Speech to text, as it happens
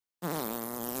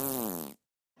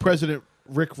President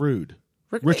Rick Rude.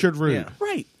 Richard Rude. Yeah.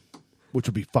 Right. Which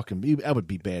would be that would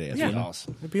be badass. Yeah.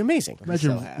 Awesome. It'd be amazing.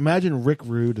 Imagine Rick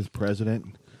Rude as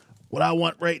president. What I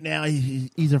want right now,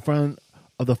 he's in front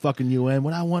of the fucking UN.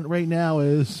 What I want right now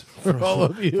is for all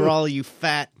of you. For all of you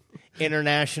fat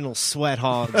international sweat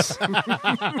hogs.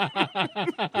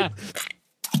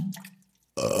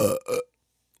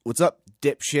 What's up,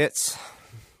 dipshits?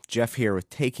 Jeff here with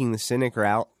Taking the Cynic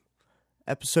Route,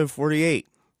 episode 48.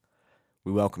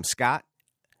 We welcome Scott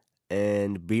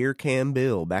and Beer Can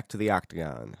Bill back to the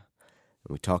Octagon. And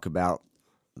we talk about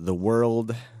the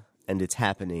world and its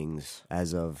happenings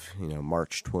as of,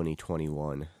 March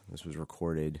 2021. This was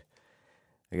recorded,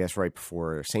 I guess, right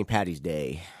before St. Paddy's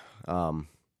Day.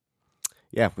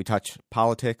 We touch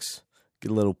politics,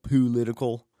 get a little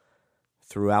political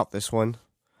throughout this one.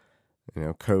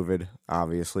 COVID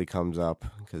obviously comes up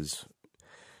because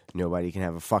nobody can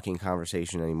have a fucking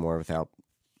conversation anymore without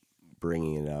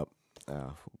bringing it up.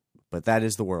 But that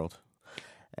is the world.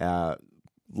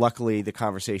 Luckily, the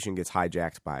conversation gets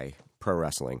hijacked by pro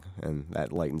wrestling, and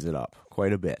that lightens it up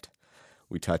quite a bit.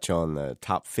 We touch on the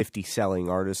top 50 selling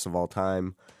artists of all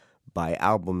time by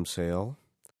album sale.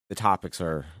 The topics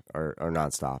are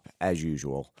nonstop, as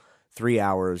usual. 3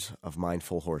 hours of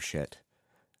mindful horseshit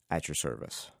at your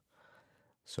service.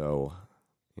 So,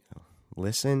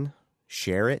 listen,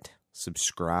 share it,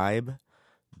 subscribe,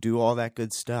 do all that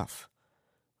good stuff.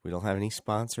 We don't have any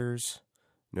sponsors,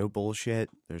 no bullshit.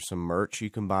 There's some merch you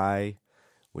can buy,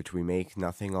 which we make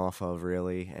nothing off of,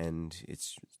 really, and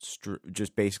it's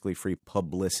just basically free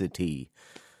publicity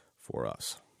for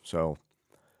us. So,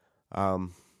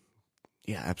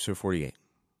 episode 48.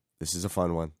 This is a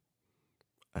fun one.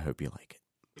 I hope you like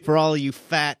it. For all of you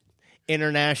fat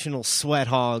international sweat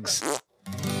hogs.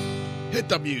 Hit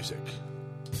the music.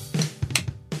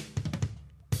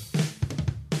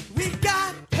 We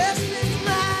got pestilent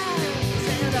minds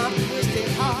and optimistic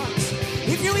hearts.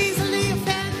 If you're easily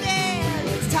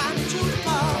offended, it's time to choose a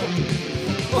part.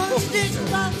 Once this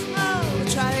box more,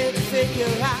 trying to figure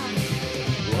out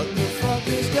what the fuck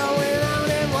is going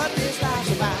on and what this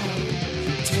life's about.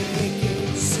 Taking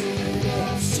the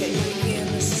serious, taking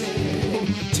the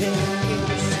serious, taking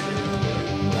the serious.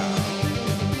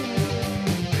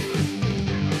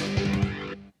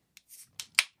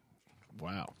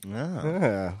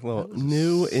 Wow. Well,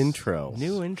 new intro.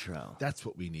 New intro. That's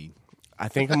what we need. I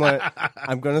think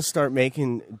I'm gonna start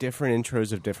making different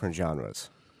intros of different genres.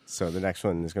 So the next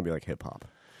one is gonna be like hip hop.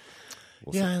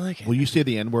 I like it. Will you say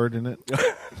the N-word in it?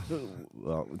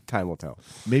 Well, time will tell.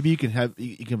 Maybe you can have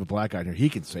a black guy in here. He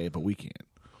can say it, but we can't.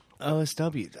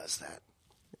 OSW does that.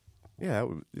 Yeah,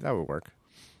 that would work.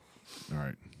 All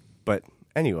right. But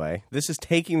anyway, this is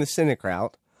Taking the Cynic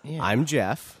Route. Yeah. I'm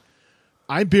Jeff,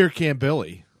 I'm Beer Can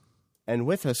Billy. and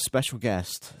with us, special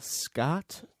guest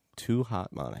Scott Too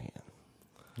Hot Monahan.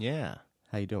 Yeah.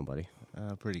 How you doing, buddy?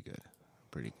 Pretty good.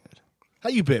 Pretty good. How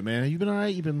you been, man? You been all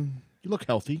right? You look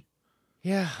healthy.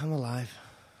 Yeah, I'm alive.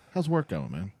 How's work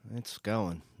going, man? It's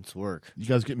going. It's work. You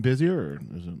guys getting busier, or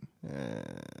is it?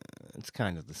 It's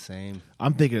kind of the same.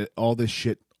 I'm thinking all this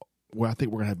shit. Well, I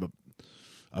think we're gonna have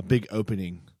a big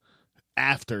opening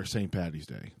after St. Paddy's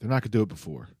Day. They're not gonna do it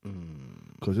before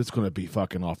because it's gonna be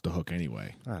fucking off the hook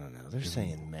anyway. I don't know. They're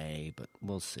saying May, but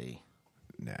we'll see.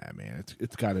 Nah, man,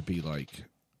 it's got to be like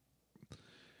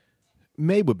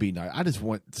May would be nice. I just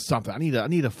want something. I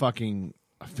need a fucking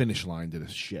finish line to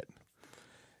this shit.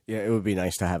 Yeah, it would be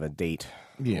nice to have a date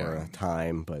Yeah. or a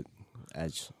time, but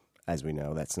as we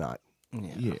know, that's not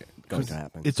Yeah, going to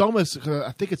happen. It's almost.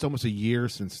 I think it's almost a year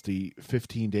since the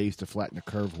 15 days to flatten the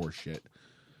curve horse shit.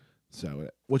 So,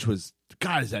 which was,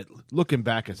 God, is that looking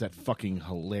back? Is that fucking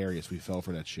hilarious? We fell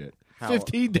for that shit.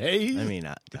 15 days. I mean,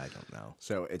 I don't know.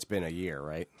 So it's been a year,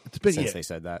 right? It's been since they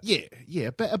said that. Yeah,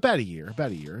 about a year.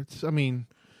 It's, I mean,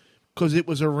 because it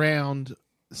was around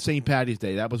St. Paddy's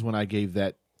Day. That was when I gave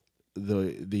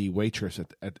the waitress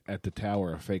at the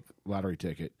tower a fake lottery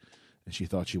ticket, and she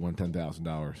thought she won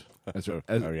 $10,000 as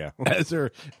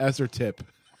her as her tip.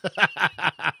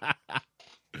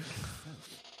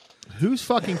 Whose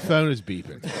fucking phone is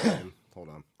beeping? Hold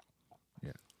on.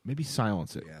 Yeah, maybe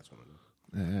silence it. Yeah, that's what I'm doing.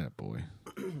 Yeah, boy.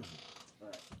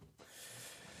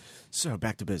 So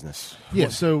back to business. Yeah,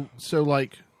 so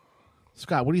like,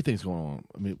 Scott, what do you think's going on?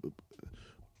 I mean,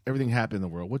 everything happened in the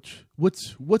world.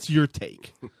 What's your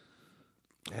take?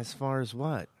 As far as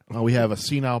what? Well, we have a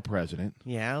senile president,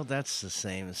 Yeah, that's the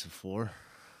same as before.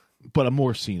 but a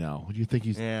more senile. Do you think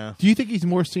he's? Yeah. Do you think he's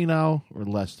more senile or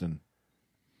less than?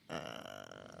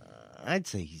 I'd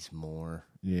say he's more.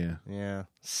 Yeah. Yeah,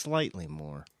 slightly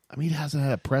more. I mean, he hasn't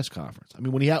had a press conference. I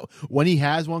mean, when he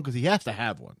has one, because he has to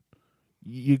have one.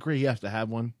 You agree he has to have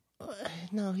one?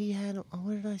 No, he had.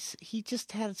 What did I say? He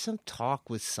just had some talk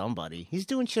with somebody. He's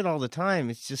doing shit all the time.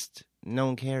 It's just no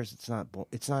one cares. It's not.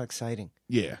 It's not exciting.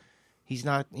 Yeah. He's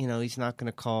not. He's not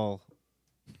going to call.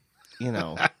 He's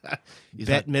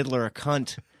Bette Midler a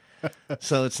cunt.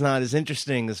 So it's not as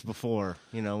interesting as before.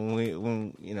 When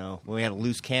we had a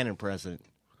loose cannon president.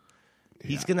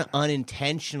 He's going to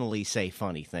unintentionally say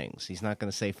funny things. He's not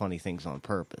going to say funny things on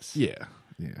purpose. Yeah.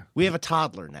 Yeah. We have a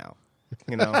toddler now.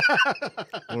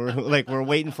 We're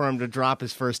waiting for him to drop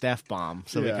his first F-bomb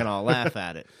so we can all laugh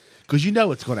at it. Because you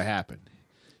know it's going to happen.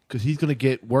 Because he's going to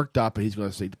get worked up and he's going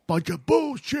to say, bunch of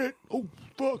bullshit. Oh,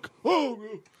 fuck. Oh.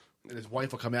 And his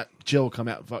wife will come out. Jill will come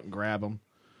out and fucking grab him.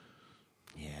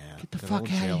 Yeah. Get the good fuck old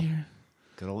out Jill. of here.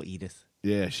 Good old Edith.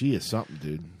 Yeah, she is something,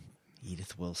 dude.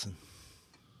 Edith Wilson.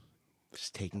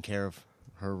 Just taking care of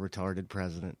her retarded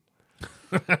president.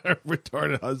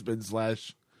 Retarded husband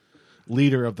 /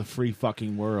 leader of the free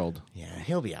fucking world. Yeah,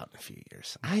 he'll be out in a few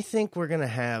years. I think we're going to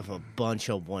have a bunch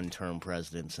of one-term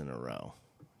presidents in a row.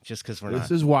 Just because we're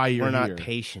This is why you're we're here. not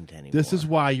patient anymore. This is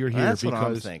why you're here. That's because what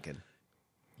I'm thinking.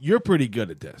 you're pretty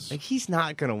good at this. Like, he's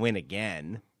not going to win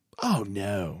again. Oh,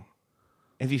 no.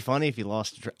 It'd be funny if he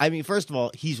lost. I mean, first of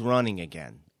all, he's running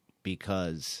again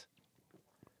because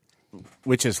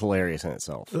Which is hilarious in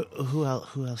itself. who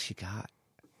else you got?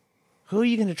 Who are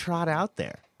you going to trot out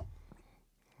there?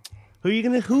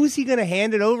 Who's he going to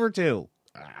hand it over to?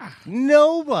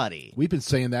 Nobody. We've been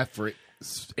saying that for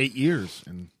 8 years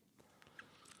and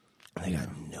They got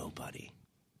nobody.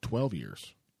 12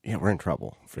 years. Yeah, we're in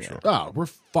trouble for sure. Oh, we're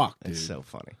fucked, dude. It's so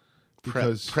funny.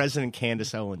 Because- President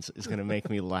Candace Owens is going to make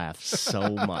me laugh so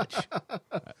much.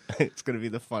 It's going to be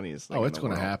the funniest thing. Oh, it's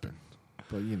going to happen.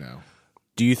 But, you know.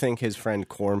 Do you think his friend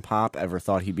Corn Pop ever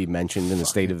thought he'd be mentioned in the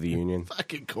State of the Union?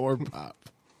 Fucking corn pop.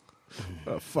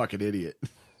 What a fucking idiot.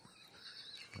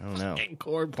 I don't know.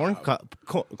 Corn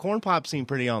Corn Pop seemed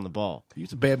pretty on the ball. He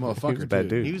was a bad motherfucker, He was a bad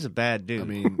too. dude. He was a bad dude. I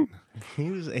mean,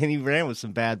 he ran with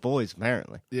some bad boys,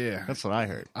 apparently. yeah. That's what I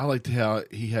heard. I liked how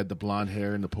he had the blonde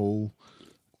hair in the pool.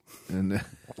 And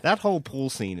That whole pool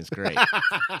scene is great.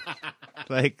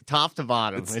 Like, top to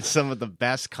bottom. It's some of the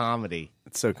best comedy.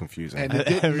 It's so confusing. and it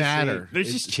didn't matter.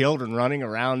 There's just children running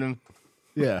around him.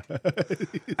 Yeah.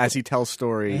 As he tells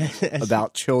stories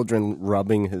about children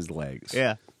rubbing his legs.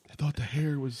 Yeah. I thought the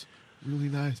hair was really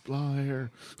nice, blonde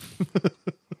hair.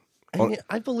 And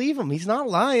I believe him. He's not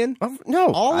lying. No,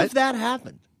 All of that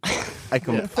happened. I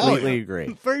completely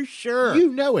agree. For sure. You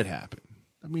know it happened.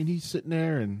 I mean, he's sitting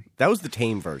there and That was the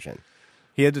tame version.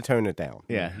 He had to tone it down.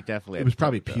 Yeah, he definitely it was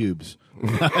probably pubes.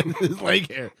 His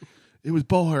leg hair. It was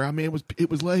ball hair. I mean, it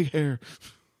was leg hair.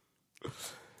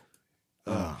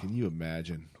 Oh, can you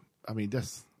imagine? I mean,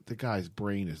 the guy's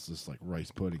brain is just like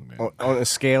rice pudding, man. On a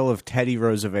scale of Teddy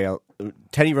Roosevelt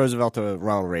to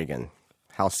Ronald Reagan,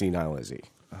 how senile is he?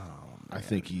 I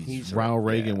think he's He's Ronald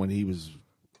right, Reagan yeah. when he was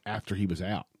after he was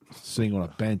out, sitting on a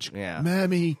bench. Yeah.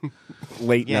 Mammy.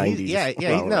 Late Yeah, 90s.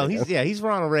 Ronald Reagan. he's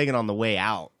Ronald Reagan on the way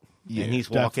out. Yeah, and he's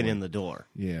walking definitely. in the door.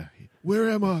 Yeah. Where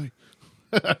am I?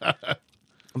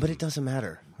 But it doesn't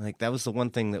matter. Like, that was the one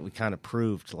thing that we kind of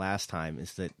proved last time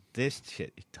is that this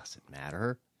shit, it doesn't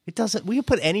matter. It doesn't. We can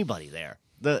put anybody there.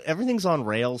 Everything's on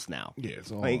rails now. Yeah,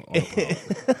 it's all. Like, all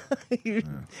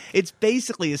it's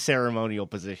basically a ceremonial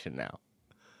position now.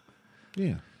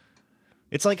 yeah.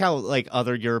 It's like how like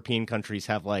other European countries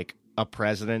have like a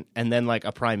president and then like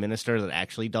a prime minister that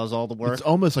actually does all the work. It's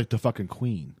almost like the fucking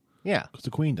queen. Yeah. Because the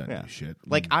queen doesn't Yeah. do shit.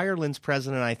 Like Ireland's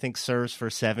president, I think, serves for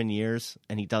 7 years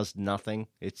and he does nothing.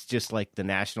 It's just like the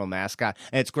national mascot,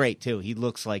 and it's great too. He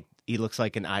looks like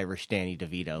an Irish Danny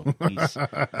DeVito.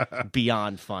 He's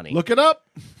beyond funny. Look it up.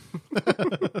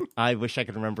 I wish I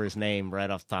could remember his name right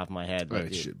off the top of my head, but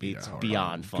It should be it's hard.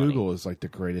 beyond funny. Google is like the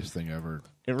greatest thing ever.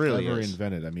 It really ever is.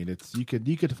 invented. I mean, it's you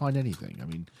could find anything. I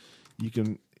mean, you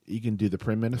can do the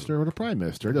prime minister or the prime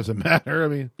minister. It doesn't matter. I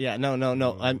mean, Yeah, no,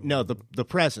 the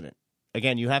president.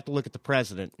 Again, you have to look at the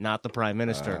president, not the prime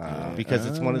minister, because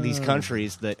it's one of these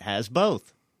countries that has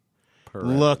both.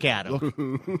 Look at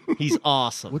him. He's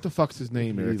awesome. what the fuck's his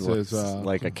name? He It looks says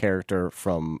like a character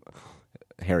from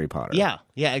Harry Potter. Yeah,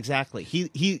 exactly.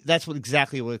 He that's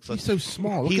exactly what it looks like. he's so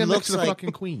small. Look He at him next looks to the like-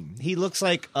 fucking queen. He looks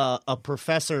like a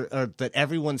professor that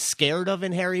everyone's scared of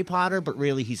in Harry Potter, but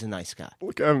really he's a nice guy.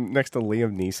 Look at him next to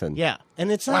Liam Neeson. Yeah,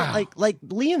 and it's not like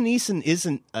Liam Neeson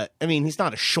isn't. I mean, he's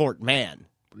not a short man.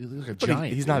 He looks like a But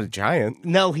giant. he's not a giant.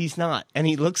 No, he's not, and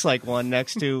he looks like one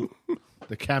next to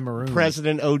the Cameroon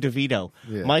President O. DeVito.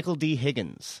 Yeah. Michael D.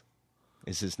 Higgins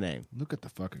is his name. Look at the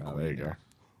fucking queen. there you go.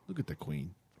 Look at the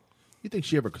queen. You think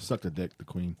she ever sucked a dick? The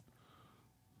queen.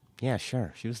 Yeah,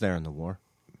 sure. She was there in the war.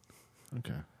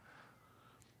 Okay.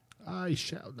 I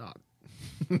shall not.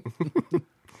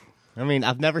 I mean,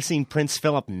 I've never seen Prince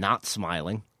Philip not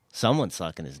smiling. Someone's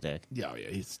sucking his dick. Yeah,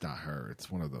 it's not her. It's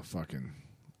one of the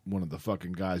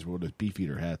fucking guys with those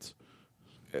beefeater hats.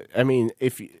 I mean,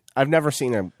 I've never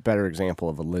seen a better example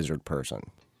of a lizard person.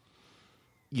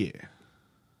 Yeah,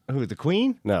 Who, the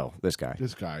Queen? No, this guy.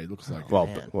 this guy looks like. Well,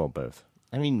 Man. well, both.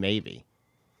 I mean, maybe.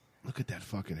 Look at that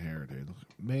fucking hair, dude. Look,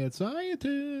 mad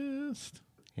scientist.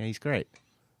 Yeah, he's great.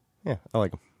 Yeah, I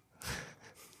like him.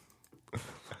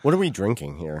 What are we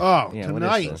drinking here? Oh, Yeah, what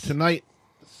is this? tonight,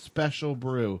 special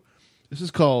brew. This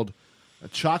is called a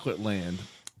Chocolate Land,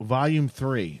 Volume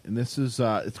 3, and this is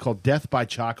it's called Death by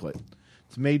Chocolate.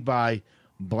 It's made by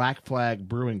Black Flag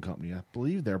Brewing Company. I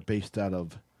believe they're based out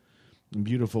of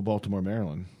beautiful Baltimore,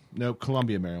 Maryland. No,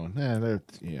 Columbia, Maryland.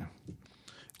 Yeah.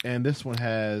 And this one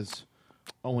has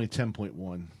only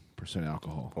 10.1%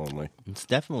 alcohol. Only. It's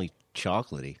definitely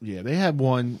chocolatey. Yeah, they had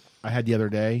one I had the other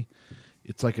day.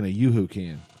 It's like in a Yoo-Hoo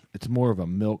can. It's more of a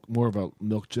milk,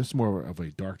 just more of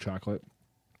a dark chocolate.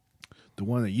 The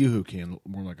one in the Yoo-Hoo can,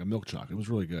 more like a milk chocolate. It was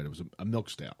really good. It was a milk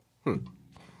stout.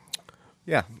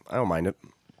 Yeah, I don't mind it.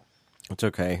 It's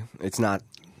okay. It's not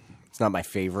my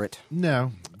favorite.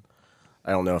 No,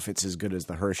 I don't know if it's as good as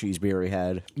the Hershey's beer we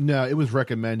had. no, it was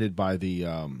recommended by the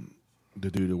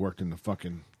dude who worked in the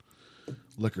fucking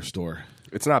liquor store.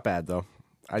 It's not bad though.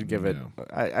 I'd give it. No.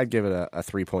 I'd give it a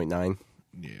 3.9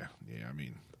 Yeah. I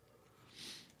mean,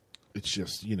 it's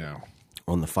just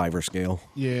on the 5 scale.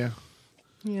 Yeah.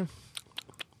 Yeah.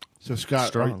 So Scott,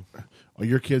 Strong. are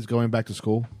your kids going back to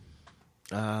school?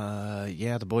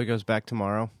 Yeah, the boy goes back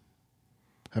tomorrow.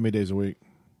 How many days a week?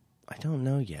 I don't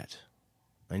know yet.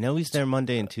 I know he's there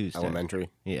Monday and Tuesday. Elementary.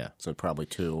 Yeah. So probably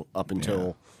 2 up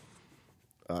until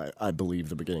I believe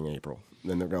the beginning of April.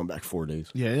 Then they're going back 4 days.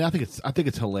 Yeah, and I think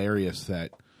it's hilarious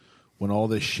that when all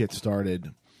this shit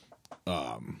started,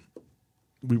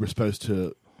 we were supposed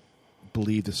to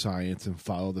believe the science and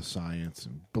follow the science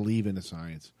and believe in the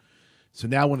science. So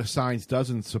now when the science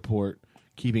doesn't support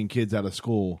keeping kids out of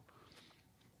school,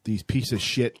 these piece of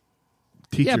shit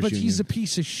teachers Yeah, but union, he's a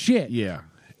piece of shit. yeah,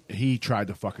 he tried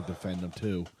to fucking defend them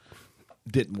too.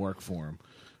 Didn't work for him.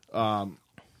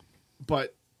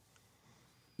 But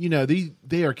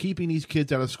they are keeping these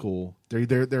kids out of school.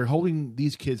 They're holding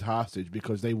these kids hostage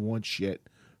because they want shit.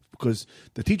 Because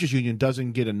the teachers union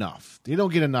doesn't get enough. They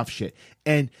don't get enough shit.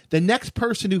 And the next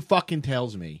person who fucking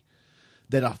tells me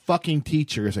that a fucking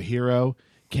teacher is a hero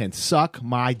can suck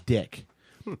my dick.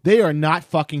 They are not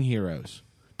fucking heroes.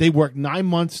 They work 9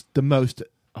 months the most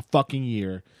a fucking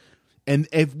year. And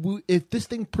if this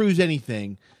thing proves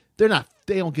anything, they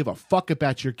don't give a fuck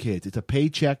about your kids. It's a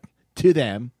paycheck to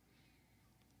them.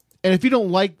 And if you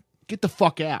don't get the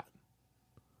fuck out.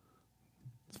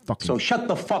 Fucking, So shut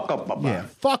the fuck up about yeah, it.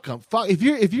 fuck them. Fuck if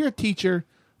you're a teacher,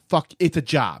 fuck. It's a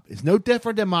job. It's no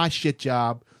different than my shit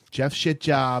job, Jeff's shit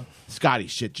job,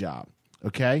 Scotty's shit job.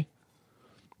 Okay,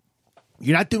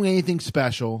 you're not doing anything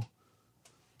special.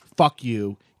 Fuck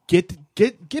you. Get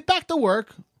back to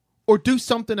work, or do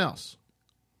something else.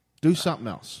 Do something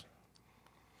else.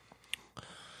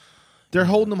 They're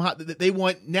holding them hot. They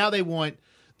want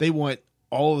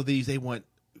all of these. They want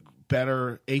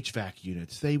better HVAC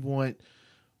units. They want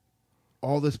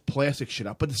all this plastic shit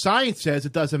up. But the science says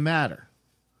it doesn't matter.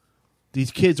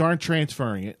 These kids aren't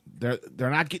transferring it. They're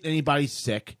not getting anybody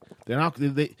sick. They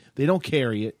don't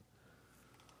carry it.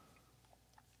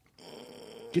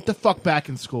 Get the fuck back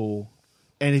in school.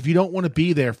 And if you don't want to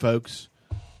be there, folks,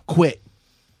 quit.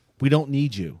 We don't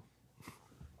need you.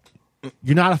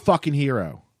 You're not a fucking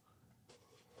hero.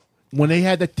 When they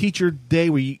had the teacher day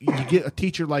where you get a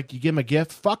teacher, like you give them a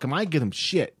gift, fuck them. I give them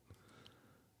shit.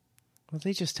 Well,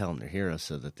 they just tell them they're heroes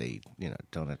so that they,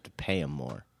 don't have to pay them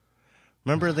more.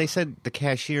 Remember, they said the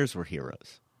cashiers were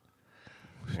heroes.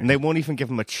 And they won't even give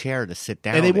them a chair to sit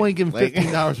down And they in. won't give them Like-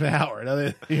 $15 an hour.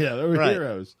 They were Right.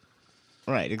 heroes.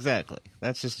 Right, exactly.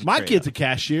 That's just a My trade-off. kid's a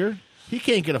cashier. He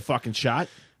can't get a fucking shot.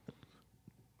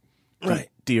 Right.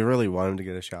 Do you really want him to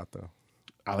get a shot though?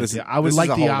 I This would is like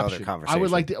a the whole nother option. I conversation.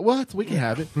 would like the we can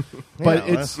have it, but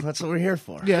Yeah, it's that's what we're here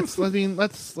for. yeah.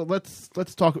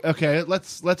 Let's talk. Okay,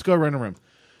 let's go around the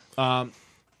room.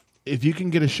 If you can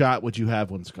get a shot, would you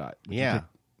have one, Scott? Would you Yeah.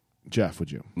 take- Jeff,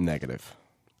 would you? Negative.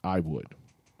 I would.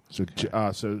 So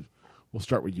we'll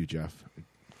start with you, Jeff.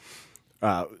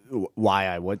 Why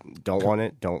I don't want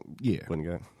it? Yeah. Wouldn't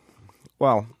get it.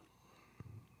 Well,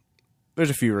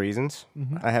 there's a few reasons.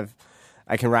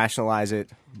 I can rationalize it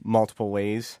multiple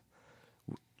ways,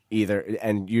 either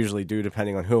and usually do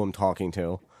depending on who I'm talking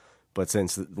to. But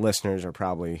since the listeners are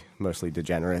probably mostly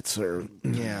degenerates or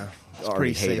Yeah, it's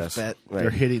already pretty hate safe us, bet. right. They're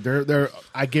hitting. They're.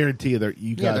 I guarantee you,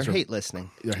 you Yeah, guys they're are hate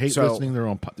listening. They're hate So- listening.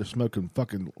 They're smoking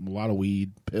fucking a lot of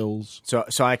weed, pills. So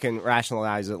I can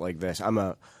rationalize it like this. I'm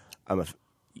a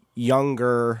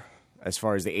younger as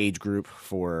far as the age group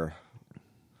for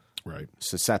Right.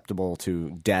 susceptible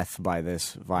to death by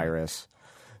this virus.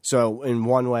 So in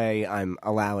one way, I'm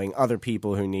allowing other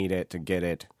people who need it to get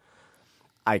it.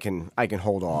 I can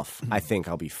hold off. I think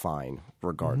I'll be fine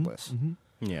regardless.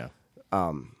 Yeah.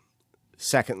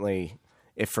 Secondly,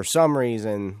 if for some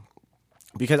reason,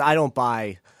 because I don't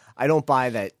buy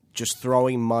that just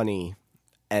throwing money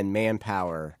and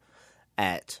manpower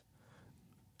at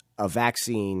a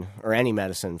vaccine or any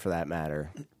medicine for that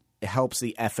matter, it helps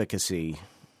the efficacy,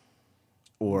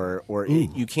 you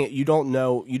don't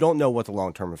know what the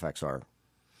long-term effects are.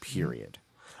 Period.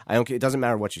 It doesn't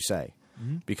matter what you say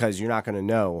because you're not going to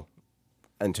know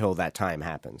until that time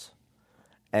happens,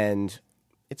 and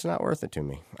it's not worth it to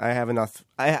me. I have enough.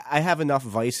 I have enough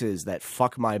vices that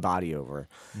fuck my body over,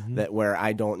 that where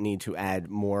I don't need to add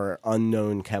more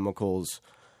unknown chemicals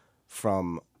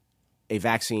from a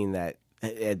vaccine that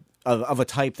of a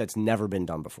type that's never been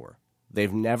done before.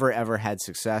 They've never ever had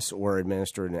success or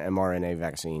administered an mRNA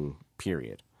vaccine.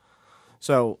 Period.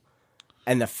 So,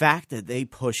 and the fact that they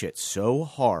push it so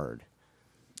hard,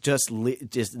 just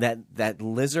that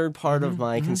lizard part of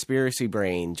my conspiracy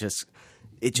brain just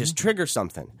triggers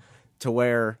something to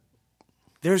where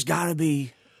there's got to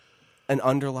be an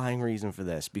underlying reason for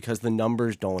this because the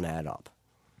numbers don't add up.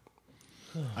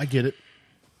 I get it.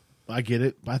 But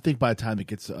I think by the time it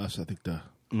gets to us, I think the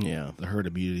herd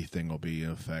immunity thing will be in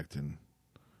effect, and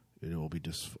it will be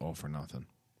just all for nothing.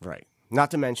 Right. Not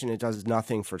to mention it does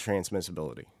nothing for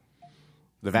transmissibility.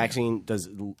 The vaccine does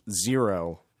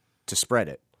zero to spread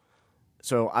it.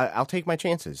 So I'll take my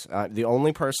chances. The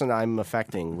only person I'm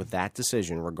affecting with that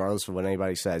decision, regardless of what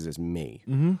anybody says, is me.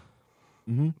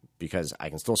 Because I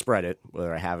can still spread it,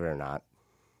 whether I have it or not.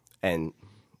 And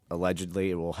allegedly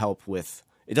it will help with...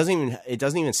 It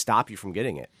doesn't even stop you from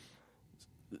getting it,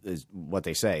 is what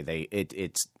they say.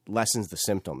 It lessens the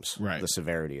symptoms, right. The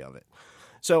severity of it.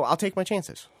 So I'll take my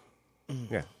chances.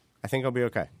 Yeah. I think I'll be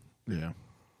okay. Yeah.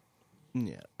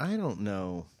 Yeah. I don't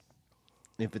know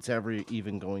if it's ever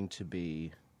even going to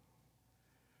be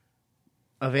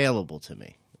available to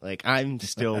me. Like, I'm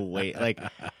still waiting. Like,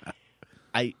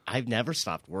 I've never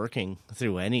stopped working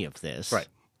through any of this. Right.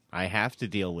 I have to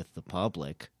deal with the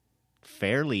public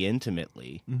fairly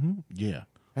intimately. Yeah.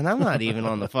 And I'm not even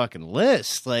on the fucking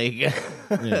list. Like,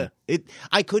 Yeah.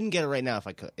 I couldn't get it right now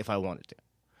if I wanted to.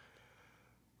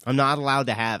 I'm not allowed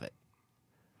to have it.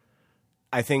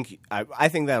 I think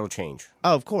that'll change.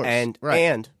 Oh, of course. And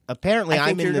apparently I think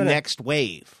I'm in the you're gonna- next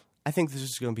wave. I think this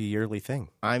is going to be a yearly thing.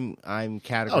 I'm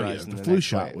categorizing Oh yeah. The flu next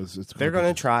shot wave. was. It's They're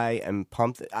going to try and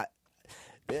pump.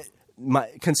 My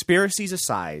conspiracies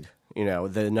aside,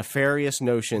 the nefarious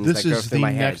notions This that go is through the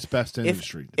my head. next best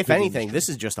industry. If Big anything, industry. this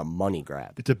is just a money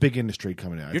grab. It's a big industry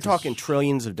coming out. You're talking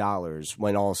trillions of dollars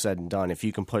when all is said and done. If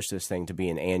you can push this thing to be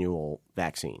an annual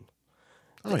vaccine,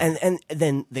 and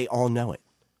then they all know it.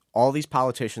 All these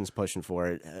politicians pushing for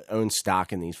it own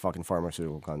stock in these fucking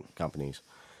pharmaceutical companies.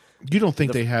 You don't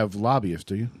think they have lobbyists,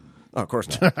 do you? Oh, of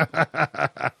course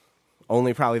not.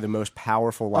 Only probably the most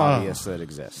powerful lobbyists that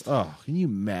exist. Oh, can you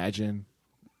imagine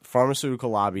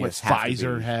Pharmaceutical what lobbyists have to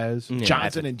Pfizer be has?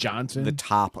 Johnson and Johnson. the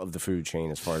top of the food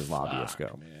chain as far as lobbyists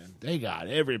go. Man, they got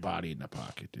everybody in the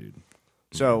pocket, dude.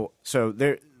 So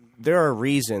there are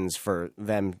reasons for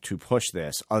them to push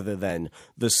this other than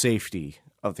the safety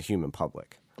of the human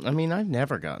public. I mean, I've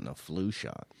never gotten a flu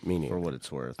shot. Me neither. For what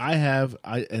it's worth. I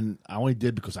only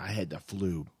did because I had the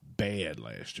flu bad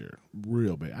last year,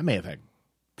 real bad. I may have had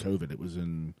COVID. It was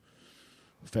in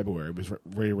February. It was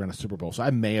right around the Super Bowl, so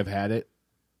I may have had it.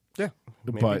 Yeah,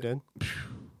 maybe But- you did.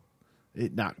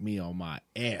 It knocked me on my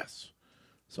ass.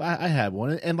 So I had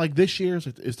one, and like this year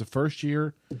is the first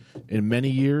year in many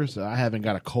years that I haven't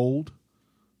got a cold.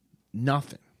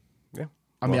 Nothing. Yeah,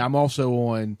 I mean, I'm also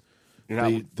on. you're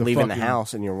not the leaving the fucking-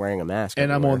 house and you're wearing a mask,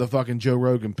 And I'm everywhere. on the fucking Joe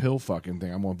Rogan pill fucking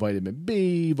thing. I'm on vitamin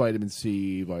B, vitamin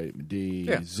C, vitamin D,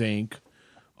 Yeah. zinc,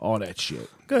 all that shit.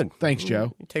 Good. Thanks,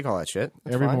 Joe. You take all that shit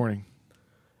That's Every fine. morning.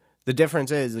 The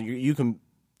difference is you can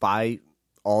buy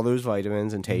all those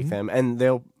vitamins and take them, and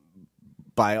they'll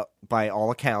by all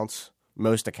accounts,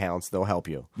 most accounts, they'll help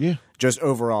you. Yeah. Just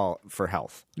overall for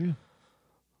health. Yeah.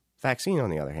 Vaccine, on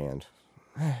the other hand,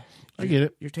 I get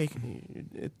it. you're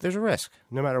taking. There's a risk,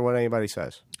 no matter what anybody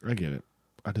says. I get it.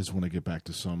 I just want to get back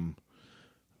to some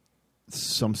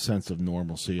sense of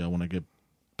normalcy. I want to get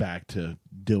back to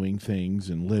doing things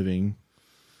and living.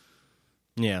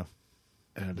 Yeah.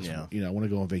 And I just, Yeah. I want to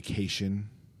go on vacation.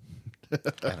 I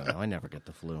don't know. I never get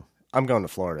the flu. I'm going to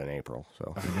Florida in April,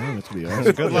 so I know, that's gonna be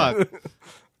awesome. Good luck.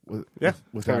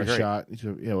 Without a great. shot,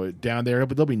 down there,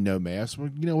 but there'll be no mask. Well,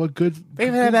 you know what? Good. they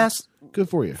haven't had masks Good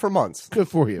for you. for months. Good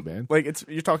for you, man. Like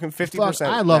you're talking 50%. Fuck,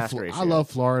 I love mask ratio. I love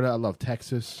Florida. I love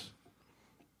Texas.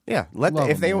 Yeah, Love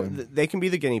if they them, man. they can be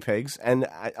the guinea pigs, and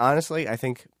honestly, I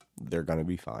think they're going to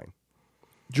be fine.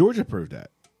 Georgia proved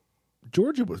that.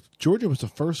 Georgia was the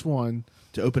first one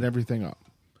to open everything up,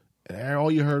 and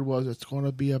all you heard was it's going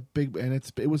to be a big, and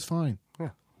it was fine.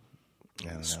 I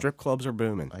don't know. Strip clubs are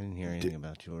booming. I didn't hear anything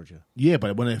about Georgia. Yeah,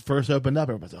 but when it first opened up,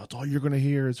 everybody thought that's all you're going to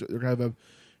hear is they're going to have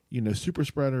a, super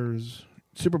spreaders,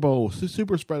 Super Bowl,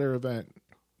 super spreader event.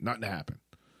 Nothing to happen.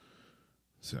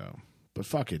 So, but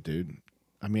fuck it, dude.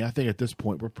 I mean, I think at this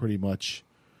point we're pretty much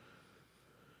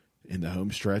in the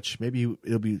home stretch. Maybe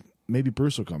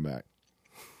Bruce will come back.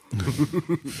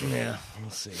 Yeah, we'll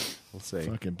see. We'll see.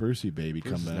 Fucking Brucey baby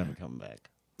Bruce come is back. never coming back.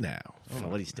 Now, I don't know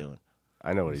what he's doing.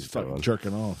 I know what he's he's fucking doing.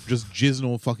 jerking off. Just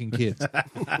jizzing on fucking kids.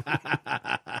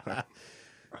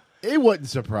 It wouldn't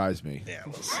surprise me Yeah,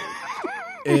 we'll see.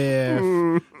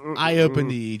 if I opened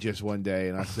the Aegis one day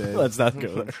and I said, Let's not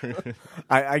go there.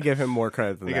 I give him more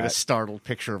credit than They got a that. startled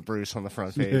picture of Bruce on the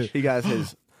front page. He got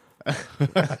his.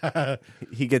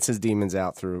 He gets his demons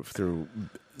out through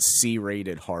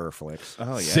C-rated horror flicks.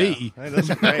 Oh yeah, See. Hey, those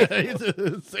are great.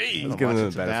 see, He's giving watch him it,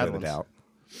 the some bad benefit of the ones. doubt.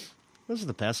 Those are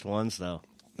the best ones, though.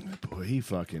 boy, he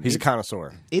fucking. He's a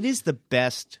connoisseur. It is the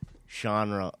best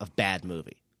genre of bad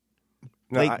movie.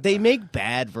 No, Like they make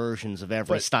bad versions of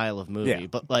every style of movie, yeah.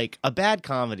 but like a bad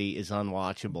comedy is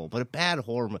unwatchable. But a bad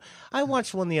horror movie, I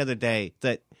watched one the other day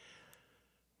that,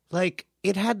 like,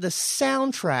 it had the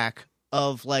soundtrack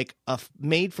of like a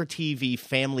made-for-TV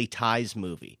Family Ties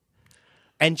movie,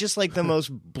 and just like the most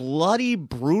bloody,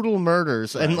 brutal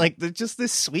murders, and like just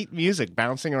this sweet music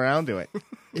bouncing around to it.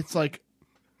 It's like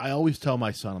I always tell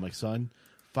my son, I'm like, son,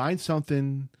 find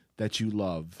something that you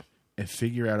love and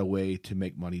figure out a way to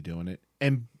make money doing it.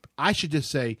 And I should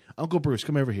just say, Uncle Bruce,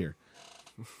 come over here.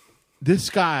 This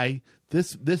guy,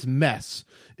 this mess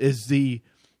is the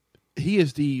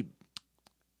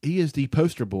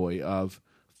poster boy of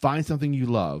find something you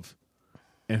love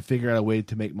and figure out a way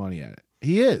to make money at it.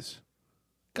 He is.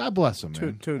 God bless him,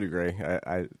 man. To a degree.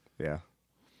 Yeah.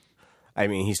 I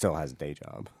mean, he still has a day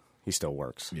job. He still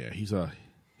works. Yeah, he's a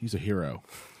hero.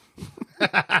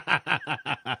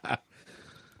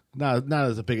 Not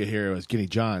as a big a hero as Skinny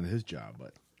John, his job,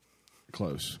 but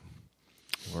close.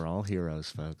 We're all heroes,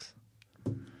 folks.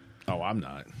 Oh, I'm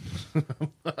not.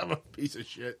 I'm a piece of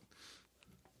shit.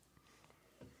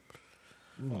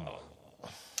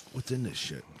 What's in this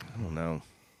shit? I don't know.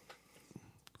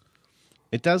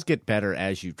 It does get better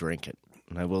as you drink it.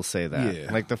 And I will say that.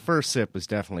 Yeah. Like the first sip was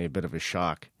definitely a bit of a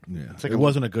shock. Yeah, It's like it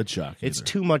wasn't a good shock. It's either.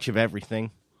 too much of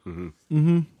everything.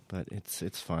 Mm-hmm. But it's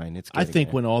fine. It's. I getting think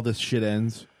there. when all this shit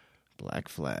ends, Black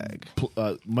Flag.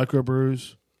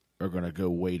 microbrews are going to go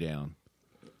way down.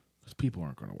 'Cause people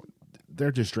aren't going to.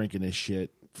 They're just drinking this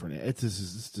shit for. It's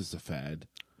just a fad.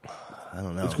 I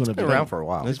don't know. It's going to be Been around for a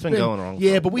while. It's been going wrong.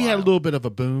 Yeah, for but we a had a while. little bit of a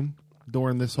boom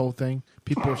during this whole thing.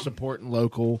 People are supporting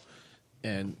local,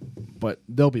 but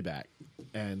they'll be back,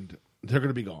 and they're going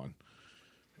to be gone,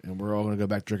 and we're all going to go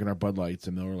back drinking our Bud Lights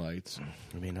and Miller Lights, and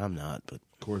I mean, I'm not, but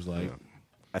Coors Light.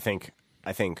 I think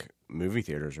movie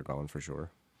theaters are going for sure.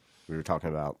 We were talking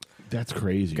about That's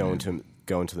crazy. going man.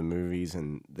 to the movies,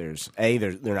 and they're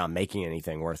not making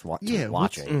anything worth Yeah,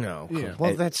 what's- watching. no. Yeah.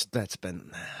 Well, that's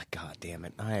been. God damn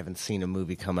it! I haven't seen a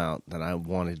movie come out that I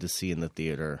wanted to see in the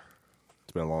theater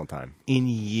It's been a long time. in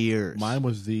years. Mine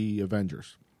was the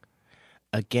Avengers.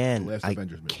 Again, The last I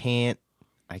Avengers movie.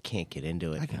 I can't get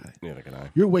into it. I got it. Neither can I.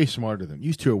 You're way smarter than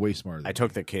you two are way smarter. Than I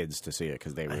took the kids to see it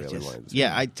because they really wanted to see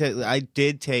Yeah, I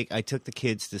took the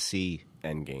kids to see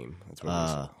Endgame. That's what it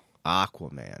was.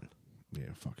 Aquaman yeah,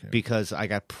 fuck him. because I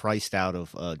got priced out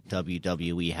of a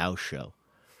WWE house show.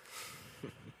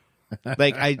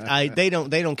 Like they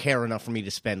don't care enough for me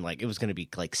to spend like it was going to be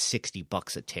like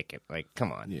 $60 a ticket. Like,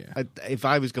 come on. Yeah. If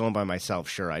I was going by myself,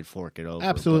 sure I'd fork it over.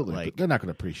 Absolutely, But, but like, they're not going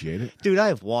to appreciate it. dude, I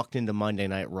have walked into Monday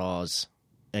Night Raws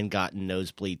and gotten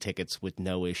nosebleed tickets with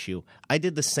no issue. I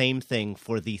did the same thing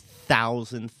for the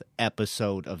 1,000th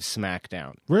episode of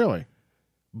SmackDown. Really?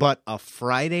 But a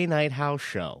Friday night house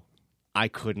show, I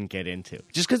couldn't get into.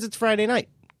 Just because it's Friday night.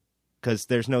 Because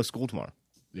there's no school tomorrow.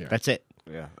 Yeah. That's it.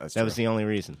 Yeah, that's That was the only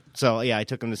reason. So, yeah, I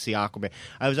took him to see Aquaman.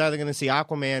 I was either going to see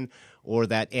Aquaman or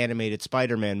that animated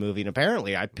Spider-Man movie, and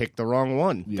apparently I picked the wrong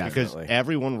one. Yeah. Because Definitely.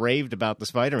 everyone raved about the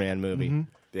Spider-Man movie.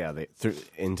 they threw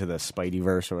into the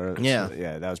Spideyverse or whatever. Yeah.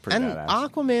 Yeah, that was pretty And badass.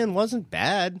 Aquaman wasn't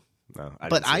bad. No, But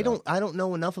didn't see that. I don't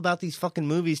know enough about these fucking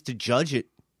movies to judge it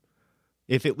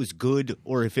if it was good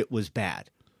or if it was bad.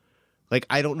 Like,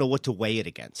 I don't know what to weigh it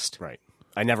against. Right.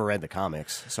 I never read the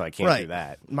comics, so I can't do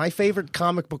that. My favorite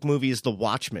comic book movie is The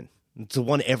Watchmen. It's the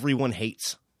one everyone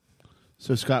hates.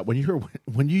 So Scott, when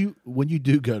you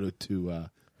do go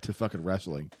to fucking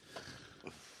wrestling,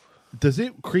 does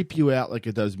it creep you out like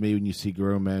it does me when you see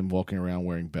grown men walking around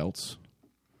wearing belts?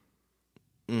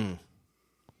 Okay.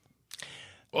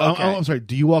 I'm sorry.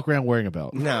 Do you walk around wearing a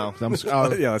belt? No. Yeah,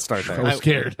 let's start I there. was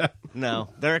scared. No,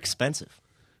 they're expensive.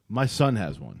 My son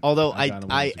has one. Although got him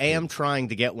when I was a kid. am trying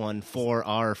to get one for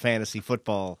our fantasy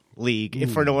football league,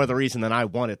 if for no other reason than I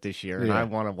won it this year, and Yeah. I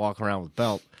want to walk around with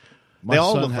belt. My They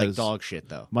all son look like has- dog shit,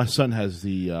 though. My son has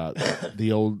the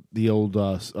old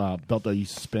belt that I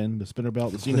used to spin, the spinner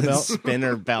belt, the Cena belt.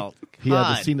 Spinner belt. He had the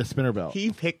God, Cena spinner belt. He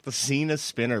picked the Cena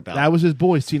spinner belt. That was his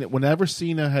boy. Cena. Whenever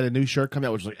Cena had a new shirt come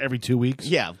out, which was like every 2 weeks.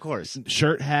 yeah, of course.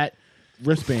 Shirt, hat,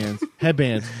 wristbands,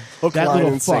 headbands. Hook, that line,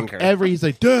 little and fuck. sinker. He's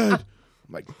like, dude. I'm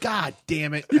like, God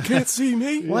damn it. Can't see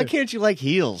me. Why can't you like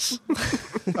heels?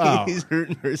 Oh. He's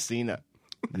rooting for Cena.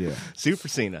 Yeah. Super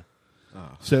Cena.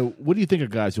 So, what do you think of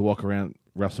guys who walk around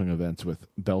wrestling events with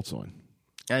belts on?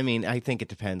 I mean, I think it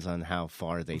depends on how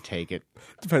far they take it.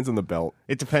 Depends on the belt.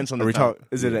 It depends on the Are we belt.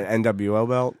 is it an NWO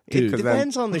belt? It 'Cause then-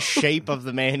 depends on the shape of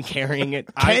the man carrying it.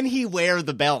 Can he wear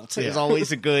the belt? Is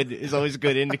always a good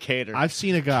indicator. I've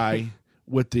seen a guy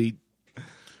with the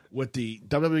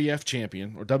WWF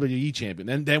champion or WWE champion,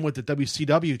 and then with the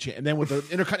WCW champion, and then with the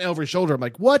Intercontinental over his shoulder. I'm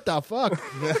like, what the fuck?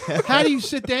 How do you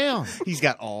sit down? He's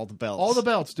got all the belts. All the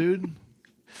belts, dude.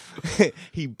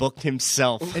 He booked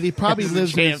himself. And he probably as the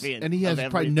lives in his, champion and he has of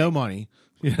probably everything. no money.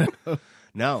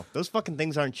 No, those fucking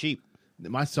things aren't cheap.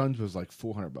 My son's was like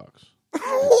 $400.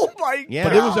 Oh my Yeah.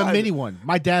 But it was a mini one.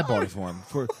 My dad bought it for him.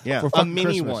 For Yeah, for a fucking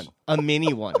mini Christmas. one. A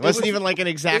mini one. It wasn't even like an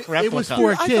exact replica. it was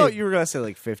for a I kid. thought you were gonna say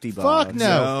like $50. Fuck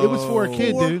no. It was for a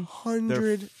kid, dude.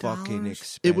 They're $100. fucking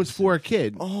expensive. It was for a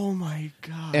kid. Oh my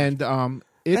god. And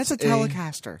it's That's a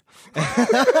Telecaster.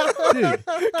 dude.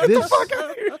 This,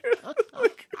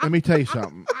 let me tell you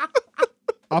something.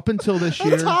 Up until this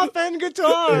year, top end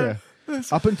guitar. yeah,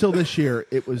 up until this year,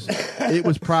 it was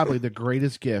probably the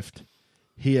greatest gift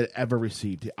he had ever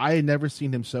received. I had never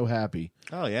seen him so happy.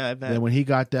 Oh yeah, I bet. Then when he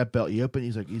got that belt, he opened.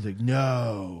 He's like,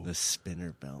 no. The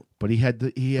spinner belt. But he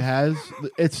has.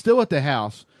 It's still at the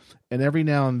house, and every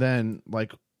now and then,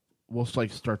 like, we'll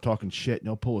like start talking shit, and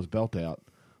he'll pull his belt out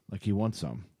like he wants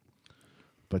some.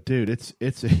 But dude, it's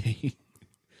a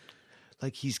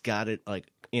Like he's got it like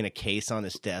in a case on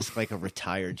his desk, like a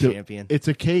retired dude, champion. It's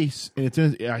a case, and it's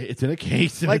in a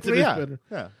case. and Like it's in his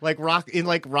spinner.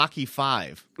 like Rocky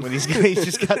 5 when he's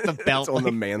just got the belt on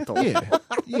the like- mantle.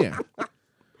 Yeah.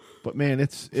 But man,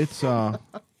 it's I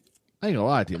ain't gonna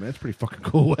lie to you, man. It's pretty fucking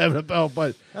cool having a belt.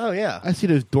 But Oh yeah. I see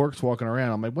those dorks walking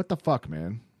around. I'm like, what the fuck,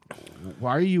 man?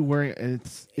 Why are you wearing? And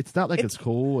it's not like it's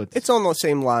cool. It's on the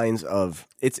same lines of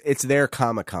it's their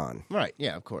Comic-Con. Right.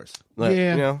 Yeah. Of course. Like,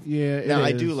 yeah, you know? yeah. it Now I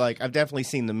is. do like. I've definitely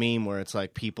seen the meme where it's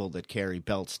like people that carry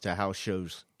belts to house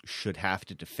shows should have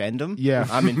to defend them. Yeah.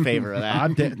 I'm in favor of that.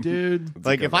 I'm dude.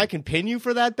 like if I can pin you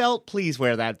for that belt, please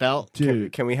wear that belt.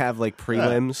 Dude, Can we have like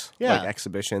prelims, Yeah. like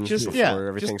exhibitions Just before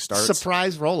everything just starts?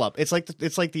 surprise roll up. It's like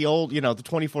the old, the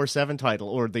 24/7 title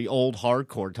or the old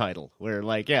hardcore title where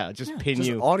like just pin Just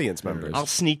you. audience members. I'll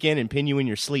sneak in and pin you in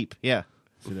your sleep. Yeah.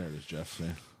 see there it is, Jeff. See?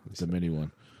 It's a mini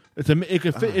one. It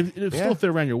could fit. It'll still fit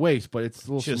around your waist, but it's a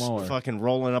little Just smaller. fucking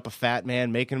rolling up a fat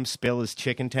man, making him spill his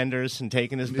chicken tenders and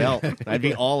taking his belt. I'd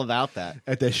be all about that.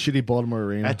 At that shitty Baltimore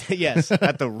arena. At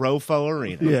the Rofo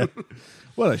Arena. yeah.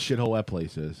 What a shithole that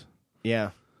place is.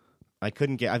 Yeah. I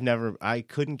couldn't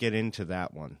get into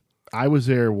that one. I was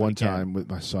there one Again. time with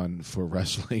my son for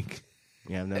wrestling.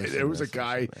 Yeah, I've never seen There was a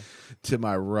wrestling. guy to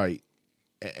my right,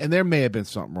 and there may have been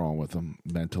something wrong with him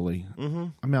mentally. Mm-hmm.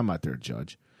 I mean, I'm not there to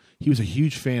judge. He was a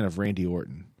huge fan of Randy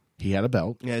Orton. He had a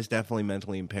belt, Yeah, he's definitely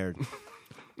mentally impaired.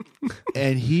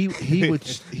 and he would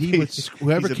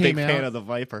whoever he's a came big fan out, of the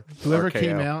Viper. whoever RKO.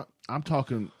 came out. I'm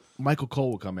talking Michael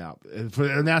Cole would come out for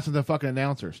announcing the fucking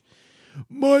announcers.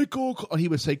 Michael Cole, and he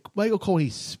would say Michael Cole. And he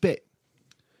spit.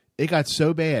 It got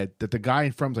so bad that the guy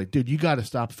in front was like, "Dude, you got to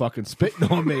stop fucking spitting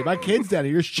on me. My kid's down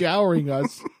here. You're showering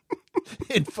us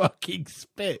in fucking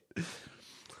spit."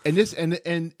 And this and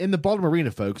in the Baltimore Arena,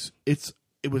 folks, it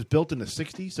was built in the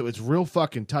 '60s, so it's real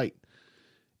fucking tight.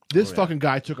 This fucking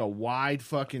guy took a wide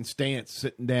fucking stance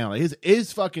sitting down.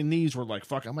 His fucking knees were like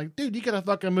fucking. I'm like, dude, you gotta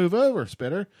fucking move over,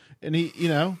 Spitter. And he,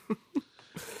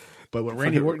 But when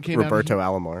Randy Orton came Roberto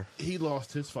out, Alomar. he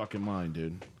lost his fucking mind,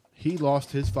 dude. He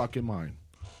lost his fucking mind.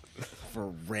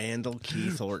 For Randall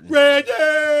Keith Orton. Randy!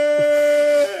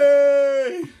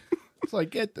 was like,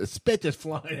 get the spit just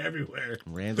flying everywhere.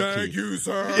 Randall Keith. you,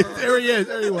 sir. There he is.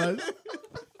 There he was.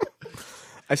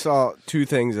 I saw two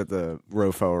things at the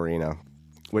Rofo Arena.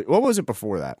 Wait, what was it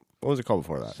before that? What was it called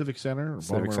before that? Civic Center or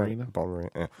Civic Baltimore Center? Arena. Baltimore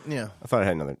Arena. Yeah. Yeah. I thought I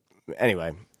had another.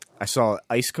 Anyway, I saw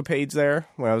Ice Capades there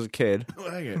when I was a kid.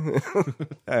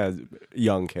 As a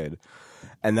young kid.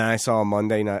 And then I saw a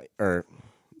Monday night, or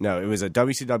no, it was a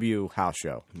WCW house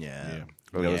show. Yeah.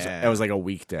 It was like a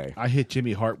weekday. I hit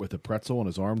Jimmy Hart with a pretzel on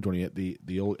his arm during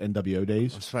the old NWO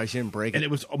days, I'm surprised you didn't break and it.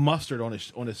 it was mustard on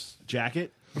his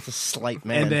jacket. It's a slight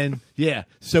man. And then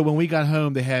so when we got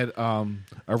home, they had a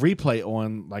replay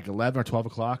on like 11 or 12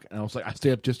 o'clock, and I was like, I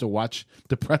stayed up just to watch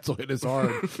the pretzel hit his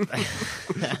arm.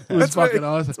 It was fucking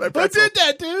awesome. I did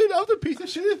that, dude. I was a piece of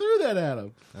shit. I threw that at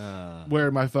him.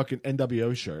 Wearing my fucking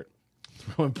NWO shirt,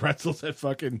 throwing pretzels at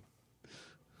fucking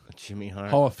Jimmy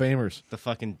Hart. Hall of Famers. The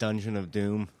fucking Dungeon of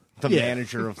Doom. The Yeah.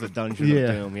 manager of the Dungeon Yeah.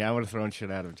 of Doom. Yeah, I would have thrown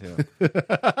shit at him too.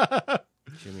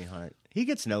 Jimmy Hart. He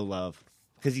gets no love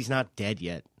because he's not dead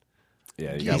yet.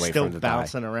 Yeah, you gotta He's wait still for him to die.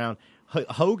 bouncing around.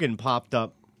 Hogan popped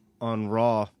up on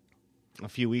Raw a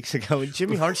few weeks ago, and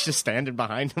Jimmy Hart's just standing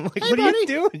behind him like, what are you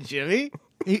doing, Jimmy?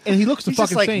 And he looks the He's fucking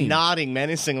just like same. nodding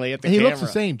menacingly at the And he camera. looks the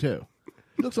same too.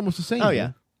 He looks almost the same. Oh, dude.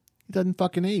 yeah. He doesn't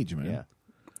fucking age, man. Yeah.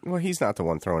 Well, he's not the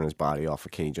one throwing his body off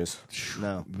of cages.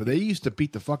 No. But they used to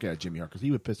beat the fuck out of Jimmy Hart because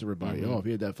he would piss everybody Mm-hmm. off.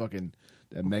 He had that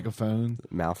megaphone.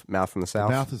 Mouth from the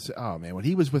south. Mouth is, oh man, when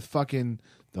he was with fucking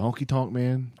the Honky Tonk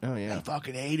Man, Oh, yeah. I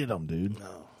fucking hated him, dude.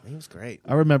 No. He was great.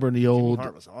 I remember in the Jimmy old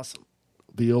Hart was awesome.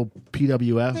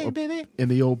 PWF, Hey, baby. in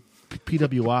the old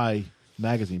PWI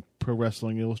magazine, Pro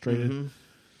Wrestling Illustrated.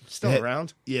 Still They had-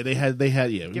 around. Yeah, they had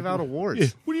Give out awards. Yeah.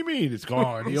 What do you mean it's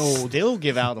gone? The old, Still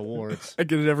give out awards. I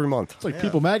get it every month. it's like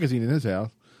People Magazine in his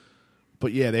house.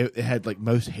 But yeah, they had like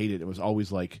most hated. It was always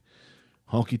like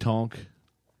Honky Tonk,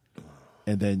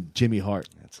 and then Jimmy Hart.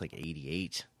 That's like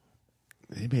 88.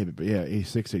 Maybe, yeah,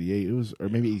 86, 88. It was, or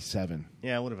maybe 87.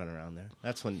 Yeah, it would have been around there.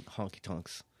 That's when Honky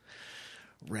Tonk's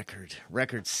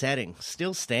record setting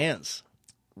still stands.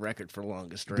 Record for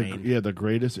longest reign. The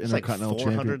greatest It's like Intercontinental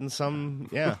 400 Champion. and some.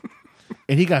 Yeah,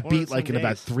 And he got 400 beat like in some about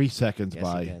days. 3 seconds Yes,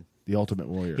 he by did. the Ultimate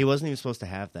Warrior. he wasn't even supposed to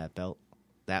have that belt.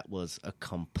 That was a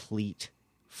complete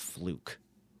fluke.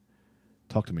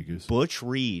 Talk to me, Goose. Butch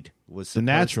Reed was The supposed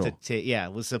natural. to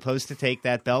was supposed to take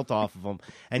that belt off of him,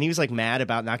 and he was like mad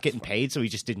about not getting paid, so he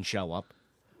just didn't show up.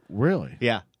 Really?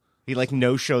 Yeah, he like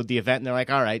no showed the event, and they're like,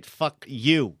 "All right, fuck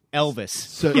you,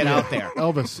 Elvis, get out there."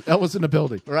 Elvis in the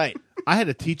building. Right. I had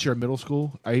a teacher in middle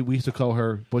school. We used to call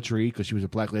her Butch Reed because she was a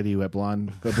black lady who had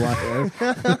blonde hair.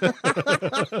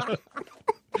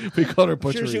 We called her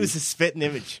Butch Sure, Reed. she was a spitting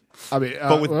image. I mean,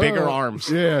 but with bigger arms.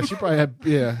 Yeah, she probably had.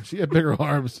 Yeah, she had bigger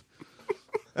arms.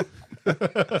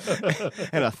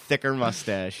 And a thicker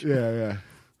mustache. Yeah.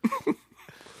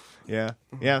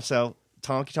 Yeah. So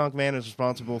Honky Tonk Man is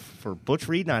responsible for Butch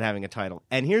Reed not having a title.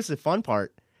 And here's the fun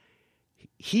part: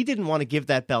 he didn't want to give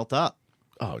that belt up.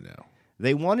 Oh no.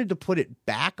 They wanted to put it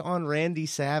back on Randy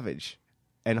Savage,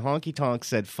 and Honky Tonk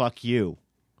said, "Fuck you."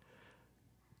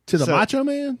 To the So- Macho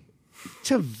Man.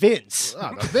 To Vince.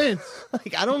 Oh, to Vince.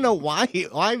 Like, I don't know why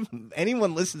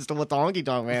anyone listens to what the Honky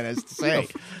Tonk Man has to say,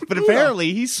 but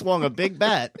apparently he swung a big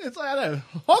bet. It's like a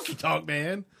honky tonk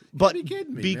man. But You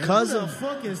kidding me, because man? of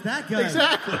fuck is that guy?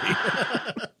 Exactly.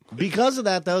 because of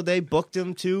that, though, they booked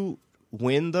him to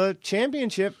win the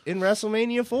championship in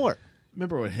WrestleMania 4.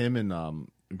 Remember when him and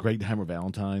Greg the Hammer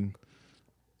Valentine?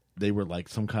 They were like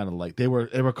some kind of like they were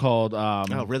called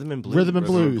Rhythm and Blues. Rhythm and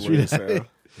Blues.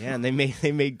 Yeah, and they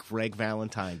made Greg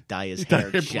Valentine dye his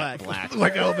hair jet black,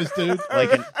 like Elvis, dude.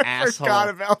 like an asshole, Forgot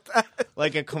about that.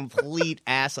 like a complete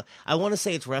asshole. I want to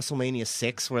say it's WrestleMania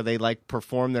 6 where they like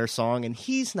perform their song, and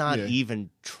he's not Yeah. even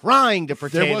trying to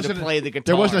pretend to play the guitar.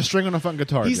 There wasn't a string on a fucking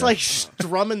guitar. He's Jeff. like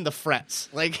strumming the frets,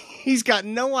 like he's got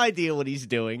no idea what he's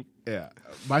doing. Yeah.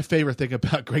 My favorite thing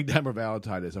about Greg the Hammer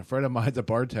Valentine is a friend of mine's a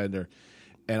bartender,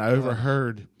 and I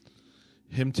overheard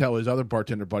him tell his other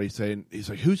bartender buddy saying, he's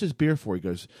like, "Who's this beer for?" He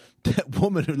goes, "That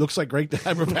woman who looks like Greg the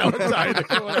Hammer Valentine in the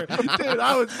corner." Dude,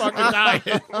 I was fucking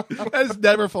dying. That's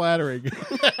never flattering.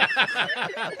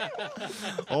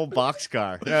 Old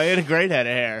boxcar. Yeah, he had a great head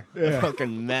of hair. A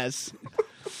fucking mess.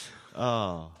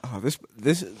 Oh, Oh,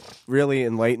 this really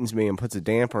enlightens me and puts a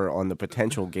damper on the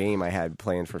potential game I had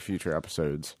planned for future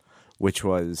episodes, which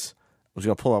was I was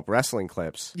going to pull up wrestling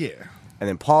clips Yeah. and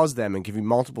then pause them and give you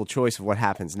multiple choice of what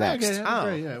happens next. Okay, Oh.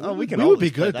 great, yeah. Oh, we can we would be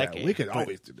always play good that at that. game. We could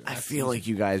always do that. I feel like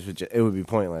you guys would. It would be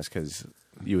pointless because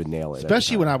you would nail it, every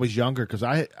Especially time. when I was younger, because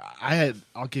I had.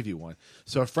 I'll give you one.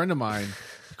 So a friend of mine,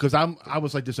 because I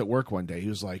was like this at work one day. He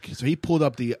was like, so he pulled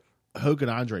up the Hogan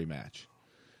Andre match,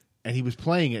 and he was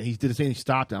playing it. He did the same. He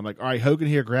stopped it. I'm like, all right, Hogan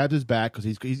here grabs his back because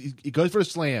he goes for a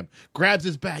slam, grabs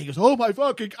his back. He goes, oh my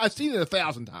fucking! I've seen it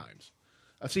 1,000 times.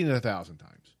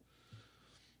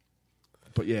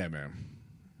 But yeah, man.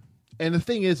 And the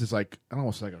thing is like I'm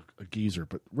almost like a geezer,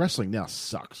 but wrestling now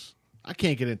sucks. I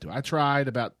can't get into it. I tried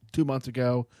about 2 months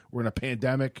ago. We're in a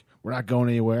pandemic. We're not going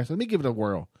anywhere. So let me give it a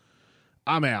whirl.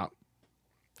 I'm out.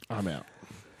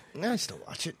 I still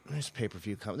watch it. There's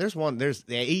pay-per-view coming. There's one. There's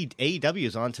the AEW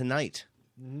is on tonight.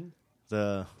 Mm-hmm.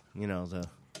 I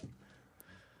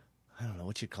don't know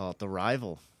what you call it. The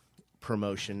Rival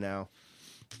promotion now.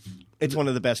 It's one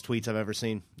of the best tweets I've ever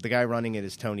seen. The guy running it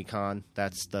is Tony Khan.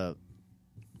 That's the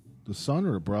son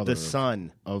or the brother? The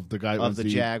son of the guy of the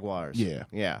Jaguars. Yeah.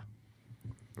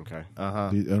 Okay.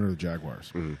 The owner of the Jaguars.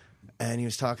 Mm-hmm. And he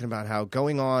was talking about how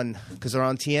going on because they're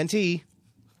on TNT.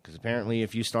 Because apparently,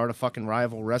 if you start a fucking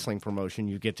rival wrestling promotion,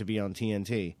 you get to be on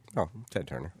TNT. Oh, Ted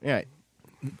Turner. Yeah.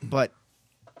 But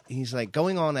he's like,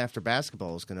 going on after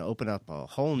basketball is going to open up a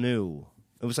whole new...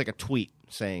 It was like a tweet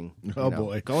saying,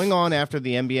 boy. Going on after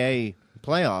the NBA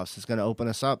playoffs is going to open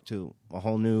us up to a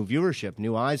whole new viewership,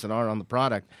 new eyes that aren't on the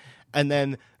product. And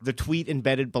then the tweet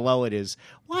embedded below it is,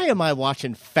 why am I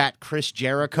watching fat Chris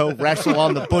Jericho wrestle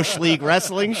on the Bush League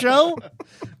wrestling show?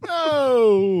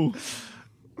 No!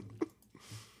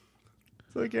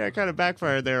 Like, yeah, it kind of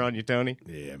backfired there on you, Tony.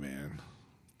 Yeah, man.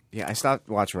 Yeah, I stopped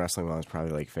watching wrestling when I was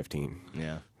probably like 15.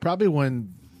 Yeah. Probably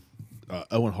when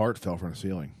Owen Hart fell from the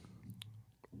ceiling.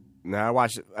 No,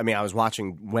 I was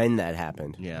watching when that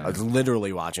happened. Yeah. I was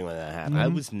literally watching when that happened. I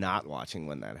was not watching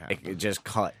when that happened. It just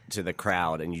cut to the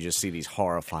crowd, and you just see these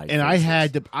horrified And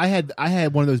faces. I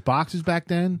had one of those boxes back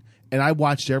then, and I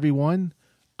watched every one.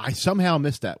 I somehow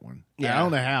missed that one. Yeah. I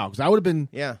don't know how, because I would have been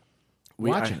Yeah.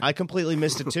 watching. I completely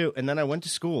missed it, too. And then I went to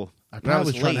school. I And probably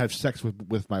was trying late. to have sex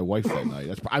with my wife that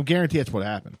night. I guarantee that's what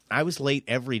happened. I was late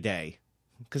every day.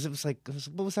 Because it was like,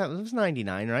 what was that? It was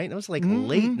 99, right? It was like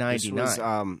late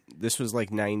 99. This was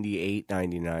like 98,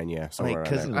 99, yeah. Somewhere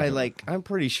Because around there. I'm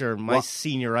pretty sure my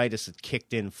senioritis had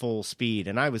kicked in full speed,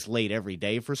 and I was late every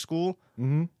day for school.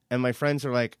 Mm-hmm. And my friends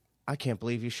are like, I can't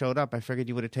believe you showed up. I figured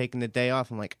you would have taken the day off.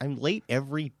 I'm like, I'm late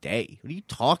every day. What are you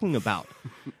talking about?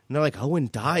 And they're like, Owen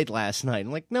died last night.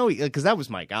 I'm like, no, because that was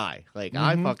my guy. Like,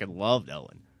 I fucking loved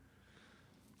Owen.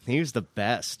 He was the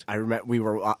best. I remember we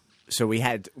were... So we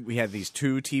had these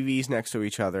two TVs next to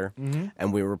each other,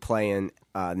 and we were playing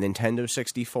Nintendo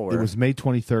 64. It was May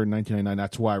 23rd, 1999.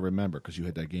 That's why I remember, because you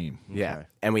had that game. Yeah, Okay.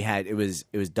 and it was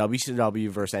WCW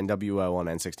versus NWO on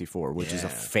N64, which is a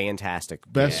fantastic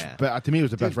Best, game. but to me, it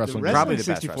was the best wrestling. The Probably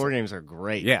Wrestling the best 64 wrestling. games are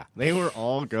great. Yeah. They were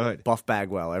all good. Buff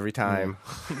Bagwell every time.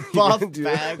 Buff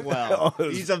Bagwell.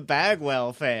 He's a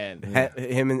Bagwell fan.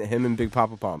 Him and Big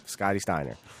Papa Pump, Scotty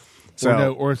Steiner.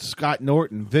 So or Scott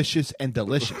Norton, vicious and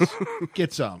delicious.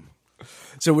 Get some.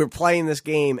 So we're playing this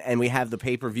game, and we have the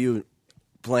pay-per-view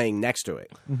playing next to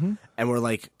it, and we're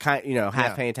like, half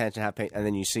paying attention, and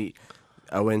then you see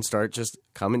Owen start just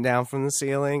coming down from the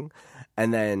ceiling,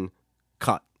 and then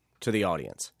cut to the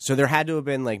audience. So there had to have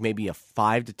been like maybe a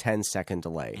 5 to 10 second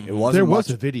delay. It wasn't. There was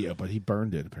much. a video, but he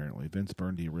burned it. Apparently, Vince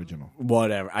burned the original.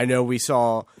 Whatever. I know we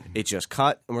saw it just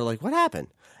cut, and we're like, what happened?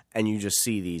 And you just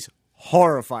see these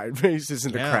horrified faces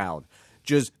in the crowd.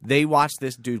 Just, they watched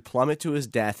this dude plummet to his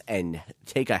death and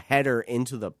take a header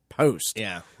into the post.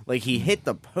 Yeah. Like, he hit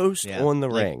the post on the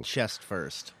like ring. chest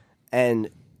first. And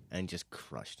Just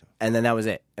crushed him. and then that was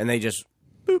it. And they just,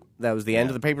 boop, that was the end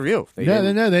of the pay-per-view.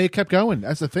 No, they kept going.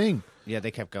 That's the thing. Yeah,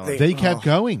 they kept going. They kept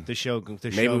going. The show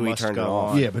Maybe we must turned go it off.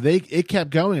 on. Yeah, but it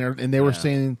kept going, and they were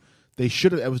saying they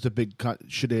should have. That was the big.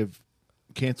 Should have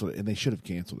canceled it, and they should have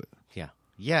canceled it.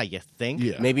 Yeah, you think?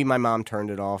 Yeah. Maybe my mom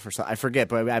turned it off or something. I forget,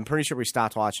 but I'm pretty sure we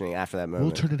stopped watching it after that moment.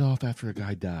 We'll turn it off after a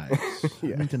guy dies.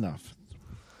 It means enough.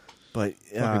 But,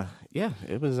 yeah,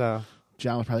 it was...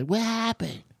 John was probably, what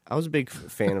happened? I was a big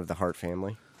fan of the Hart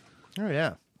family. Oh,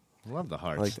 yeah. Love the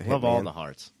Hearts. Like the Love all Hitman. the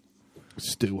Hearts.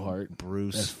 Stu Hart.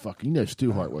 Bruce. That's fucking,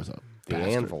 Stu Hart was a The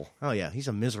bastard. Anvil. Oh, yeah. He's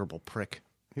a miserable prick.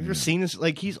 Have you ever seen this?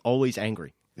 Like, he's always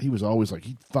angry. He was always like,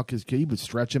 he'd fuck his kid. He would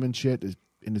stretch him and shit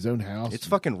in his own house. It's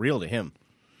fucking real to him.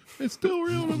 It's still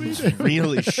real to me.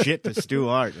 Real as shit to Stu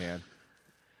Hart, man.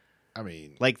 I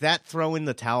mean, Like that throw in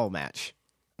the towel match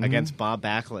against Bob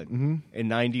Backlund in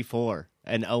 '94,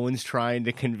 and Owen's trying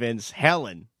to convince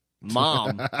Helen,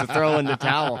 mom, to throw in the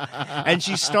towel, and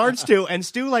she starts to, and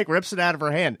Stu like rips it out of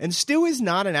her hand. And Stu is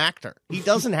not an actor; he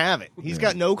doesn't have it. He's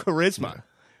got no charisma.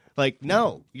 Like,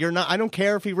 no, you're not. I don't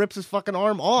care if he rips his fucking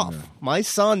arm off. My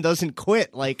son doesn't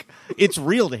quit. Like, it's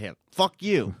real to him. Fuck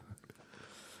you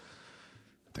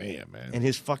damn, man. and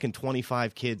his fucking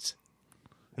 25 kids.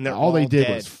 And they're all they did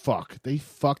dead. was fuck. They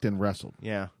fucked and wrestled.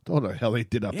 Yeah. What the hell they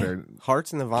did up there?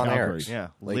 Hearts and the Von Calgary. Erichs. Yeah.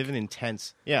 Like, Living in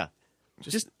tents. Yeah.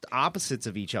 Just opposites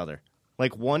of each other.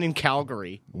 Like one in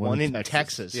Calgary, one in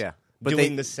Texas. Yeah. But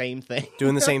doing they- the same thing.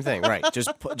 doing the same thing, right?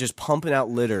 Just pumping out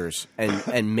litters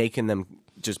and making them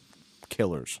just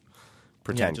killers,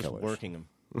 pretend just killers. working them.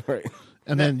 Right.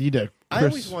 And then you did. I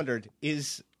always wondered: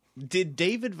 did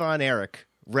David Von Erich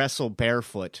wrestle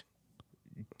barefoot,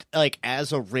 like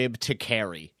as a rib to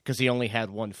carry because he only had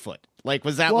one foot? Like,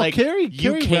 was that Well, like Kerry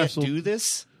you can't wrestled- do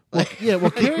this? Well, yeah,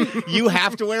 well, Kerry. You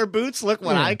have to wear boots. Look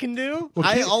what Yeah. I can do. Well,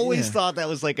 I Kerry- always yeah. thought that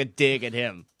was like a dig at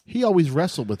him. He always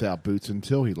wrestled without boots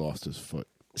until he lost his foot.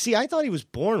 See, I thought he was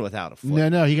born without a foot.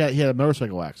 No, he had a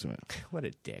motorcycle accident. What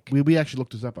a dick. We actually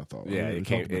looked this up. I thought. Yeah, We it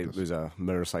talked about It this. was a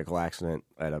motorcycle accident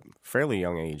at a fairly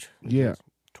young age. Yeah.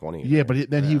 20. Yeah, but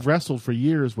then he wrestled for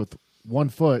years with one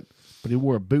foot, but he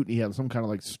wore a boot and he had some kind of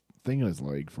like thing in his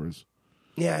leg for his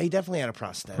Yeah, he definitely had a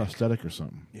prosthetic. prosthetic or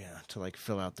something. Yeah, to like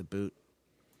fill out the boot.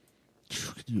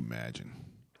 Could you imagine?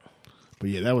 But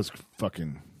yeah, that was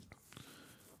fucking.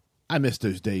 I miss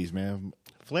those days, man.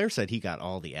 Flair said he got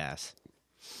all the ass.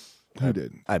 Who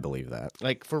did? I believe that.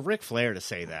 Like for Ric Flair to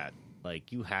say that,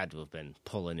 like you had to have been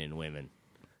pulling in women.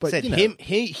 But Said you know,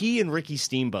 he and Ricky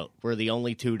Steamboat were the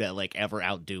only two to like ever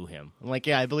outdo him. I'm like,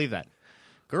 yeah, I believe that.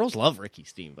 Girls love Ricky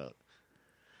Steamboat.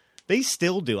 They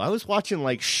still do. I was watching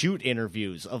like shoot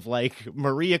interviews of like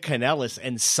Maria Kanellis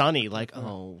and Sonny, like,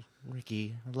 oh,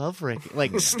 Ricky, I love Ricky.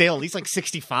 Like still, he's like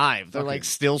 65. They're like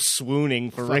still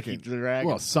swooning for Ricky the Dragon.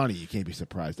 well, Sonny, you can't be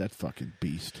surprised. That fucking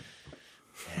beast.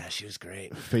 Yeah, she was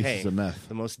great. Faces of meth.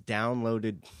 The most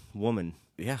downloaded woman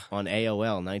Yeah. on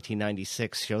AOL,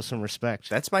 1996. Show some respect.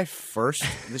 That's my first.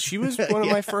 She was one of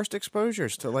my first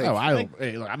exposures to like. Oh,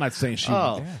 hey, look, I'm not saying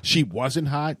Oh. she wasn't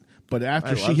hot, but after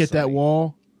I she love hit that Sonny.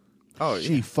 wall, Oh,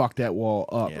 she fucked that wall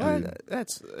up. Yeah. Dude.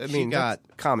 That's. I mean, got-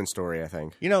 that's a common story. I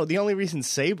think. You know, the only reason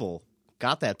Sable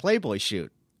got that Playboy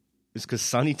shoot is because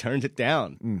Sonny turned it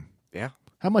down. Yeah.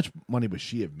 How much money would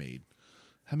she have made?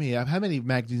 How many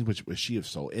magazines would she have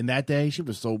sold in that day? She would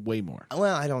have sold way more.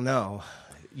 Well, I don't know.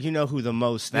 You know who the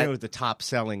most, That- you know, the top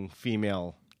selling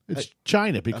female. It's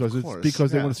China because of course, they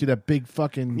yeah. want to see that big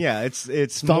fucking Yeah, it's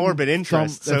Thumb- morbid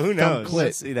interest. thumb- So who thumb knows? clit.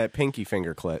 Let's see that pinky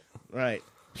finger clit. Right.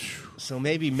 So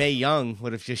maybe Mae Young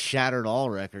would have just shattered all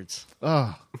records.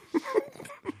 Oh,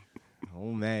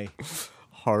 Oh, Mae.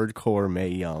 Hardcore Mae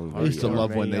Young. I used to Mae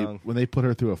love when Young. they put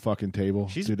her through a fucking table.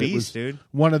 She's dude, beast, it was dude.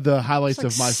 One of the highlights It's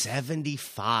like of my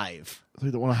 75. one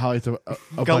of the highlights of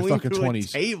my Going fucking through a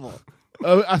 20s. table.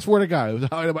 I swear to God, it was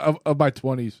the highlight of my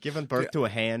 20s. Giving birth to a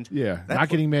hand. Yeah, not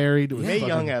getting married. It was Mae fucking-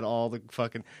 Young had all the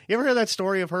fucking. You ever heard that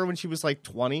story of her when she was like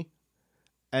 20,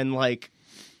 and like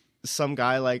some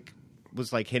guy like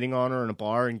was like hitting on her in a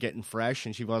bar and getting fresh,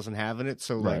 and she wasn't having it,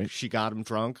 so like Right. she got him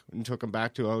drunk and took him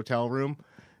back to a hotel room,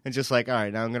 and just like, all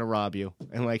right, now I'm gonna rob you,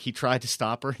 and like he tried to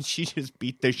stop her, and she just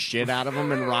beat the shit out of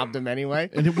him and robbed him anyway.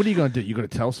 And then what are you going to do? You going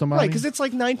to tell somebody? Right, because it's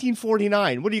like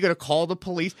 1949. What are you going to call the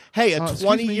police? Hey, a excuse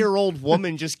me? 20-year-old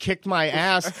woman just kicked my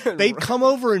ass. They'd come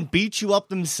over and beat you up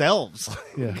themselves.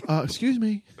 Yeah. Excuse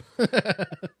me,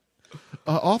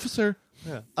 officer.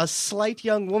 A slight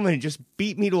young woman just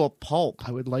beat me to a pulp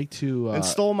I would like to. and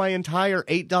stole my entire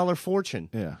 $8 fortune.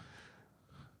 Yeah.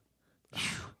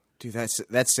 Dude,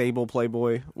 that Sable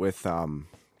Playboy with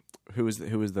who was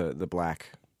the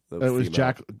black? The It was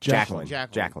female? Jacqueline.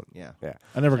 Jacqueline. Yeah. Yeah.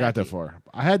 I never got that far.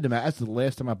 I had them. That's the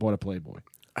last time I bought a Playboy.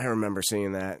 I remember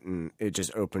seeing that, and it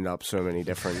just opened up so many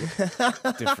different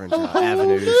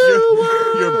avenues.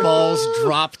 Your balls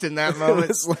dropped in that It moment.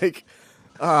 was like,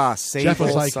 Sable, Jeff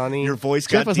was like, Sonny, Your voice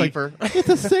Jeff got was like, deeper. it's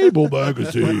a Sable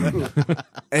magazine.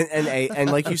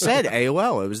 and like you said,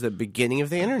 AOL. It was the beginning of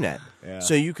the internet,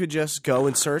 so you could just go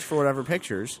and search for whatever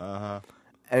pictures.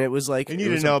 And it was like And you it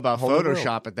didn't was know a about whole new world.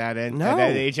 Photoshop at that No, at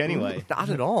that age anyway. not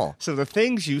at all. So the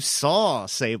things you saw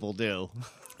Sable do.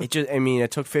 It just, I mean,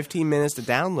 it took 15 minutes to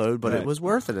download, but Right. it was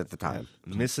worth it at the time.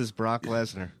 Mrs. Brock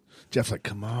Lesnar. Jeff's like,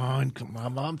 come on,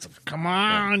 Mom,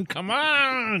 come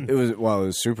on. It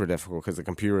was super difficult because the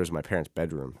computer was in my parents'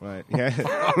 bedroom. Right.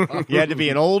 Yeah. You had to be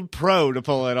an old pro to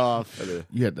pull it off.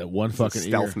 You had that one fucking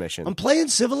Stealth ear. mission. I'm playing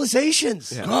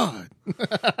Civilizations. God,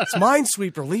 It's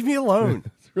Minesweeper. Leave me alone.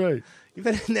 right, You've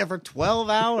been in there for 12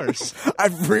 hours. I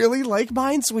really like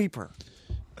Minesweeper.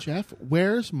 Jeff.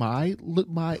 Where's my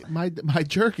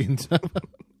jerkins?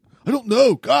 I don't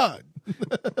know. God.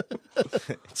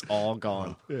 It's all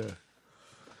gone. Yeah.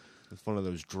 It's one of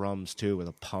those drums, too, with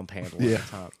a pump handle Yeah.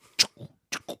 on the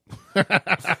top.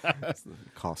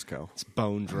 Costco. It's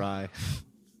bone dry.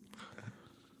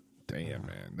 Damn,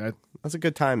 man. That's a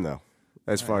good time, though.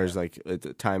 as far as like at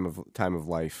the time of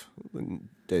life,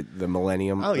 the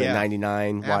millennium, Oh, the yeah.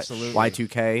 99, Absolutely.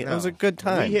 Y2K. It was a good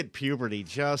time. We hit puberty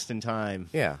just in time.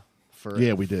 Yeah.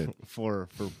 Yeah, we did. For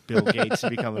Bill Gates to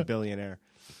become a billionaire.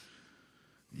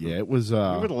 Yeah, it was. We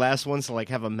were the last ones to like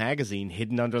have a magazine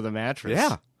hidden under the mattress.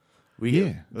 Yeah.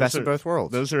 Best of both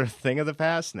worlds. Those are a thing of the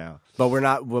past now. But we're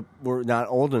not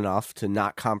old enough to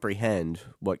not comprehend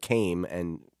what came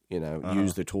and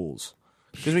use the tools,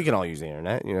 because we can all use the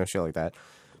internet, shit like that.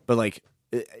 But like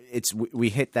we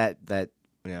hit that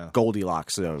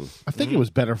Goldilocks zone. I think it was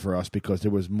better for us because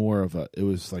there was more of it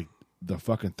was like the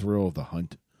fucking thrill of the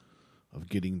hunt, of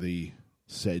getting the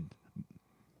said,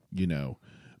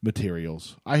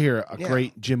 materials. I hear a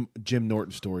great Jim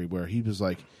Norton story where he was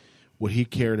like, what he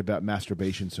cared about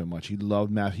masturbation so much. He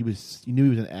loved he knew he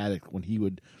was an addict when he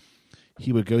would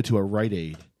go to a Rite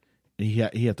Aid, and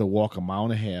he had to walk 1.5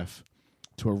 miles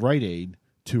to a Rite Aid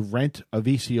to rent a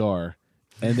VCR,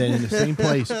 and then in the same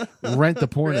place rent the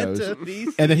pornos.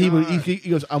 And then he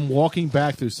goes, I'm walking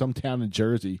back through some town in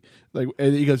Jersey, and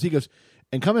he goes,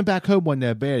 and coming back home wasn't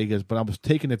that bad. He goes, but I was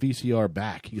taking the VCR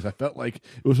back. He goes, I felt like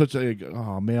it was such a,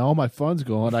 oh man, all my fun's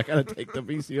gone. I gotta take the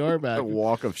VCR back. A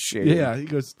walk of shame. Yeah, he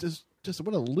goes, just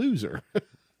what a loser.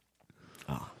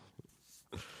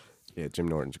 Yeah, Jim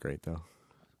Norton's great though.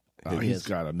 He's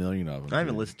got a million of them. I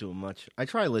haven't listened to him much. I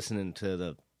try listening to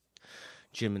the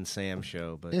Jim and Sam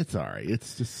show, but It's all right.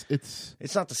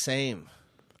 It's not the same.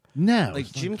 no.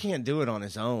 Like Jim can't do it on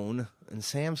his own, and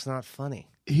Sam's not funny.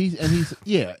 He's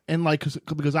yeah, and like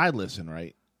because I listen,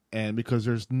 right, and because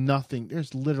there's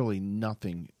literally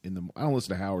nothing in the. I don't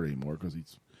listen to Howard anymore because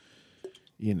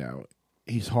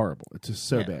he's horrible. It's just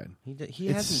so bad. He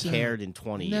It's hasn't cared in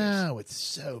 20 years. No, it's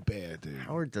so bad, dude.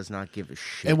 Howard does not give a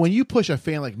shit. And when you push a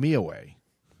fan like me away,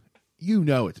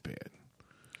 it's bad.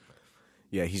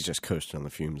 Yeah, he's just coasting on the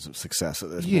fumes of success at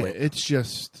this Yeah, point. it's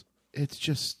just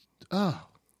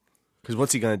Because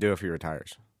what's he going to do if he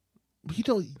retires? you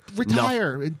don't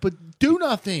retire, but do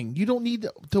nothing. You don't need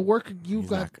to work.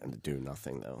 He's not going to do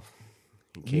nothing though.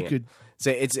 You could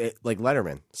say it's like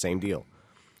Letterman, same deal.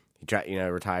 He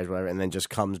retires, whatever, and then just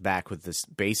comes back with this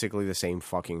basically the same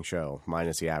fucking show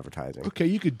minus the advertising. okay.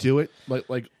 You could do it,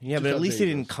 like yeah, but at least he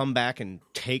didn't come back and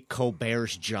take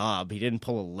Colbert's job. He didn't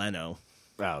pull a Leno.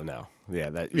 Oh no,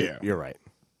 yeah, Yeah. You're right.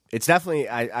 It's definitely.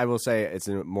 I will say it's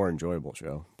a more enjoyable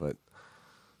show, but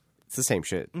it's the same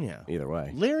shit. Yeah. Either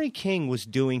way. Larry King was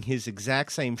doing his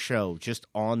exact same show just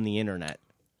on the internet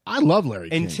I love Larry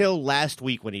King. until last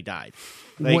week when he died.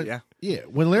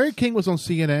 When Larry King was on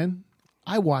CNN,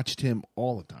 I watched him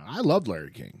all the time. I loved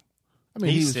Larry King. I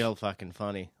mean, he's he was, still fucking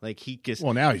funny. Like he just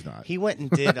well, now he's not. he went and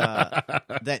did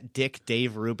that dick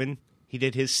Dave Rubin. He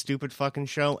did his stupid fucking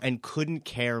show and couldn't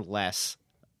care less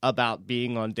about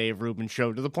being on Dave Rubin's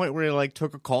show to the point where he like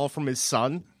took a call from his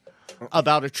son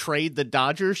about a trade the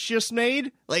Dodgers just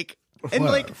made. Like and What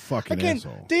a like fucking again,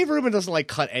 asshole. Dave Rubin doesn't like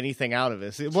cut anything out of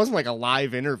this. It wasn't like a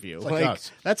live interview. like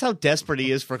us. That's how desperate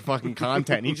he is for fucking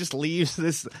content. He just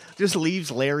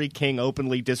leaves Larry King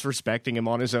openly disrespecting him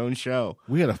on his own show.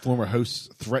 We had a former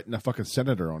host threaten a fucking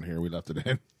senator on here. We left it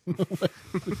in.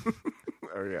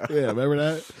 Oh yeah. Yeah, remember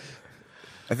that?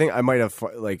 I think I might have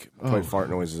put fart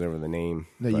noises over the name.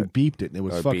 No, you beeped it, and it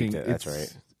was I fucking. beeped it, that's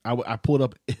it's- right. I pulled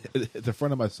up at the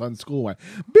front of my son's school. Went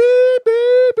beep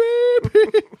beep beep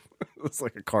beep. It's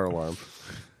like a car alarm.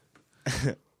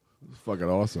 Fucking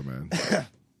awesome, man.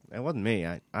 That wasn't me.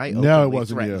 I No, it openly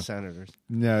wasn't threatened you. senators.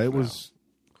 No, it was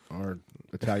our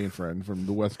Italian friend from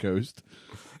the West Coast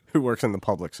Who works in the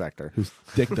public sector? whose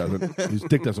dick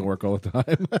doesn't work all the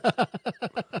time.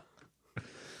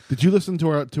 Did you listen to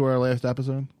our last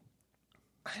episode?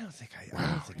 I don't think I. Wow,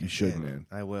 I don't think you I should, did. man.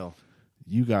 I will.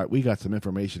 We got some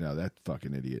information out of that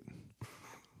fucking idiot.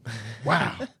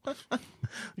 Wow.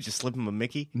 You just slip him a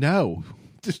Mickey. No,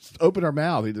 just open our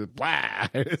mouth. He just blah.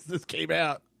 This came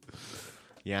out.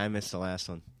 Yeah, I missed the last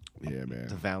one. Yeah, The man.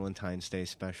 Valentine's Day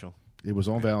special. It was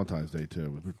on Valentine's Day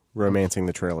too, Romancing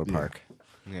the Trailer Park.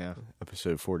 Yeah.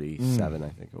 Episode 47, I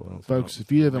think it was. folks.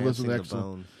 If you haven't listened to Romancing the that,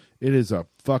 Bone. it is a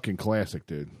fucking classic,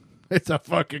 dude. It's a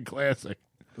fucking classic.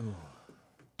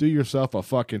 Do yourself a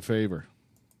fucking favor.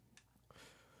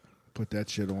 Put that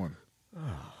shit on. So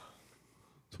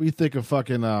what do you think of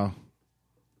fucking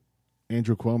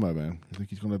Andrew Cuomo, man? You think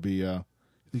he's going to be? You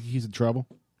think he's in trouble?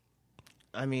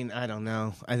 I mean, I don't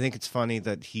know. I think it's funny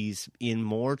that he's in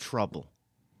more trouble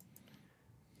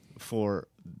for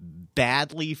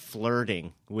badly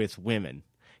flirting with women.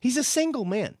 He's a single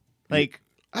man. Like,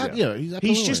 Yeah,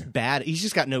 he's just bad. He's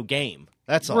just got no game.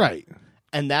 That's all. right.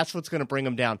 And that's what's going to bring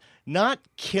him down. Not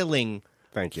killing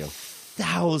Thank you.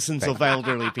 thousands of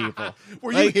elderly people.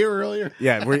 Were you here earlier?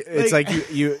 Yeah, it's like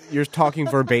you're talking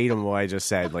verbatim what I just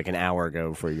said like an hour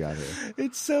ago before you got here.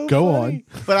 It's so Go funny.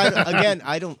 But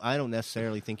I don't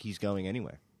necessarily think he's going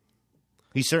anywhere.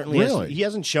 He certainly he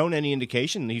hasn't shown any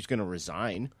indication that he's going to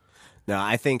resign. No,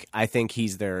 I think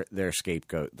he's their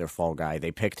scapegoat, their fall guy.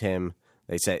 They picked him.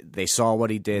 They said they saw what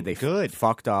he did. They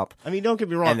fucked up. I mean, don't get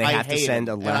me wrong. And they have to send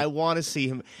him, and I want to see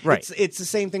him. Right. It's the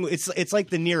same thing. It's like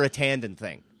the Neera Tanden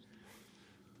thing.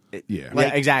 Yeah.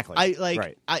 Yeah, exactly.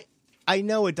 I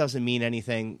know it doesn't mean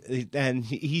anything, and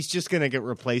he's just going to get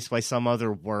replaced by some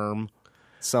other worm.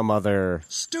 Some other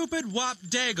stupid wop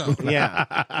dago. Yeah.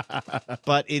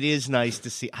 But it is nice to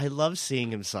see. I love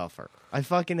seeing him suffer. I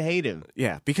fucking hate him.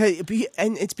 Yeah,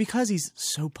 and it's because he's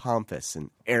so pompous and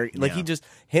arrogant. Like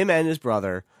him and his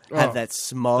brother have that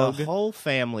smug. The whole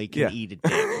family can eat a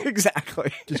dick.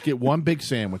 Exactly. Just get one big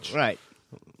sandwich. Right.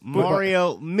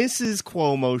 Mrs.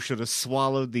 Cuomo should have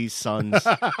swallowed these sons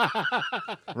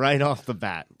right off the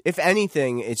bat. If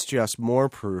anything, it's just more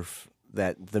proof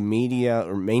that the media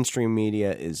or mainstream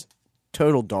media is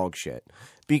total dog shit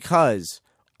because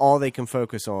all they can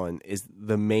focus on is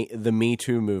the Me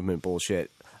Too movement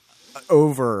bullshit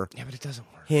over but it doesn't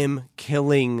work. Him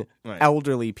killing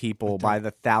elderly people by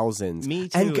the thousands Me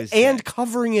Too and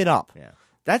covering it up. Yeah.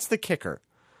 That's the kicker.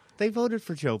 They voted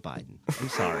for Joe Biden. I'm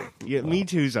sorry. Me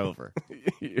Too's over.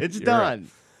 It's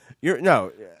done.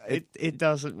 Right. It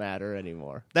doesn't matter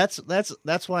anymore. That's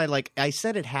why, like, I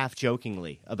said it half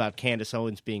jokingly about Candace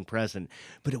Owens being president,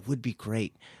 but it would be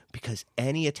great because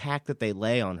any attack that they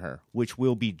lay on her, which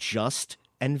will be just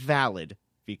and valid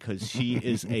because she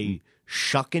is a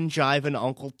shuckin' jivin'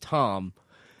 Uncle Tom.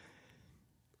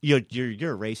 You're a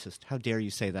racist. How dare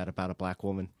you say that about a black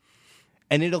woman?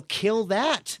 And it'll kill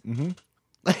that. Mm-hmm.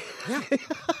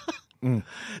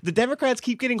 The Democrats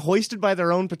keep getting hoisted by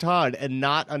their own petard and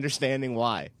not understanding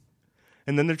why.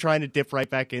 And then they're trying to dip right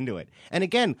back into it. And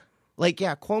again, like,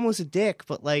 yeah, Cuomo's a dick,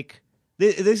 but like,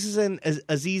 this is an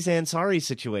Aziz Ansari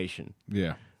situation.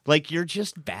 Yeah. Like, you're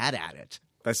just bad at it.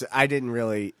 I didn't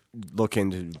really look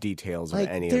into details like,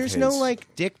 of any of his there's no,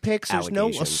 like, dick pics. There's no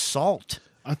assault.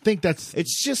 I think that's...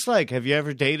 It's just like, have you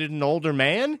ever dated an older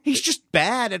man? He's just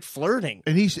bad at flirting.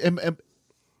 And he's...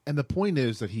 And the point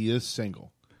is that he is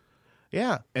single.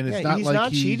 Yeah. And it's not he's like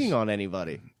not he's cheating on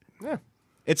anybody. Yeah.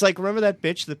 It's like, remember that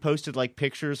bitch that posted like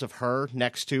pictures of her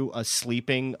next to a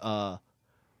sleeping Yarmir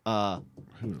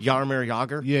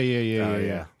Yager?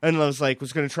 Yeah. And I was like,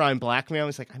 was going to try and blackmail. I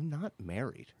was like, I'm not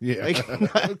married. Yeah. Like,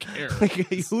 Who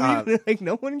cares? Like,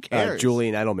 no one cares.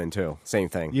 Julian Edelman too. Same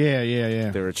thing.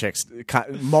 Yeah. There were chicks,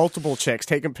 multiple chicks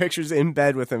taking pictures in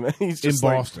bed with him. And he's just in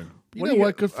like, Boston. You know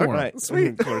what? Good for him. Right.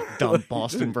 Sweet. Dumb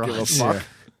Boston bros.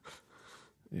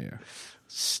 Yeah.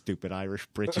 Stupid Irish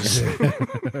britches.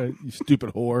 You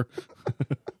stupid whore.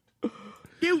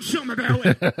 Do something about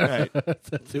it. Right.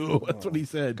 That's what he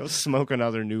said. Go smoke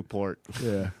another Newport.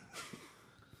 Yeah.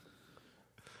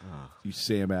 You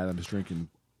Sam Adams drinking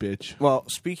bitch. Well,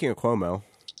 speaking of Cuomo,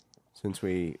 since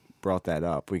we brought that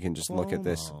up, we can just look at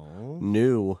this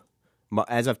new,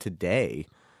 as of today,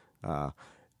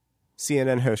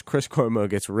 CNN host Chris Cuomo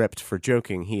gets ripped for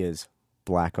joking he is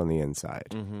black on the inside.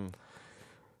 Mm-hmm.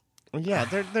 Yeah,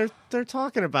 they're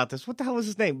talking about this. What the hell is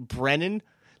his name? Brennan,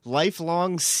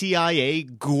 lifelong CIA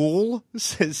ghoul,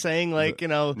 saying like,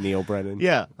 Neil Brennan.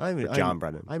 Yeah, John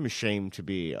Brennan. I'm ashamed to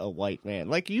be a white man.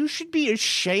 Like, you should be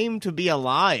ashamed to be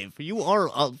alive. You are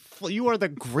the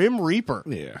Grim Reaper.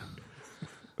 Yeah.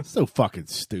 So fucking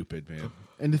stupid, man.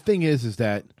 And the thing is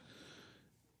that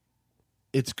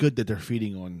it's good that they're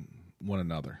feeding on one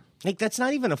another. Like, that's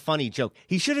not even a funny joke.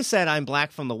 He should have said, "I'm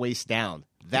black from the waist down."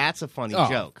 That's a funny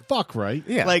joke. Fuck right.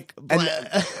 Yeah. Like,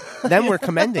 then we're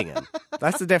commending him.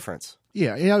 That's the difference.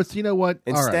 Yeah. You know what?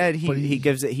 Instead,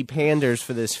 he panders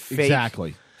for this fake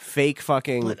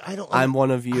fucking. But I'm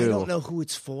one of you. I don't know who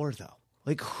it's for though.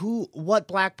 Like, what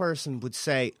black person would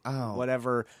say, "Oh,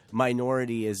 whatever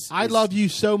minority is." I love you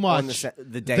so much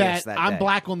the dais that I'm day.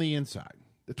 black on the inside.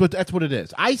 That's what it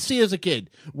is. I see as a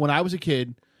kid when I was a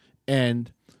kid,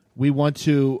 and we all went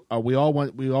to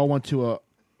a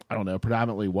I don't know,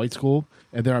 predominantly white school,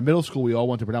 and then our middle school we all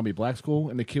went to predominantly black school,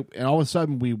 and all of a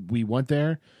sudden we went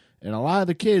there, and a lot of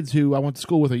the kids who I went to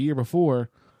school with a year before,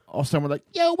 all of a sudden were like,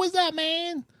 "Yo, what's up,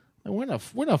 man? And where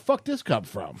the fuck this come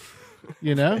from?"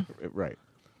 You know, right?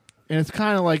 And it's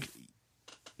kind of like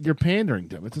you're pandering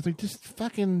to them. It's just like, just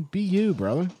fucking be you,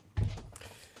 brother.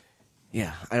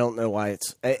 Yeah, I don't know why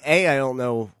it's I don't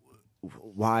know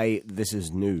why this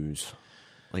is news.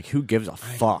 Like, who gives a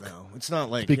fuck? No, it's not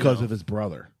like Because of his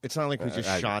brother. It's not like we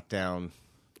just shot down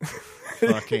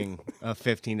fucking a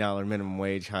 $15 minimum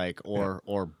wage hike or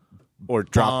or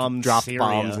bomb drop Syria.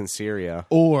 bombs in Syria.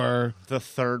 Or The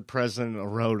third president in a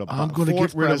row to I'm bomb. gonna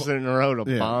Fourth get rid of- president in a row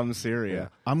to Yeah. bomb Syria.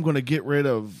 I'm going to get rid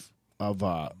of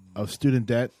student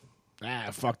debt.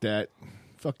 Fuck that.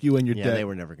 Fuck you and your Yeah, debt. they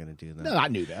were never going to do that. No, I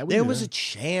knew that. We There knew was that. a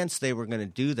chance they were going to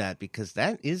do that because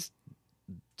that is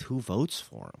 2 votes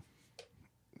for him.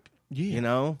 yeah. You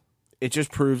know, It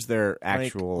just proves their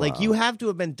actual like you have to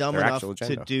have been dumb their enough actual to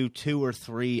agenda. do 2 or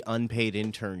 3 unpaid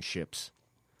internships,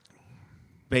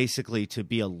 basically to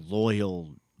be a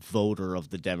loyal voter of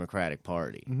the Democratic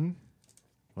Party. Mm-hmm.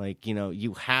 Like, you know,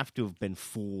 you have to have been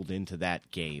fooled into that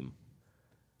game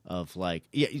of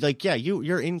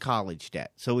you're in college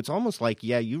debt, so it's almost like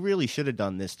you really should have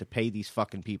done this to pay these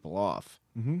fucking people off.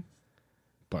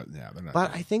 But yeah, they're not.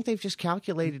 But I think they've just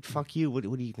calculated, fuck you. What are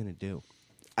you going to do?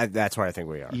 That's where I think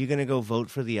we are. Are you going to go vote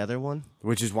for the other one?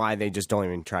 Which is why they just don't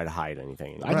even try to hide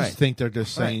anything anymore. I Right. just think they're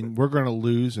just saying we're going to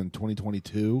lose in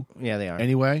 2022 Yeah, they are.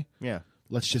 anyway. Yeah.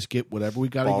 Let's just get whatever we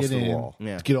got Balls to to get the in. wall.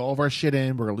 Yeah. Let's get all of our shit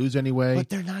in. We're going to lose anyway. But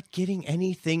they're not getting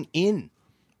anything in.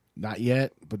 Not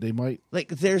yet, but they might. Like,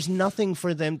 there's nothing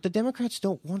for them. The Democrats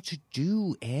don't want to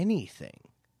do anything.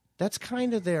 That's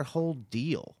kind of their whole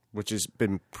deal. Which has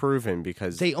been proven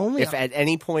because They only- if at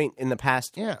any point in the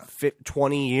past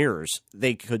 20 years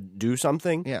they could do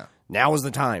something, Yeah. now is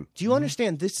the time. Do you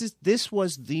understand? This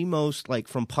was the most, like,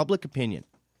 from public opinion,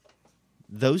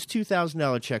 those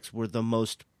 $2,000 checks were the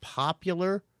most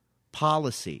popular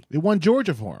policy. They won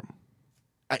Georgia for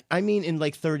him. I mean, in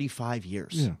like 35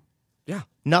 years. Yeah. Yeah.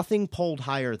 Nothing polled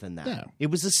higher than that. Yeah.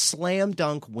 It was a slam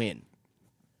dunk win.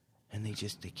 And they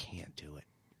can't do it.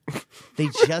 They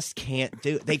just can't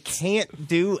do it. They can't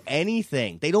do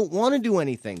anything. They don't want to do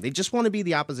anything. They just want to be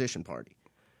the opposition party.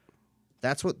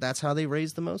 That's how they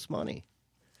raise the most money.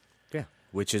 Yeah.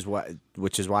 Which is why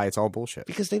it's all bullshit.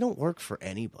 Because they don't work for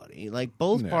anybody. Like,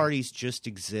 both No. parties just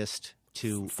exist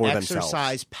to For exercise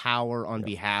themselves. power on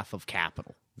behalf of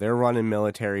capital. They're running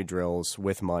military drills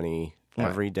with money Right.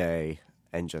 every day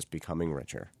and just becoming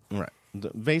richer. Right.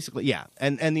 Basically, yeah.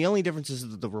 And the only difference is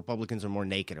that the Republicans are more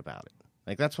naked about it.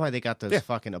 Like, that's why they got those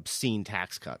fucking obscene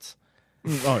tax cuts.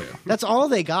 Oh, yeah. That's all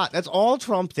they got. That's all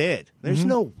Trump did. There's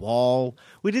no wall.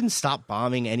 We didn't stop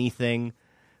bombing anything.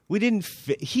 We didn't.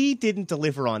 He didn't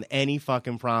deliver on any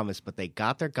fucking promise, but they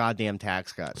got their goddamn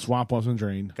tax cuts. Swamp wasn't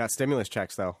drained. Got stimulus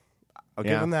checks though. I'll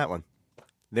give Yeah. them that one.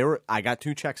 I got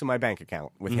 2 checks in my bank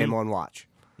account with him on watch.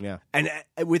 Yeah. And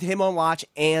with him on watch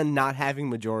and not having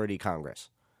majority Congress.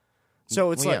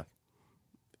 So it's Well,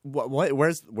 like what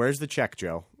where's the check,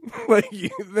 Joe? Like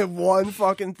the one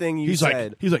fucking thing you He's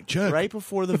said like, check. right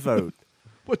before the vote.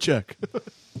 What check?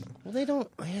 Well, they don't.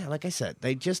 Yeah, like I said,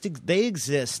 they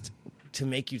exist to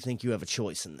make you think you have a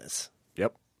choice in this.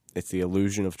 Yep. It's the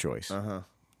illusion of choice.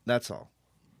 That's all.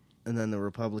 And then the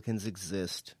Republicans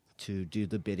exist to do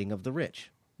the bidding of the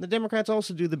rich. The Democrats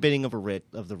also do the bidding of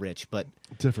the rich, but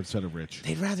Different set of rich.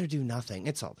 they'd rather do nothing.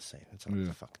 It's all the same. It's all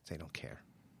the fuck. They don't care.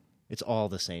 It's all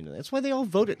the same. That's why they all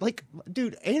voted. Like,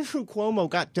 dude, Andrew Cuomo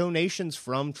got donations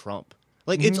from Trump.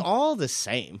 Like, it's all the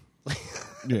same.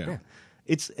 Yeah.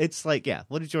 It's like, yeah.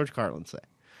 What did George Carlin say?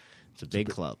 It's a big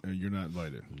club. You're not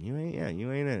invited. You ain't in it.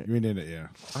 You ain't in it, yeah.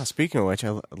 Speaking of which,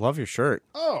 I love your shirt.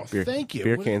 Oh, thank you.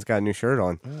 Beer What- Can's got a new shirt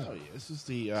on. Oh, yeah. This is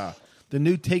the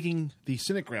new Taking the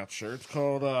Cynic Route shirt. It's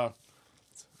called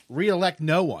Re-Elect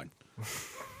No One.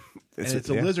 And it's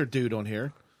a yeah. lizard dude on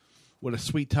here with a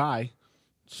sweet tie,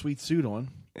 sweet suit on.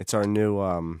 It's our new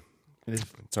And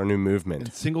it's our new movement.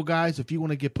 and single guys, if you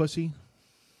want to get pussy,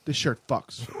 this shirt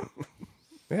fucks.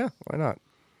 Yeah, why not?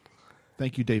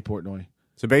 Thank you, Dave Portnoy.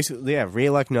 So basically, yeah,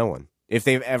 re-elect no one. If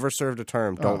they've ever served a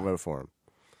term, don't vote for them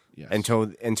Yes.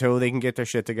 until they can get their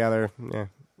shit together. Yeah,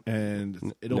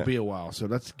 And it'll No. be a while. So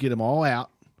let's get them all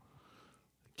out.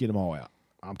 Get them all out.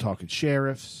 I'm talking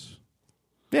sheriffs.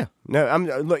 yeah. No,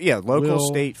 local, Will-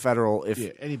 state, federal. If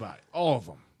Yeah, anybody. All of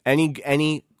them.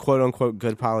 any quote unquote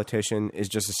good politician is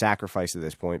just a sacrifice at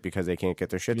this point because they can't get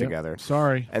their shit Yep. together.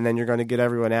 Sorry. And then you're going to get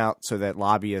everyone out so that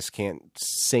lobbyists can't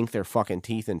sink their fucking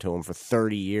teeth into them for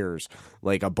 30 years,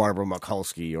 like a Barbara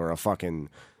Mikulski or a fucking,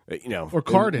 Or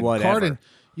Cardin. whatever.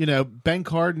 Cardin. Ben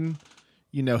Cardin,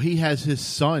 he has his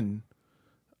son.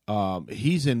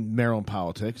 He's in Maryland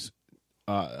politics.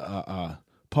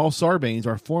 Paul Sarbanes,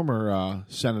 our former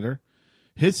senator,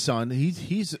 his son,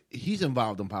 he's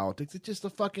involved in politics. It's just a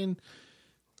fucking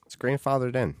It's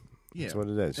grandfathered in. yeah. That's what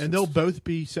it is. And they'll both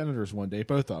be senators one day,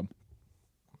 both of them,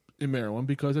 in Maryland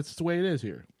because that's the way it is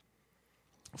here.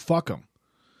 Fuck them.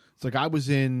 It's like I was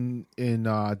in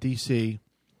D.C.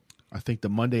 I think the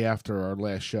Monday after our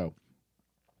last show,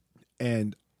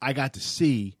 and I got to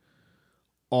see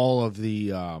all of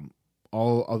the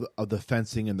all of the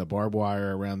fencing and the barbed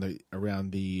wire around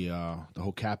the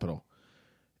whole Capitol.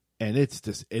 And it's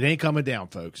just, it ain't coming down,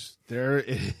 folks.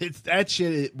 It's that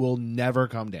shit. It will never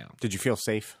come down. Did you feel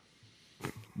safe?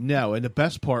 No, and the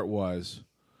best part is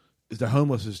the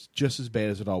homeless is just as bad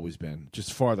as it always been,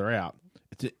 just farther out.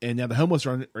 And now the homeless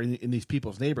are in these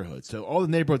people's neighborhoods. So all the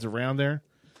neighborhoods around there,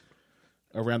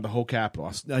 around the whole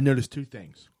Capitol, I noticed two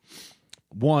things.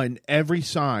 One, every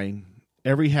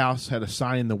house had a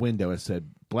sign in the window that said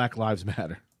 "Black Lives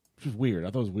Matter," which was weird. I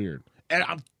thought it was weird. And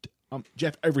I'm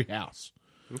Jeff, every house.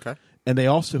 Okay. And they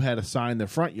also had a sign in the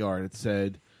front yard that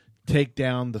said, "Take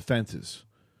down the fences,"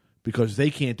 because they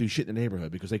can't do shit in the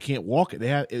neighborhood because they can't walk it. They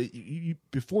have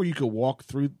before you could walk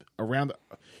through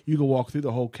you could walk through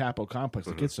the whole Capitol complex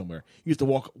to get somewhere. You have to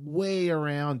walk way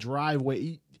around,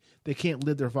 driveway. They can't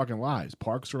live their fucking lives.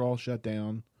 Parks are all shut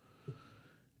down.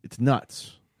 It's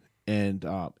nuts, and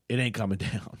it ain't coming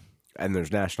down. And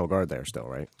there's National Guard there still,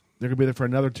 right? They're gonna be there for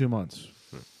another 2 months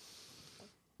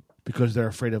because they're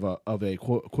afraid of a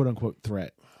quote unquote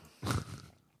threat,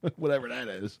 whatever that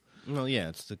is. Well, yeah,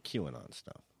 it's the QAnon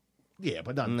stuff. Yeah,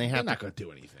 but they're not going to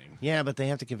do anything. Yeah, but they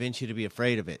have to convence you to be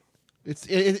afraid of it. It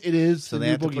is. So the they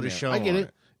new have to put a boogeyman. show I get on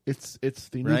it. it. It's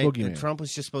the new Right? boogeyman. And Trump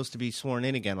was just supposed to be sworn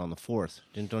in again on the 4th.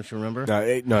 Don't you remember? No,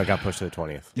 it got pushed to the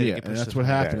 20th. Did it Yeah, get and pushed that's to what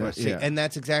the 20th? happened. See, Yeah. and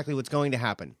that's exactly what's going to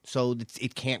happen. So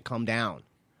it can't come down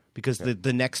because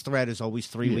the next threat is always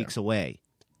 3 weeks away.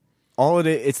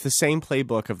 It's the same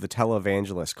playbook of the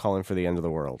televangelist calling for the end of the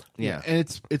world. Yeah.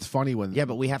 and it's funny when Yeah,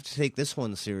 but we have to take this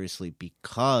one seriously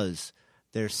because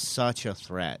they're such a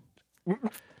threat.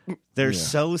 They're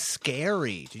so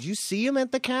scary. Did you see them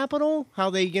at the Capitol? How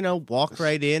they, walked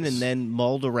right in and then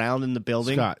mulled around in the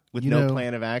building Scott, with you no know,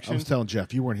 plan of I action? was telling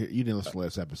Jeff, you weren't here. You didn't listen to the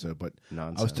last episode, but I was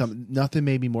Nonsense. telling nothing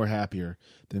made me more happier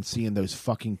than seeing those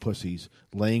fucking pussies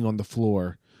laying on the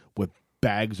floor with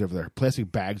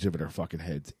plastic bags over their fucking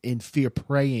heads in fear,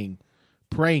 praying.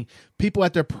 People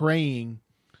out there praying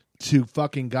to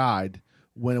fucking God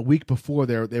when a week before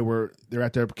they're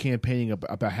out there campaigning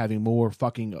about having more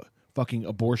fucking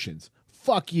abortions.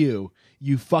 Fuck you,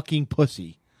 you fucking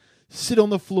pussy. Sit on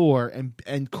the floor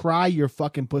and cry your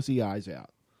fucking pussy eyes out.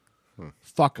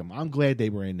 Fuck them. I'm glad they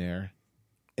were in there.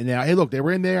 And now, hey, look, they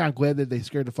were in there. I'm glad that they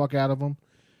scared the fuck out of them.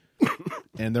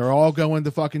 And they're all going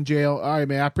to fucking jail. All right,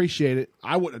 man, I appreciate it.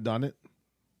 I wouldn't have done it.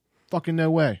 Fucking no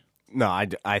way. No, I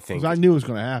think Because I knew it was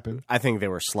going to happen. I think they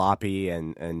were sloppy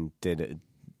and did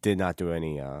not do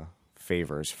any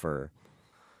favors for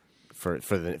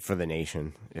the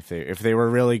nation. If they were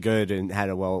really good and had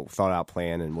a well thought out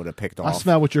plan and would have picked I off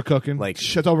smell what you're cooking. like-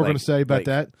 Shut all we're like- going to say about like-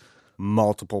 that.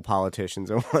 multiple politicians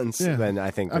at once, Yeah. then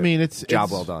I think I mean, it's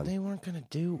well done. They weren't going to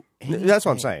do anything. That's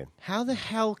what I'm saying. How the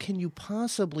hell can you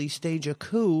possibly stage a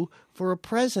coup for a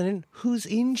president who's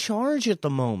in charge at the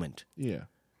moment? Yeah.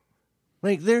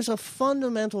 Like, there's a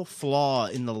fundamental flaw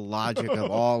in the logic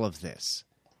of all of this.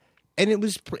 And it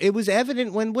was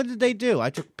evident when, what did they do?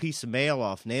 I took a piece of mail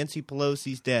off Nancy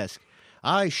Pelosi's desk.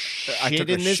 I shit took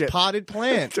a in this shit. potted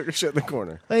plant. Took a shit in the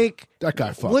corner. Like, That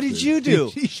guy fucked. what did dude. you do?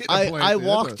 He shit in the plant, I dude.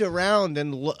 walked around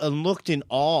and looked in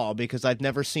awe because I'd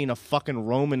never seen a fucking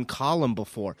Roman column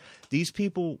before. These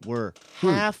people were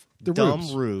half The dumb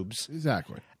rubes. rubes.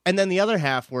 Exactly. And then the other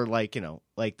half were like,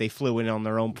 like they flew in on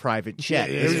their own private jet.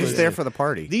 They were just there for the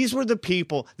party. These were the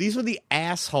people, these were the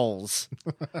assholes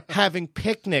having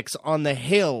picnics on the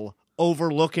hill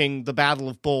overlooking the Battle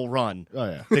of Bull Run. Oh,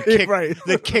 yeah.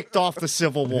 That kicked off the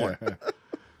Civil War.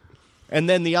 And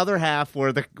then the other half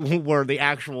were the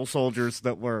actual soldiers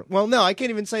that were. Well, no, I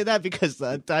can't even say that because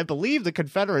I believe the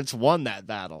Confederates won that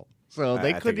battle, so they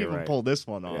I think couldn't you're even right. pull this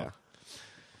one off. Yeah.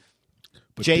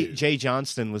 But Jay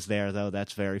Johnston was there though.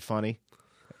 That's very funny,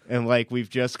 and like we've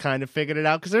just kind of figured it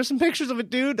out because there's some pictures of it,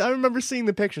 dude. I remember seeing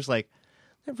the pictures. Like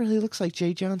that really looks like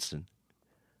Jay Johnston.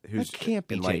 That can't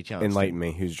be Jay Johnston. Enlighten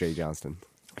me. Who's Jay Johnston?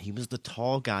 He was the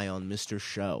tall guy on Mr.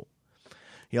 Show.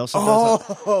 He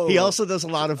also does a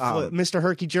lot of Mr.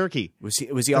 Herky Jerky. Was he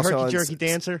The also Herky on Jerky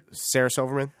dancer? Sarah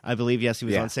Silverman? I believe, yes, he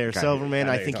was Yeah, on Sarah okay. Silverman. I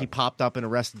know I you're think he talking- popped up in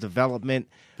Arrested Development.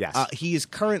 Yes. He is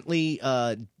currently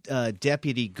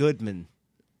Deputy Goodman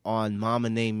on Mama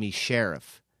Named Me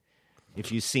Sheriff.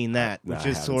 If you've seen that, No, which I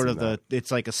is haven't sort seen of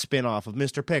it's like a spin-off of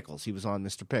Mr. Pickles. He was on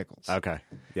Mr. Pickles. Okay.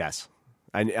 Yes.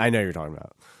 I know you're talking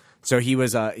about. So he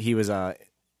was a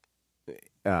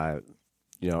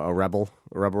rebel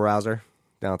rouser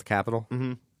down at the Capitol.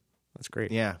 Mm-hmm. That's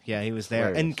great. Yeah, he was there.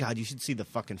 Hilarious. And God, you should see the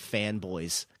fucking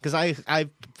fanboys because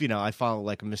I follow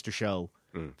like a Mr. Show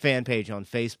fan page on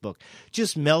Facebook,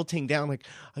 just melting down. Like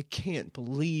I can't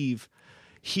believe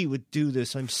he would do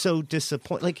this. I'm so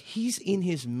disappointed. Like, he's in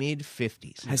his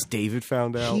mid-50s. Has David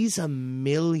found out? He's a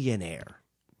millionaire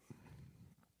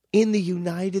in the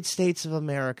United States of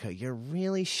America. You're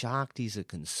really shocked he's a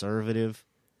conservative?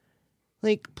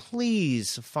 Like,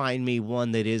 please find me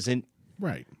one that isn't.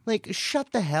 Right. Like,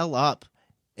 shut the hell up.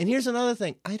 And here's another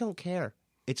thing. I don't care.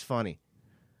 It's funny.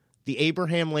 The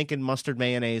Abraham Lincoln mustard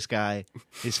mayonnaise guy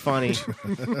is funny.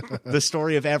 The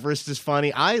story of Everest is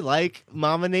funny. I like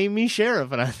Mama Named Me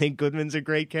Sheriff, and I think Goodman's a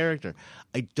great character.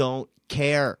 I don't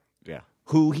care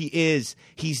who he is.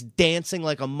 He's dancing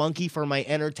like a monkey for my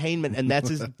entertainment, and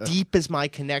that's as deep as my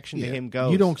connection to him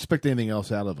goes. You don't expect anything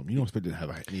else out of him. You don't expect to have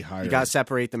any higher. You got to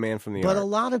separate the man from the But art. a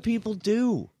lot of people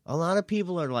do. A lot of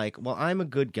people are like, well, I'm a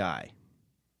good guy.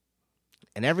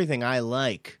 And everything I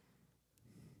like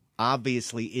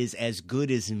obviously is as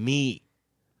good as me.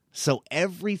 So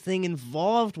everything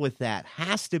involved with that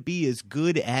has to be as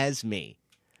good as me.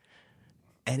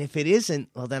 And if it isn't,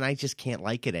 well, then I just can't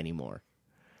like it anymore.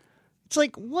 It's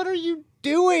like, what are you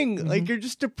doing? Mm-hmm. Like, you're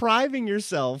just depriving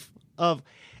yourself of...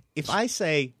 If I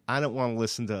say, I don't want to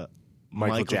listen to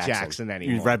Michael Jackson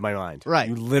anymore. You read my mind. Right.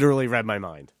 You literally read my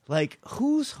mind. Like,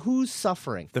 who's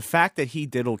suffering? The fact that he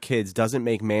diddled kids doesn't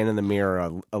make Man in the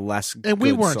Mirror a less And we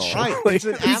good weren't song. shy. It's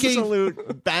an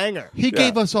absolute banger. He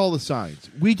gave us all the signs.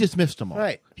 We just missed them all.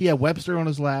 Right. He had Webster on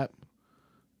his lap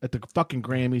at the fucking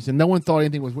Grammys, and no one thought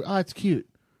anything was. Oh, it's cute,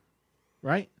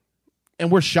 right?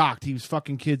 And we're shocked. He was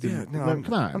fucking kids. Yeah, And, no,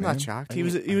 come on, I'm man. not shocked. He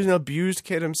was an abused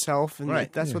kid himself, and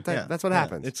Right. that's what Yeah. that's what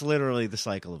happens. It's literally the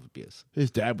cycle of abuse. His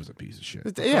dad was a piece of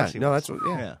shit. Yeah, he no, was. that's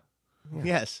what. Yeah.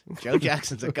 Yes. Joe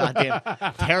Jackson's a goddamn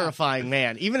terrifying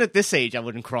man. Even at this age, I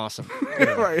wouldn't cross him.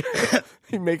 right.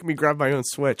 He'd make me grab my own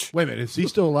Switch. Wait a minute, is he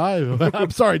still alive? I'm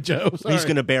sorry, Joe. Sorry. He's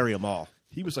going to bury them all.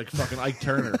 He was like fucking Ike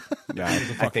Turner. Yeah,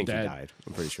 I think dad. he died.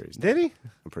 I'm pretty sure he's dead. Did he?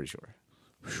 I'm pretty sure.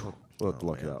 We'll have to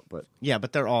look it up, but Yeah,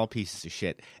 but they're all pieces of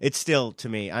shit. It's still, to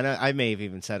me, I may have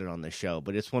even said it on this show,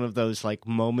 but it's one of those like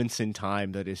moments in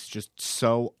time that is just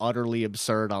so utterly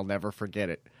absurd, I'll never forget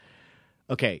it.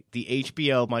 Okay, the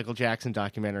HBO Michael Jackson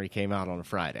documentary came out on a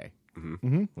Friday.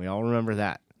 Mm-hmm. We all remember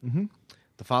that. Mm-hmm.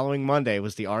 The following Monday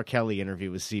was the R. Kelly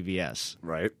interview with CBS.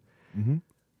 right.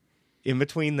 In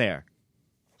between there,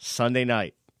 Sunday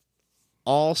night,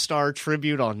 all-star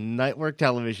tribute on network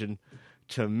television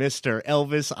to Mr.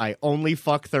 Elvis, I only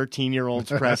fuck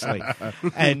 13-year-olds Presley.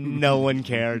 And no one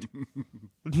cared.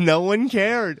 No one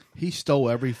cared. He stole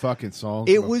every fucking song.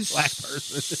 It from a was black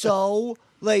person. so,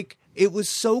 like, it was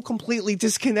so completely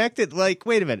disconnected. Like,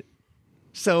 wait a minute.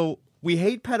 So, we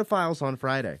hate pedophiles on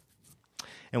Friday.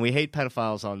 And we hate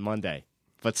pedophiles on Monday.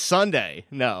 But Sunday,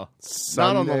 no.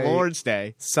 Not on the Sunday. Lord's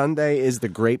Day. Sunday is the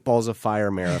Great Balls of Fire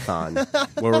marathon,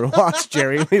 where we watch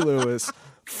Jerry Lee Lewis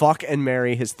fuck and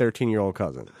marry his 13-year-old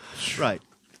cousin. Right.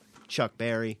 Chuck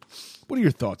Berry. What are your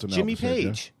thoughts on Jimmy Elvis there, Joe?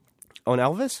 Page. On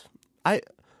Elvis? I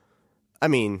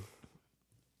mean,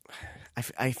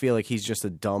 I feel like he's just a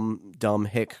dumb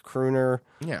hick crooner.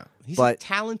 Yeah. He's a But-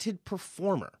 talented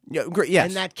performer. Yeah, yes.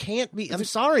 And that can't be, I'm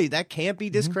sorry, that can't be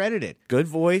discredited. Good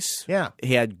voice. Yeah.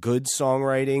 He had good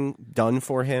songwriting done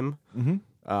for him. Mm-hmm.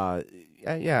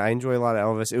 Yeah, I enjoy a lot of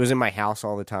Elvis. It was in my house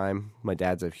all the time. My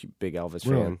dad's a big Elvis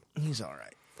Really? fan. He's all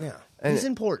right. Yeah. And- He's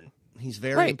important. He's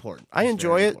very important. I He's enjoy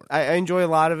very it. important. I enjoy a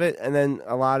lot of it, and then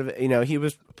a lot of it. You know,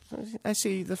 I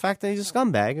see the fact that he's a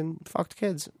scumbag and fucked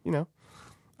kids. You know,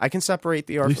 I can separate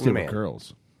the At art least from they the were man.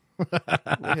 girls.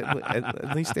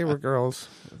 At least they were girls.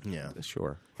 Yeah.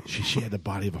 Sure. She had the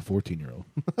body of a 14-year-old.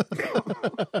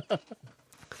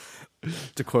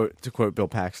 To quote Bill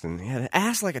Paxton, he had an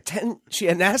ass like a 10. She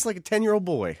had an ass like a 10-year-old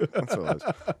boy. That's what it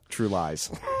was. True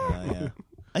lies. Yeah.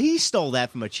 He stole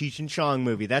that from a Cheech and Chong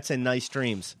movie. That's in Nice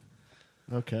Dreams.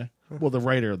 Okay. Well, the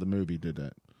writer of the movie did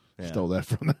that. Yeah. Stole that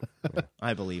from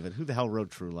I believe it. Who the hell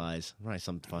wrote True Lies? Probably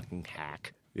some fucking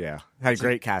hack. Yeah, had a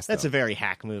great cast. That's though. a very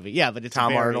hack movie. Yeah, but it's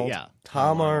Tom a very, Arnold. Yeah.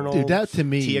 Tom Arnold. Dude, that to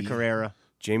me Tia Carrera.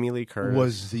 Jamie Lee Curtis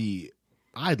was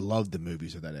I loved the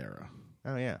movies of that era.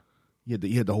 Oh, yeah. You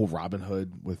had the whole Robin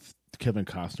Hood with Kevin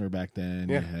Costner back then.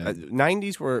 Yeah, You had,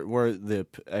 90s were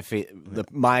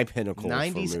my pinnacle.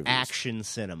 90s for movies. action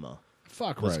cinema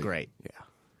fuck was right. great. Yeah,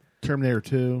 Terminator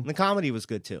 2. And the comedy was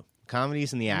good, too.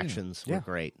 Comedies and the actions were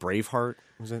great. Braveheart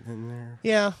was it in there?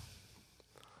 Yeah.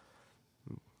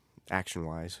 Action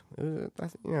wise, It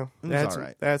was they all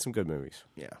right. had some good movies.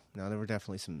 Yeah. No, there were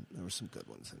definitely some good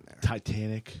ones in there.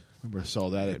 Titanic. Remember I saw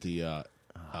that at the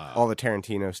All the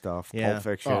Tarantino stuff, Yeah. Pulp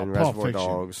Fiction, Oh, Pulp Reservoir Fiction.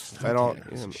 Dogs. That all.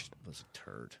 Titanic was a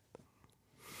turd.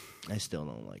 I still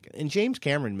don't like it. And James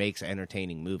Cameron makes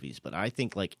entertaining movies, but I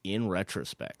think, like, in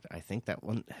retrospect, I think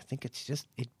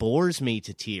it bores me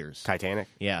to tears. Titanic.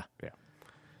 Yeah. Yeah.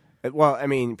 Well, I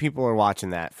mean, people are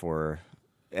watching that for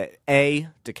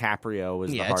DiCaprio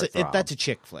was the heartthrob. That's a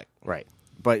chick flick. Right.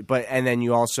 But and then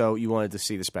you wanted to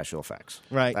see the special effects.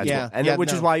 Right, That's yeah. what- and Yeah, which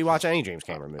is no. why you watch any James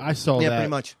Cameron movie. I saw Yeah, that pretty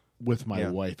much. with my Yeah.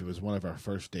 wife. It was one of our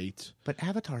first dates. But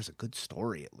Avatar's a good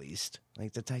story, at least.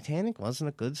 Like, the Titanic wasn't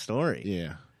a good story.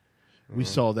 Yeah. We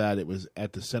saw that. It was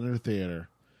at the Senator Theater,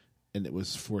 and it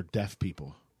was for deaf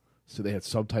people. So they had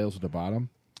subtitles at the bottom.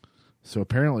 So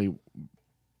apparently,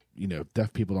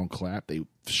 deaf people don't clap. They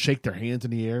shake their hands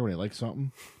in the air when they like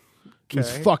something. It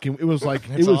was fucking. It was like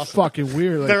it was awesome. fucking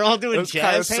weird. Like, They're all doing It's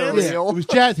jazz kinda hands? surreal. it was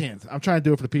jazz hands. I'm trying to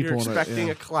do it for the people. You're on the- expecting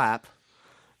yeah. a clap,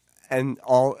 and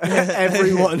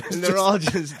everyone is And they're all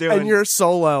just doing... and you're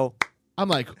solo. I'm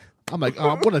like, oh,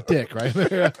 what a dick, right?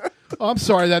 Oh, I'm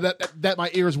sorry that my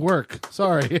ears work.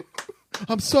 Sorry,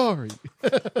 I'm sorry.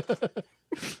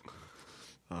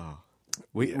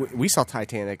 We saw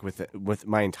Titanic with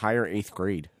my entire 8th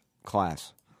grade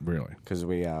class Really? because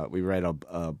we read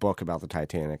a book about the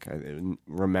Titanic.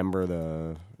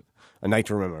 Remember A Night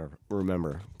to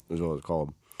Remember is what it was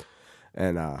called.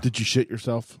 And Did you shit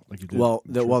yourself like you did?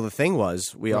 the thing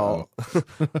was we all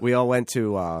we all went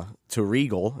to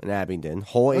Regal in Abingdon,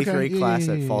 whole 8th Okay, grade yeah, class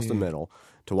yeah, at yeah, Falston yeah. Middle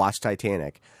to watch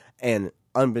Titanic, and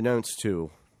unbeknownst to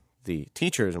the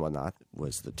teachers and whatnot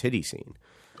was the titty scene.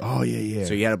 Oh yeah.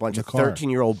 So you had a bunch In of the car.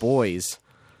 13-year-old boys,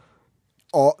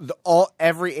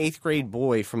 every 8th grade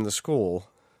boy from the school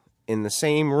in the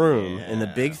same room in the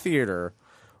big theater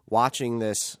watching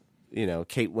this,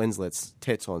 Kate Winslet's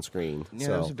tits on screen. Yeah,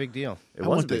 so that was a big deal. it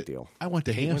was a big deal. I went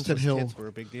to Kate Hampstead Winslet's Hill. kids were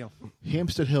a big deal.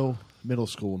 Hampstead Hill Middle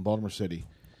School in Baltimore City.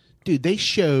 Dude, they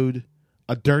showed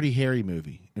a Dirty Harry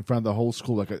movie in front of the whole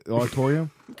school, like an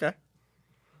auditorium. Okay.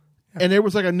 And there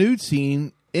was like a nude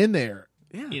scene in there.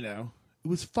 Yeah. It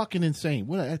was fucking insane.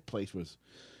 What that place was.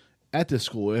 At this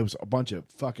school, it was a bunch of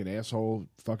fucking asshole,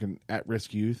 fucking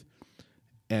at-risk youth.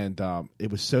 And it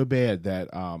was so bad that,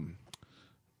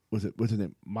 was it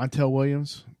Montel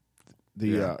Williams?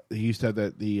 He used to have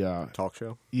the Talk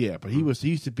show. yeah, but he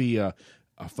used to be a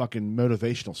fucking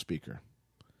motivational speaker.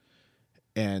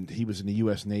 And he was in the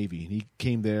U.S. Navy, and he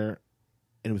came there,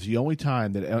 and it was the only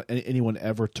time that anyone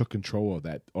ever took control of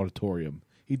that auditorium.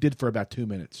 He did for about 2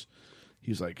 minutes. He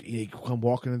was like, he come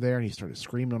walking in there, and he started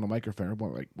screaming on the microphone.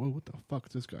 Everyone like, whoa, what the fuck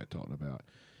is this guy talking about?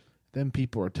 Then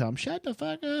people are telling him, shut the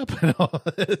fuck up, and all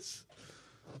this.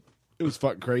 It was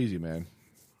fucking crazy, man.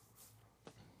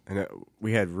 And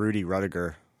we had Rudy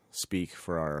Rudiger speak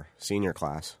for our senior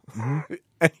class. Mm-hmm.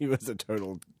 And he was a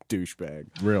total douchebag.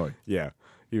 Really? Yeah.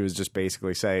 He was just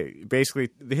basically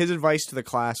his advice to the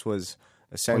class was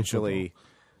essentially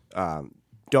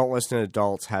don't listen to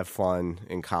adults, have fun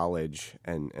in college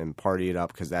and party it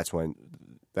up because that's what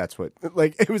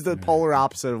like it was the polar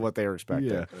opposite of what they were expecting.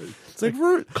 Yeah. It's like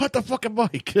Cut the fucking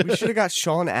mic. we should have got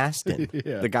Sean Astin,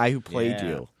 Yeah. the guy who played Yeah.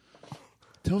 you.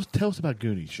 Tell us about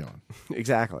Goonies, Sean.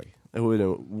 Exactly. It would have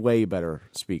been a way better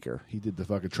speaker. He did the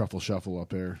fucking truffle shuffle up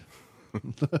there.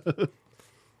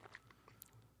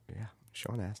 Yeah.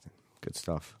 Sean Astin. Good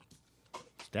stuff.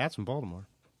 His dad's from Baltimore.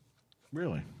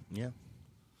 Really? Yeah.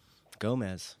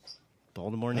 Gomez.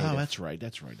 Baltimore native. Oh, that's right.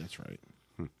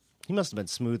 He must have been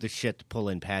smooth as shit to pull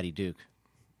in Patty Duke.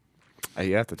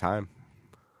 Yeah, at the time.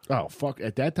 Oh, fuck.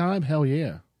 At that time, hell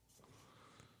yeah.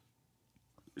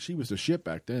 She was the shit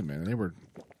back then, man. They were,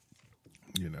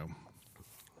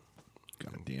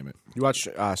 God damn it. You watch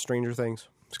Stranger Things,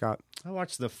 Scott? I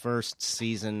watched the first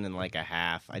season and like a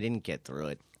half. I didn't get through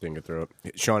it. Didn't get through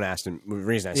it. Sean Astin. The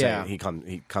reason I say Yeah. it, he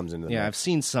comes into the Yeah, I've mix.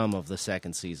 seen some of the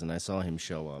second season. I saw him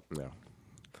show up. Yeah.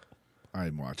 I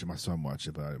didn't watch it. My son watched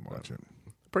it, but I didn't watch it.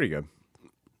 Pretty good.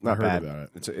 Not heard bad. about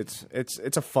it.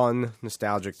 It's a fun,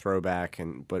 nostalgic throwback,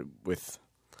 but with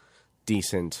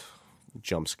decent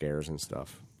jump scares and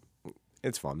stuff.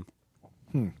 It's fun.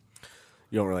 You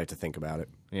don't really have to think about it.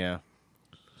 Yeah.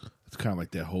 It's kind of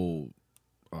like that whole,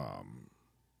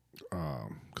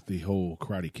 the whole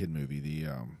Karate Kid movie, the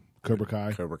Cobra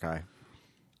Kai. Cobra Kai.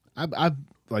 I'm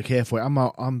like halfway.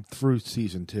 I'm through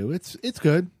season 2. It's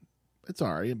good. It's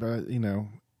all right, but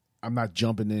I'm not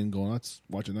jumping in going, let's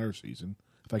watch another season.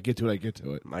 If I get to it, I get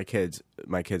to it. My kids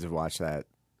have watched that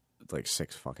like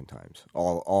 6 fucking times.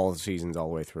 All the seasons all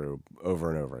the way through, over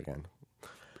and over again.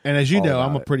 And as you All know, about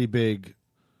I'm a it. pretty big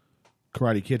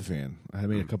Karate Kid fan. I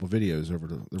made a couple videos over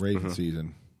the Raven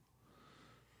season.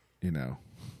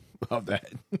 Of that.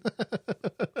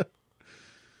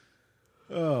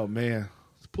 Oh man,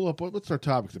 let's pull up. What's our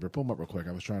topics? Pull them up real quick.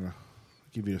 I was trying to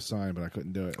give you a sign, but I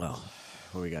couldn't do it. Oh,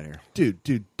 what we got here?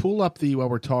 Dude, pull up while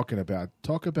we're talking about.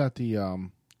 Talk about the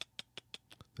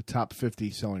top 50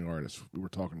 selling artists. We were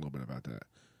talking a little bit about that.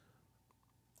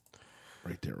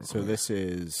 right there. Real So quick. this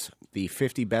is the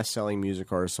 50 best-selling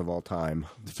music artists of all time,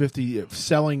 50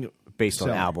 selling based on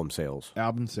selling. album sales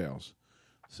album sales.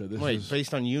 So this Wait, is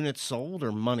based on units sold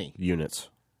or money? units.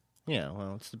 Yeah,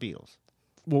 well, it's the Beatles.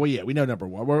 well, yeah, we know number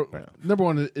one. Number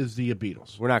one is the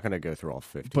Beatles, We're not going to go through all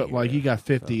 50. but like here. you got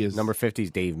 50 is Number 50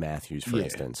 is Dave Matthews, for Yeah.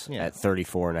 instance, Yeah. at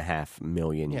 34.5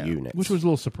 million Yeah. units. which was a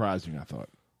little surprising. I thought.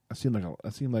 I seemed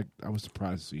like I was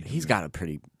surprised to see. him. He's got a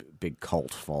pretty big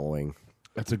cult following.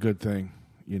 That's a good thing.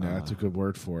 You know, that's a good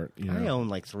word for it. You I know, own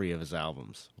like 3 of his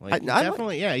albums. Like, I he's like-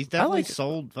 definitely, he's definitely like-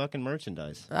 sold fucking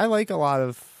merchandise. I like a lot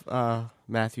of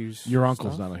Matthews. your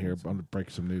uncle's stuff. not on here. I'm gonna break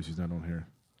some news. He's not on here.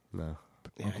 No.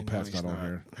 Uncle I know Pat's he's not on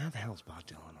here. How the hell's Bob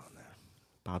Dylan on there?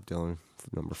 Bob Dylan,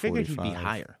 number Figured 45. he'd be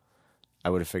higher. I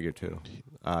would have figured too.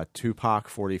 Tupac,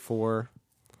 44.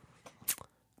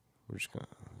 We're just gonna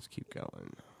let's keep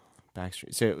going.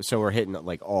 Backstreet. So we're hitting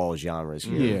like all genres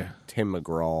here. Yeah. Tim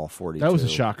McGraw, 42. That was a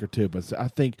shocker too. But I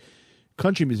think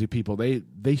country music people they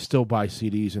still buy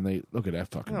CDs and they look at that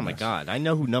fucking. Oh my mess. God, I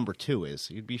know who number 2 is.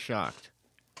 You'd be shocked.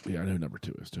 Yeah, I know who number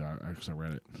 2 is too. I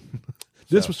read it.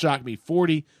 This was shocked me.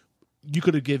 40. You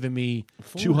could have given me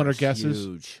 200 guesses.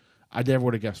 Huge. I never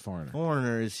would have guessed Foreigner.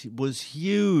 Foreigner was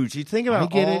huge. You think I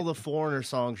about get all it. the Foreigner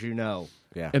songs you know.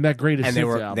 Yeah. And that greatest And they Hits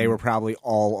were album. they were probably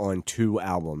all on 2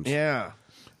 albums. Yeah.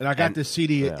 And I got and- this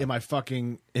CD yeah. in my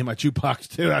jukebox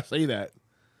too. I say that.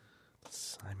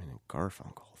 Simon and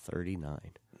Garfunkel, 39.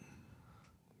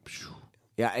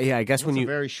 Yeah, I guess when It's a you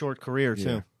very short career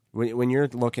too. when you're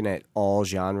looking at all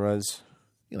genres,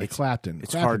 Like Clapton.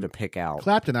 it's Clapton. hard to pick out.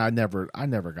 Clapton. I never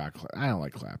got. I don't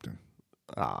like Clapton.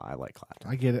 I like Clapton.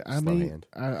 I get it. I Slow mean, hand.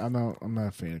 I'm not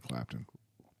a fan of Clapton.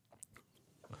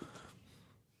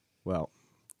 Well,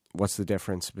 what's the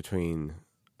difference between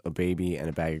a baby and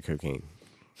a bag of cocaine?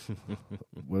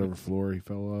 Whatever floor he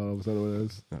fell off. Is that what it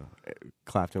is?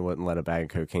 Clapton wouldn't let a bag of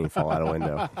cocaine fall out a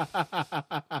window.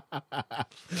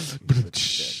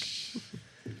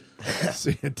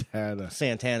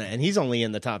 Santana, and he's only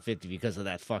in the top 50 because of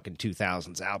that fucking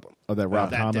 2000s album. Oh, that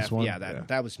Rob Thomas one? Yeah,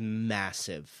 that was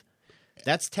massive.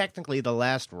 That's technically the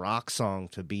last rock song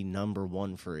to be number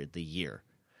 1 for the year.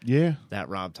 Yeah. That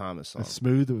Rob Thomas song. That's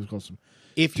smooth. It was called some.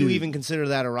 If you Dude. even consider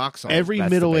that a rock song. Every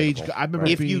That's middle-aged debatable. guy. I remember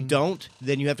If you being don't,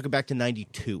 then you have to go back to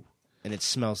 92, and it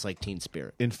smells like Teen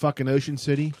Spirit. in fucking Ocean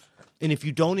City. And if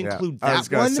you don't include I that was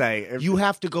gonna one, say, if- you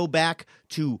have to go back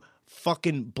to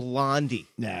fucking Blondie.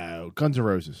 No, Guns N'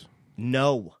 Roses.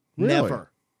 No, Really?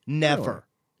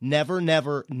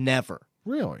 never, never.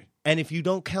 Really? And if you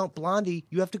don't count Blondie,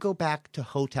 you have to go back to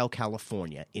Hotel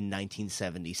California in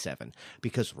 1977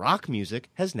 because rock music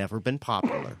has never been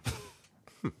popular.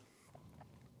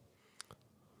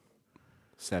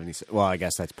 70. Well, I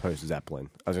guess that's post Zeppelin.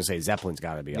 I was gonna say Zeppelin's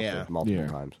got to be up Yeah. there multiple Yeah.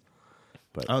 times.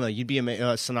 I don't know. You'd be amazed.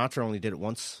 Sinatra only did it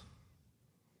once.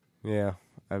 Yeah,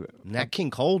 Nat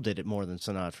King Cole did it more than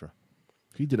Sinatra.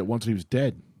 He did it once when he was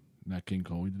dead. Nat King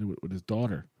Cole. He did it with his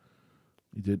daughter.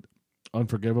 He did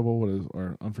Unforgettable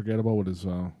with his.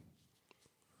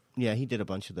 Yeah, he did a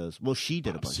bunch of those. Well, she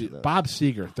did a bunch of those. Bob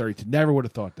Seger, 32. Never would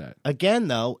have thought that. Again,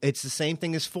 though, it's the same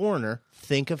thing as Foreigner.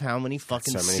 Think of how many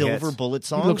fucking so many Silver hits. Bullet He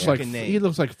songs looks you like can name. he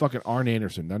looks like fucking Arn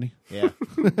Anderson, doesn't he? Yeah,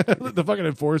 The fucking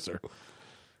enforcer.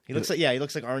 he looks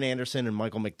like Arn Anderson and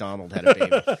Michael McDonald had a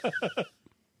baby.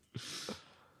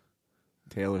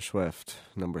 Taylor Swift,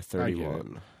 number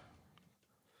 31.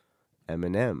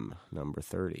 Eminem, number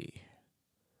 30.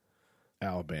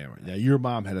 Alabama. Yeah, your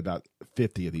mom had about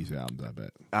 50 of these albums, I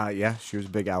bet. Yeah, she was a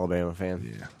big Alabama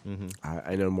fan. Yeah.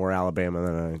 I know more Alabama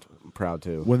than I'm proud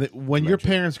to. When your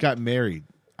parents got married,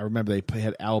 I remember they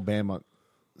had Alabama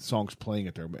songs playing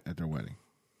at their wedding.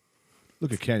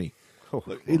 Look at Kenny.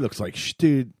 Look, he looks like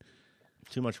dude.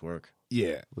 Too much work.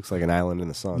 Yeah, Looks like an island in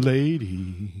the sun.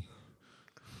 lady.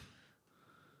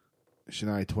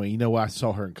 Shania Twain. You know what? I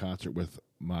saw her in concert with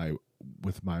my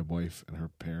wife and her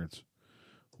parents.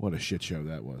 What a shit show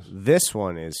that was. This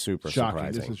one is super Shocking.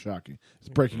 surprising. This is shocking. It's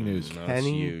breaking news. No, it's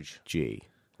Kenny huge. G.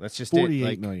 That's just 48 it.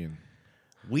 Like, million.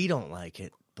 we don't like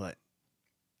it, but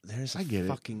there's a I get it.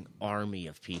 fucking army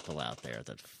of people out there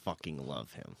that fucking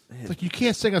love him. It's like you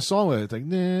can't sing a song with it. It's like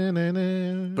nah, nah,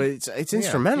 nah. But it's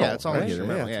instrumental. Yeah, it's all right?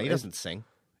 instrumental. Yeah, he it's- doesn't sing.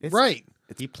 it's- right.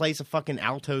 He plays a fucking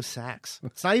alto sax.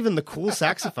 It's not even the cool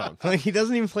saxophone. Like, he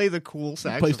doesn't even play the cool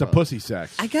saxophone. Plays the pussy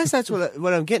sax. I guess that's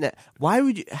what I'm getting at. Why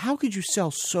would you? How could you sell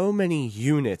so many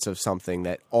units of something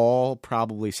that all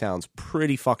probably sounds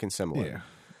pretty fucking similar? Yeah.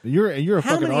 You're a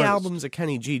How fucking many artist. albums of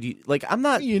Kenny G? Do you, like I'm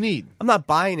not. What do you need? I'm not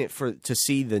buying it to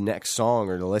see the next song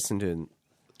or to listen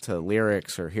to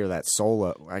lyrics or hear that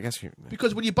solo. I guess you're,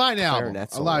 Because when you buy an album,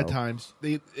 Clarinet a lot of solo. times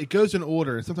it goes in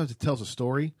order, and sometimes it tells a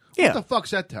story. Yeah. What the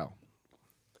fuck's that tell?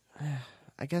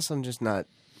 I guess I'm just not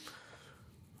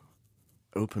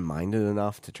open-minded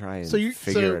enough to try and So you-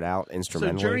 figure so- it out So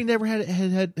instrumentally. Journey never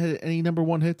had any number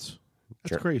one hits.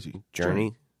 That's crazy.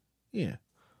 Journey? Yeah,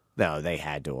 No, they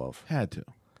had to have. had to.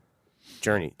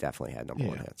 Journey definitely had number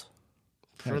one Yeah. hits.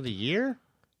 For the year?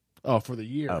 Oh, for the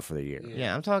year. Oh, for the year.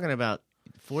 Yeah, I'm talking about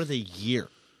for the year.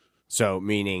 So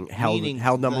meaning held Meaning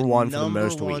number the one for the number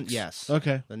most one- weeks. Yes.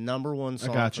 Okay. The number one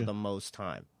song gotcha. for the most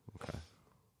time.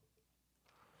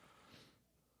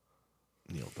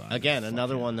 Neil Diamond. Again, Fuck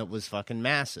another yeah. one that was fucking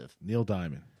massive. Neil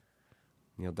Diamond.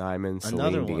 Neil Diamond,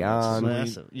 Another Celine one that's Dion.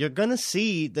 massive. You're gonna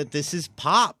see that this is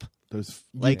pop. Those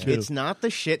Like you it's not the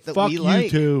shit that Fuck we you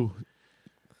like. too.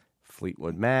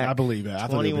 Fleetwood Mac. I believe it. I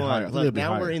thought it'd be higher. I 21. thought Look, it'd be now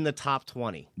higher. we're in the top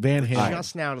 20. Van Halen.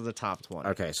 Just now to the top 20.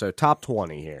 Okay, so top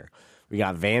 20 here. We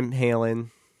got Van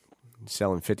Halen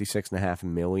selling 56.5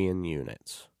 million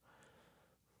units.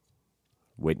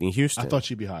 Whitney Houston, I thought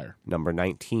she'd be higher. number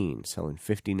 19, selling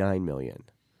 59 million.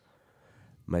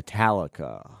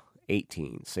 Metallica,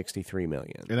 18, 63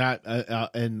 million.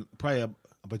 And probably a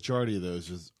majority of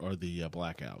those are the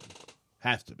Black Album.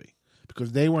 Has to be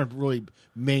because they weren't really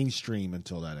mainstream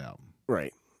until that album.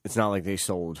 Right. It's not like they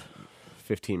sold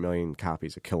 15 million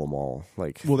copies of Kill 'Em All.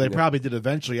 Like, Well, they probably did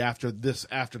eventually after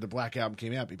the Black Album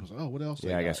came out. People said, "Oh, what else?"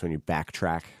 yeah, I guess when you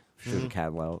backtrack through the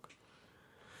catalog.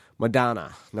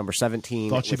 Madonna, number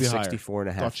 17, Thought she'd with be higher.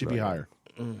 64.5 Thought she'd be million.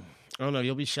 higher. Oh, no,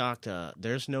 you'll be shocked.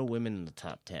 There's no women in the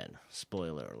top 10.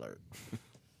 Spoiler alert.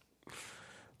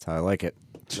 That's how I like it.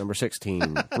 Number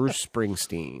 16, Bruce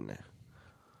Springsteen,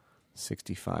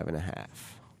 65.5.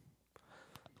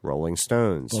 Rolling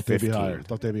Stones, Thought they'd be 15. higher.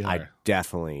 Thought they'd be I higher.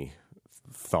 definitely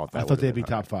thought that. I thought would've they'd be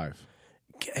been higher. top 5.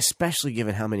 Especially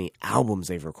given how many albums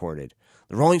they've recorded.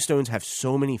 The Rolling Stones have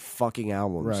so many fucking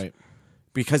albums. Right.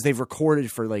 Because they've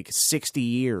recorded for like 60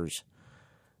 years.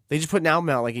 They just put an album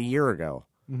out like a year ago.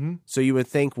 Mm-hmm. So you would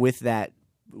think with that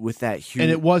huge...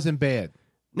 And it wasn't bad.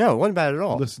 No, it wasn't bad at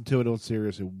all. Listen to it on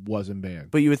serious. It wasn't bad.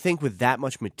 But you would think with that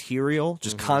much material,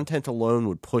 just content alone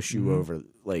would push you over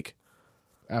like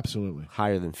Absolutely.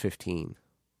 higher than 15.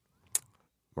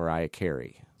 Mariah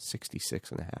Carey,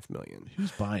 66.5 million.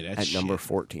 Who's buying that At shit? number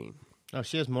 14. Oh,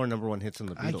 she has more number one hits than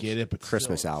the Beatles. I get it, but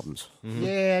Christmas still. albums.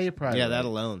 Yeah, you're probably Yeah, right. that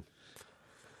alone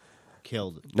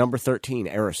killed it. Number 13,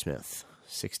 Aerosmith,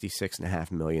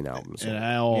 66.5 million albums. And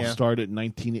I all Yeah. started in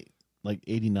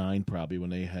 1989 probably when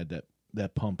they had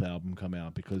that Pump album come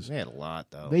out because They had a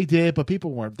lot, though. they did, but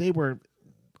people weren't. They were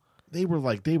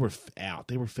out.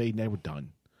 They were fading. They were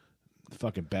done.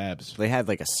 Fucking Babs. They had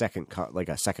like a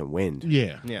second wind.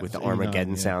 Yeah. Yeah. With the 89,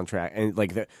 Armageddon yeah. soundtrack and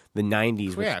like the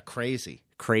 90s with Yeah, crazy.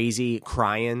 Crazy,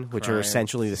 Crying, which are Crying.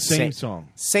 essentially the Same song.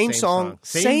 Same song,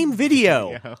 Same same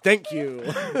video. video. Thank you.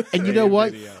 And you know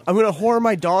what? I'm going to whore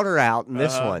my daughter out in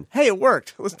this one. Hey, it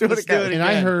worked. Let's do Let's it do again. it And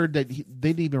I again. heard that they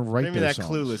didn't even write Bring me their that songs.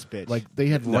 Clueless bitch. Like they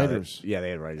had No, writers. yeah, they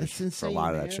had writers That's for a insane,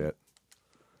 lot of that man. shit.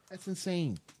 That's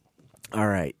insane. All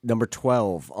right, number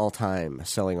 12 all-time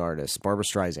selling artist, Barbra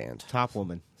Streisand, Top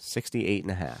woman.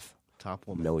 68.5 Top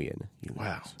woman. million. units.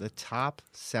 Wow. The top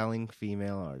selling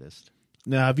female artist.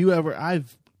 Now, have you ever? I could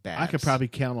Babs. probably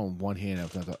count on one hand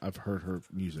if I've heard her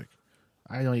music.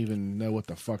 I don't even know what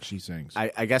the fuck she sings.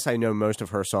 I guess I know most of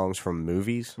her songs from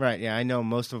movies. Right, yeah, I know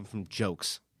most of them from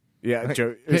jokes. Yeah,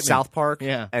 me. South Park.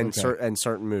 Yeah. and Okay. and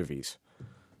certain movies,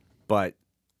 but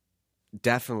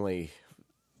definitely.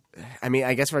 I mean,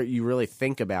 I guess if you really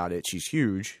think about it, she's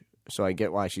huge, so I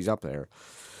get why she's up there.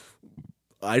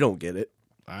 I don't get it.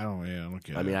 I don't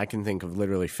get I it. mean, I can think of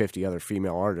literally 50 other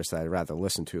female artists that I'd rather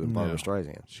listen to than Barbra No.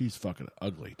 Streisand. She's fucking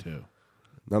ugly too.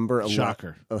 Number 11,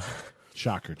 Shocker.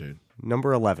 Shocker, dude.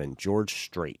 Number 11, George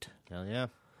Strait. Hell yeah.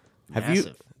 Have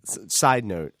Massive. you? Side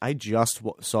note: I just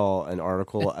saw an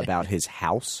article about his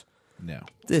house. No.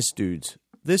 This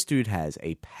dude has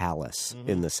a palace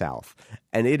in the South,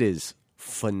 and it is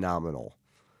phenomenal.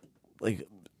 Like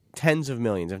tens of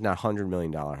millions, if not $100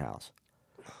 million house.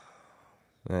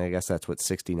 And I guess that's what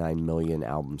 69 million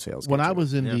album sales. When get I you.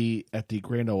 was at the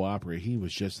Grand Ole Opry, he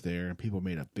was just there, and people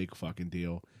made a big fucking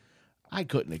deal. I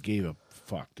couldn't have gave a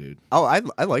fuck, dude. oh,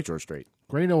 I like George Strait.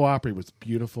 Grand Ole Opry was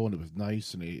beautiful and it was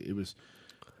nice and it was,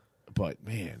 but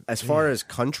man, As far as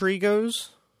country goes,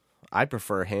 I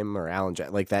prefer him or Alan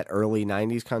Jackson, like that early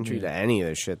 '90s country, to any of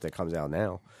the shit that comes out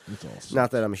now. it's all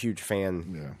Not that I'm a huge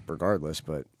fan, Yeah. regardless,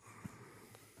 but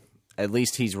at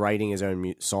least he's writing his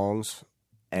own songs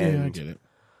yeah, and I get it.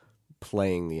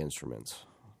 playing the instruments.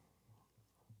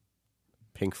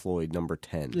 Pink Floyd, number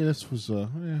 10. Yeah, this was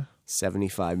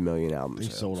 75 million albums.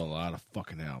 they sold a lot of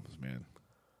fucking albums, man.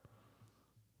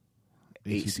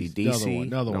 AC/DC,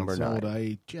 another number one sold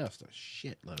 9. just a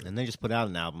shitload. And they just put out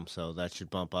an album, so that should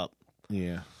bump up.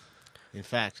 Yeah, In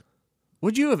fact,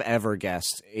 Would you have ever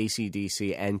guessed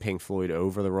AC/DC and Pink Floyd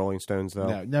over the Rolling Stones,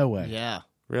 though? No way. yeah.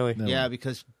 Really? No. Yeah,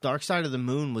 because Dark Side of the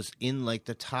Moon was in like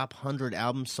the top 100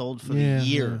 albums sold for Yeah, the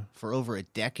year yeah. for over a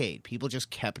decade. People just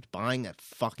kept buying that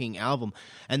fucking album.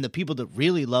 And the people that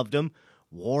really loved them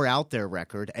wore out their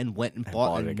record and went and bought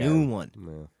bought a it new again. one.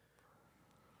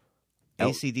 Yeah.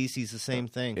 AC/DC's the same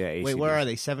thing. Yeah, Wait, AC/DC. where are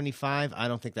they? 75? I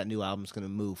don't think that new album's going to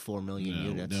move 4 million No,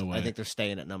 units. no way. I think they're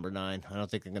staying at number 9. I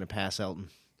don't think they're going to pass Elton.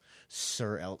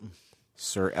 Sir Elton.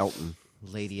 Sir Elton.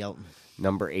 Lady Elton.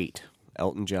 Number 8.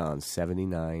 Elton John,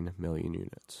 79 million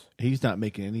units. He's not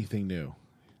making anything new.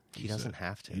 He doesn't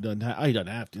have to. He doesn't. He doesn't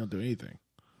have to. He don't do anything.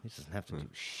 He doesn't have to do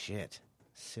shit.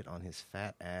 Sit on his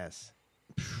fat ass.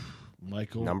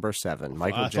 Michael. Number 7.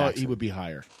 Michael I thought Jackson, he would be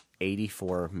higher.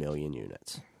 84 million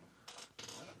units.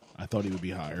 I thought he would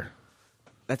be higher.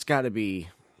 That's got to be...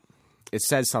 It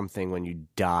says something when you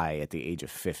die at the age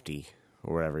of 50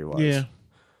 or whatever he was. Yeah.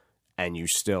 And you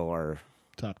still are...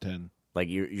 Top 10. Like,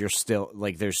 you're still...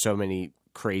 Like, there's so many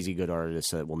crazy good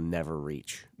artists that will never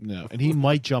reach. No, and he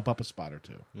might jump up a spot or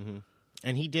two.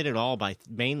 And he did it all by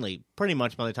mainly, pretty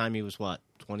much by the time he was,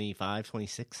 25,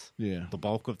 26? Yeah. The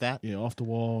bulk of that? Yeah, off the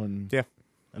wall and Yeah.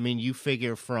 I mean, you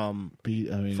figure from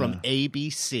from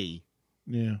ABC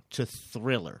yeah. to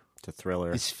Thriller To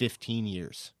Thriller. is 15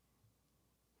 years.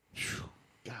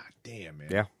 God damn, man.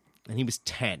 Yeah. And he was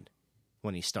 10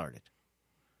 when he started.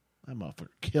 That motherfucker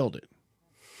killed it.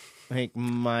 Like,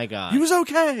 my God. He was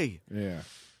okay. Yeah.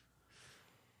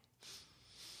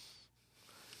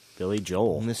 Billy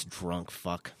Joel. And this drunk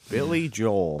fuck. Billy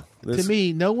Joel. This- To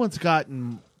me, no one's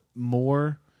gotten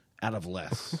more out of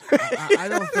less. I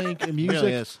don't think in music,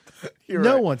 Really is.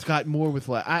 no one's got more with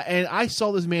less. And I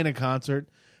saw this man in concert,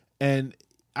 and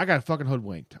I got fucking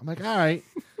hoodwinked. I'm like, all right,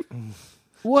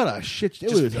 what a shit! It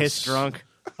Just was pissed drunk.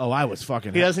 Oh, I was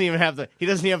fucking. He doesn't even have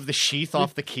the sheath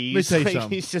off the keys. tell you Like, something.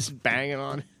 he's just banging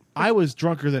on it. I was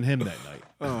drunker than him that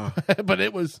night. But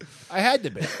it was. I had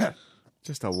to be.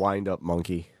 Just a wind-up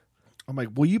monkey. I'm like,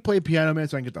 will you play Piano Man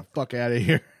so I can get the fuck out of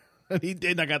here? And he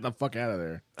did. And I got the fuck out of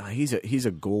there. He's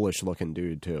a ghoulish looking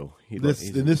dude too.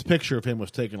 This picture of him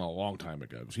was taken a long time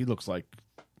ago. He looks like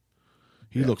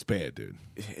he looks bad, dude.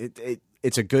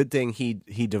 It's a good thing he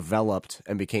developed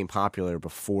and became popular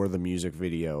before the music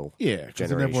video. Yeah, because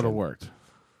it never generation. would have worked.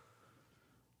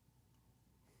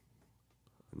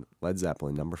 Led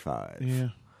Zeppelin, number 5. Yeah,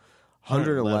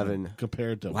 111.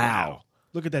 compared to Wow.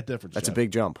 Look at that difference. That's a Jeff.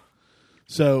 big jump.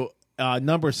 So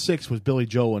number 6 was Billy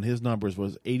Joel, and his numbers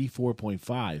was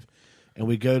 84.5. And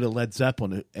we go to Led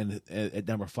Zeppelin and at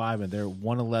number 5, and they're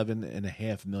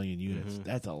 111.5 million units.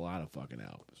 That's a lot of fucking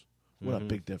albums. What a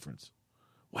big difference!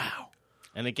 Wow.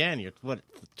 And again, you're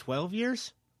 12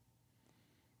 years?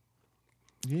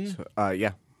 Yeah.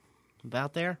 Yeah.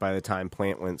 About there? By the time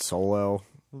Plant went solo,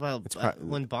 Well,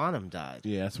 when Bonham died.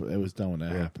 Yeah, that's what it was done when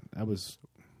that happened. That was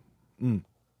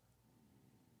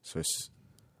so it's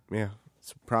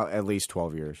probably at least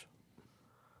 12 years.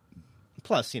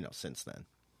 Plus, since then.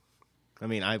 I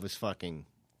mean, I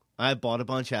bought a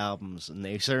bunch of albums, and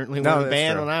they certainly weren't that's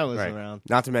banned true. when I was Right. around.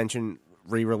 Not to mention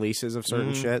re-releases of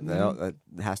certain shit. That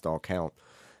has to all count.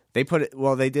 They put it.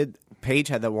 Well, they did. Page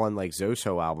had that one like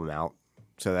Zoso album out,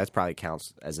 so that's probably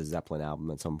counts as a Zeppelin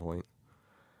album at some point.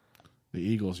 the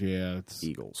Eagles. Yeah, it's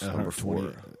Eagles, 120.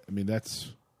 number 4. I mean,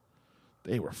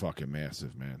 they were fucking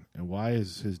massive, man. And why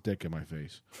is his dick in my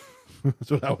face?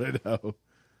 That's what I would know.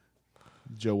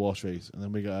 Joe Walsh face, and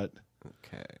then we got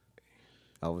Okay.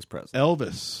 Elvis Presley.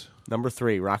 Elvis. Number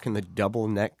 3, rocking the double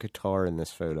neck guitar in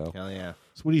this photo. Hell yeah.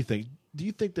 So, what do you think? Do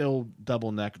you think they'll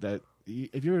double neck that?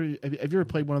 Have you ever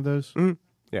played one of those?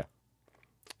 Yeah.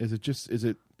 Is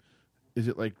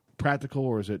it like practical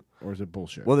or is it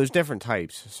bullshit? Well, there's different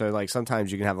types. So like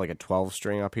sometimes you can have like a 12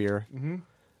 string up here, and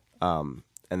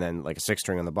then like a 6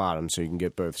 string on the bottom, so you can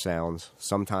get both sounds.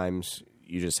 Sometimes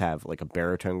you just have like a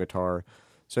baritone guitar.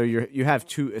 So you have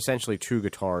essentially two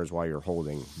guitars while you're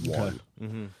holding one.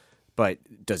 But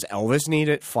does Elvis need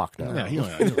it? Fuck no. Yeah, he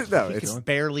don't- No, He it's can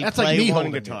barely That's play like me one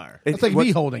holding it. guitar. That's like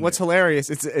me holding What's it. hilarious?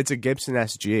 It's a Gibson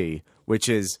SG, which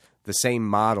is the same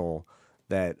model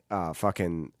that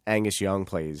fucking Angus Young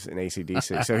plays in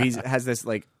AC/DC. So he has this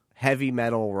like heavy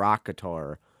metal rock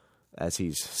guitar as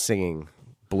he's singing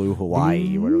 "Blue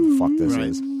Hawaii," whatever the fuck this Right.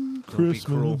 is. Don't be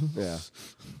cruel. Yeah.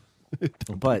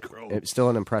 But it's still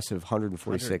an impressive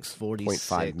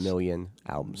 146.5 million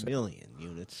albums. Million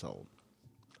units sold.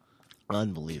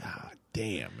 Unbelievable. God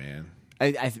damn, man.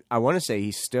 I want to say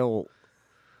he's still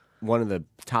one of the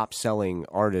top selling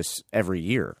artists every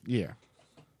year. Yeah.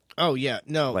 Oh yeah,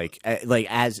 no. Like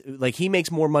he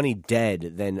makes more money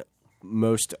dead than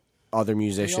most other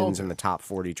musicians in the top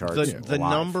 40 charts. The alive.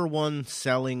 number one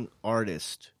selling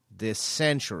artist this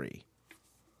century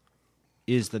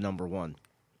is the number one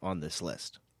on this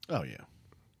list. Oh yeah.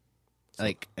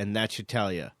 Like, and that should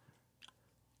tell you.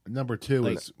 Number 2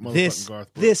 Like, is motherfucking this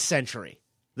Garth Brooks. this century,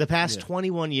 the past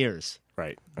 21 years,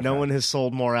 Right. no one has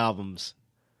sold more albums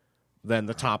than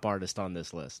the top artist on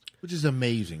this list. Which is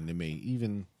amazing to me.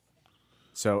 Even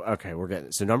So, okay, we're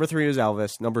getting... So, number 3 is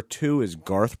Elvis. Number 2 is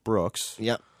Garth Brooks,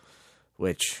 Yep.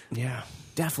 which Yeah.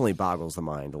 definitely boggles the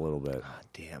mind a little bit. God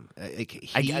damn. Like,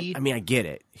 I mean, I get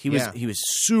it. He was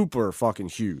super fucking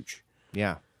huge.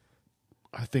 yeah.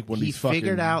 I think when He he's fucking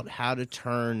figured out how to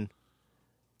turn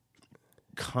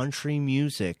country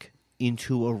music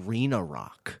into arena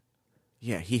rock.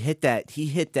 Yeah, he hit that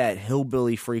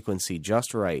hillbilly frequency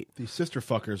just right. these sister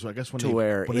fuckers. I guess when To they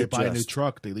where when they it buy a new just-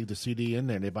 truck, they leave the CD in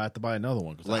there and they have to buy another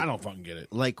one because Like- I don't fucking get it.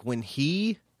 Like when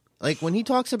he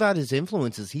talks about his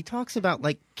influences, he talks about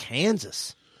like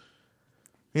Kansas.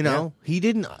 You know, he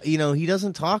didn't. You know, he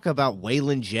doesn't talk about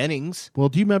Waylon Jennings. Well,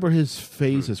 do you remember his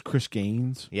phase as Chris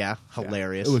Gaines? Yeah,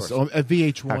 hilarious. It was on, at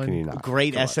VH1. How can you not?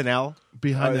 Great SNL.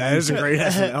 behind the That is a music. great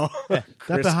SNL.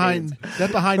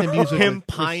 that behind the music. Him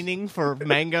pining for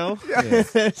mango.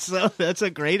 So that's a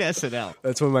great SNL.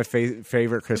 That's one of my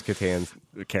favorite Chris Kattan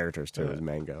characters too. Is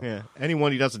Mango. Yeah,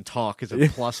 anyone who doesn't talk is a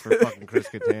plus for fucking Chris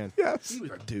Kattan. Yes. He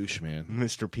was a douche, man.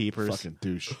 Mr. Peepers. Fucking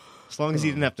douche. As long as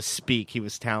he didn't have to speak, he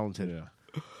was talented. Yeah.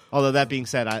 Although that being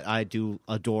said, I do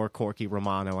adore Corky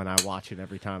Romano, and I watch it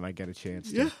every time I get a chance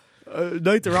to. Yeah.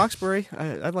 Night to Roxbury.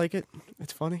 I like it.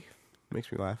 It's funny.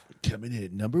 Makes me laugh. Coming in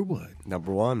at number 1,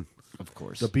 Number 1 Of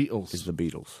course. the Beatles. is the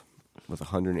Beatles with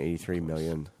 183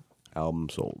 million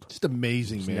albums sold. Just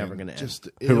amazing, man. never gonna end. Just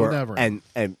Who it'll are, never. and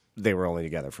they were only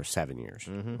together for 7 years.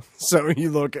 So you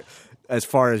look at, as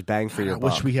far as bang for I your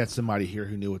wish buck. we had somebody here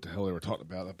who knew what the hell they were talking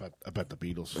about the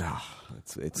Beatles.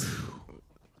 It's.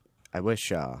 I wish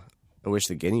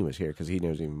the Guinea was here because he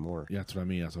knows even more. Yeah, that's what I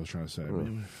mean. That's what I was trying to say. I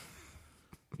mean,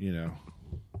 you know,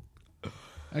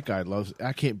 that guy loves.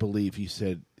 I can't believe he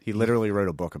said. He literally wrote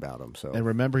a book about him. So And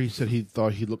remember, he said he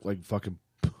thought he looked like fucking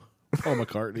Paul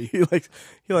McCartney.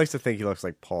 he likes to think he looks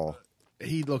like Paul.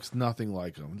 He looks nothing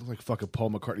like him. He looks like fucking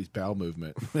Paul McCartney's bowel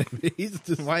movement. He's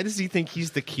just Why does he think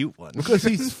he's the cute one? because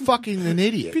he's fucking an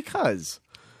idiot. Because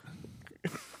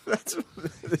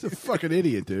He's a fucking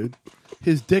idiot, dude.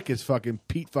 His dick is fucking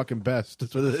Pete fucking Best.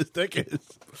 That's what his dick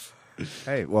is.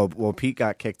 hey, well, Pete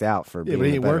got kicked out for Yeah, being but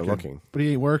he ain't better working. looking, But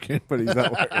he ain't working. but he's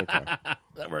not working. Okay.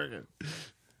 Not working.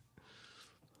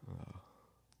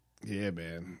 Yeah,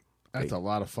 man. That's a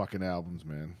lot of fucking albums,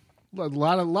 man. A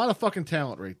lot of fucking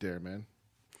talent right there, man.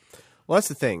 Well, that's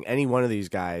the thing. Any one of these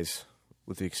guys,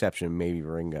 with the exception of maybe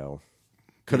Ringo,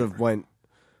 could have went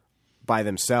by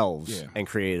themselves Yeah. and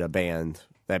created a band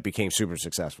that became super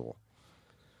successful.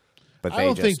 But I they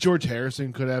don't just think George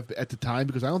Harrison could have at the time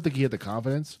because I don't think he had the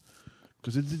confidence.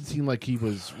 Because it didn't seem like he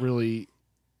was really.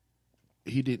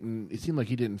 It seemed like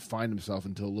he didn't find himself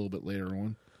until a little bit later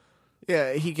on.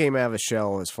 yeah, he came out of a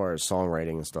shell as far as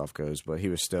songwriting and stuff goes, but he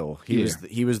was still he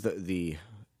was the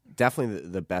definitely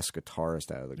the best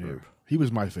guitarist out of the group. He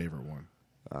was my favorite one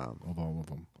of all of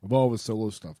them. Of all of his solo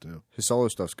stuff too. His solo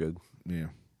stuff's good. Yeah,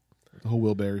 the whole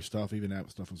Wilbury stuff, even that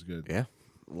stuff was good. Yeah,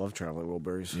 love Traveling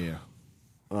Wilburys. Yeah,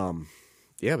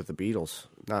 Yeah, but the Beatles,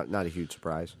 not a huge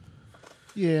surprise.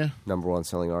 yeah. Number 1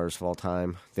 selling artist of all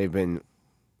time. They've been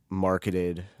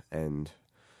marketed and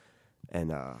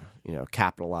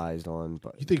capitalized on,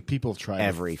 but You think people have tried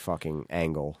every fucking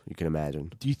angle you can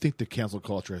imagine. Do you think the cancel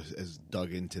culture has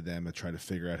dug into them and tried to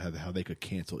figure out how they could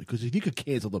cancel? Because if you could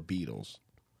cancel the Beatles,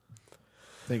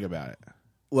 think about it.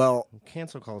 Well,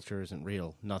 Cancel culture isn't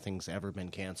real. Nothing's ever been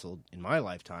canceled in my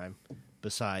lifetime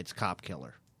besides Cop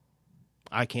Killer.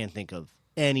 I can't think of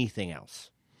anything else.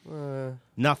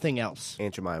 Nothing else.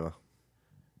 Aunt Jemima.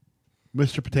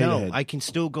 Mr. Potato No, Head. I can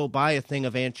still go buy a thing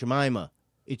of Aunt Jemima.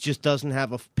 It just doesn't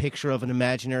have a picture of an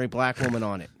imaginary black woman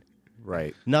on it.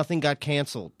 Right. Nothing got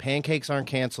canceled. Pancakes aren't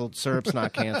canceled. Syrup's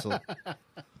not canceled.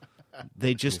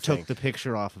 They just took the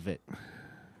picture off of it.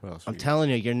 I'm telling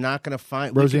you, you're not going to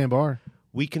find. Roseanne Barr.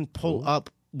 We can pull up.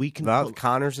 We can. Val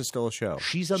Connors is still a show.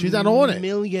 She's not on it.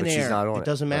 millionaire. But she's not on it it.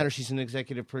 doesn't matter. Right. She's an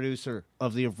executive producer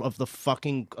of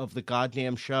the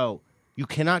goddamn show. You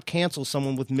cannot cancel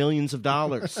someone with millions of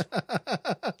dollars.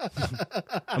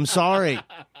 I'm sorry.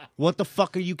 What the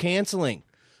fuck are you canceling?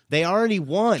 They already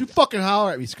won. You fucking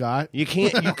holler at me, Scott. You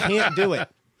can't do it.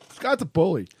 Scott's a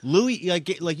bully. Louis,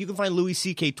 like you can find Louis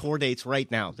C.K. tour dates right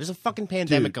now. There's a fucking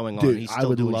pandemic going on. Dude, And he's still I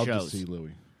would doing love shows. to see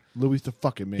Louis. Louis the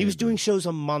fucking man. He was doing dude. shows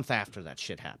a month after that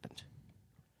shit happened.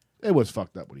 It was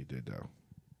fucked up what he did,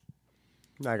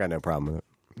 though. I got no problem with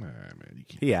it. man, you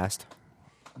can't. He asked.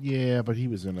 Yeah, but he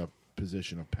was in a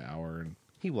position of power, and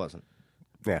He wasn't.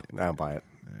 Yeah, I don't buy it.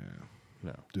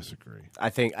 No. disagree. I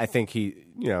think he,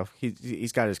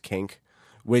 he's got his kink,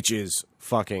 which is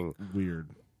fucking Weird.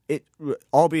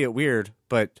 albeit weird,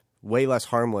 but way less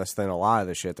harmless than a lot of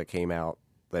the shit that came out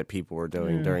that people were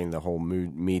doing during the whole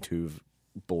Me Too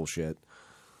bullshit.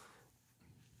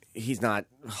 He's not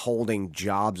holding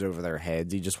jobs over their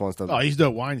heads. He just wants to. Oh, he's no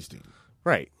Weinstein.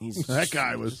 Right. He's That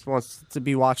guy was- just wants to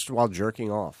be watched while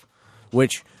jerking off.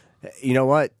 Which, you know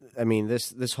what? I mean,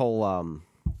 this whole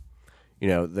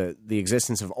the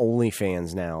existence of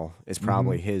OnlyFans now is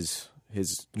probably his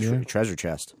treasure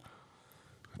chest.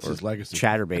 It's his legacy.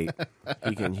 Chatterbait.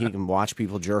 he can watch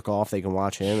people jerk off. They can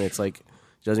watch him. It's like he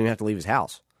doesn't even have to leave his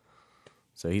house.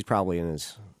 So he's probably in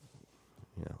his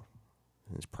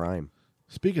in his prime.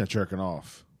 Speaking of jerking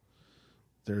off,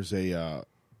 there's a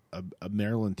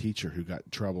Maryland teacher who got in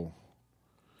trouble.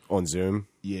 On Zoom?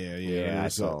 Yeah. I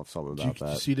There's saw something about Did you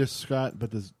that. see this, Scott?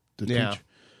 But the Yeah. teacher.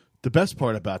 The best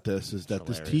part about this is that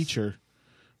this Hilarious. teacher,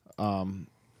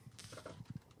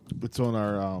 it's on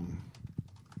our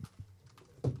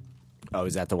Oh,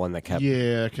 is that the one that kept...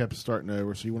 yeah, kept starting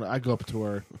over. So I go up to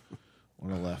our on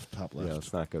the left, top left. Yeah,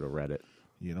 let's not go to Reddit.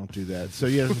 Yeah, don't do that. So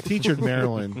yeah, there's a teacher in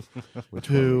Maryland Which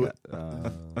who one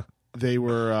we got? they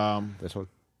were This one?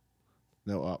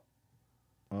 no up,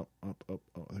 I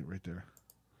think right there.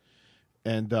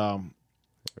 And There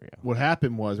we go. what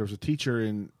happened was there was a teacher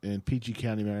in PG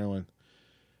County, Maryland,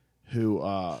 who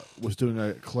was doing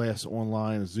a class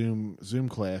online, a Zoom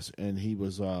class, and he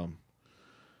was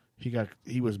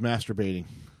masturbating.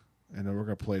 And we're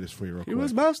gonna play this for you real He quick.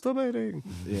 was masturbating.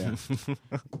 Yeah,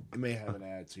 it may have an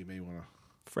ad, so you may want to.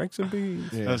 Franks and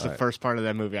beans. Yeah. That was the first part of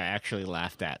that movie I actually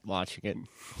laughed at watching it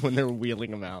when they were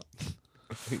wheeling him out.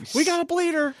 We got a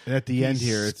bleeder. And at the end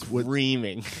here, it's what,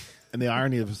 Screaming. and the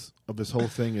irony of this whole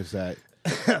thing is that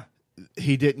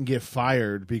he didn't get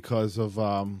fired because of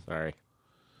Sorry.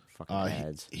 Fucking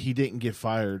ads. he didn't get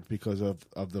fired because of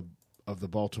the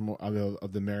Baltimore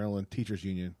of the Maryland Teachers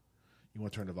Union. You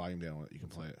want to turn the volume down? You can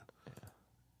play it.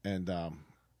 And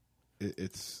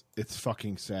it's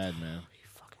fucking sad, man. You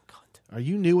fucking cunt. Are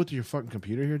you new with your fucking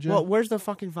computer here, Joe? Well, where's the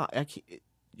fucking...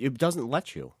 It doesn't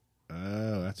let you.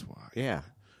 Oh, that's why. Yeah.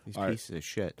 These All right. pieces of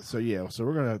shit. So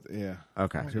we're gonna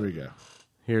Okay. Here we go.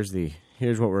 Here's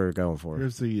what we're going for.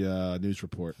 Here's the news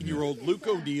report. Year-old Luke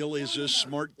O'Deal is a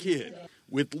smart kid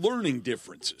with learning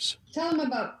differences. Tell him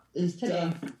about this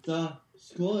today. The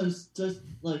school is just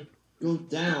go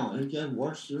down and get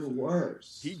worse and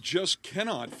worse. He just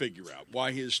cannot figure out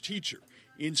why his teacher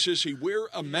insists he wear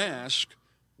a mask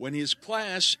when his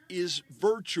class is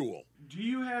virtual. Do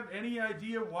you have any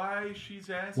idea why she's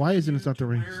asking Why isn't you it not the to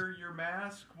rings? wear your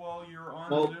mask while you're on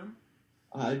Well- Zoom?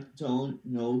 I don't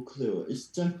know clue. It's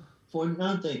just for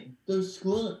nothing. The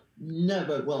school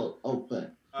never will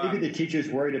open. Maybe the teacher's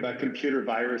worried about computer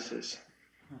viruses.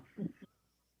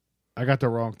 I got the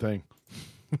wrong thing.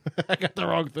 I got the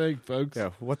wrong thing, folks.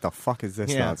 Yeah, what the fuck is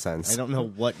this Yeah, nonsense? I don't know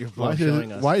what you're Why both is,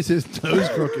 showing us. why is his nose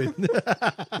crooked?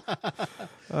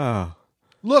 Oh.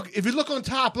 Look, if you look on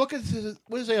top, look at his,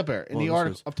 what does it say up there in Well, the this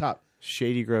article was- up top?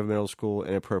 Shady Grove Middle School,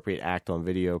 inappropriate act on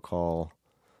video call.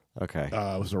 Okay.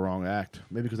 It was the wrong act.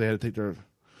 Maybe because they had to take their.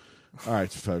 All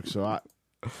right, folks. So I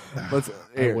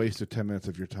Here. wasted 10 minutes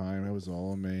of your time. That was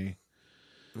all on me.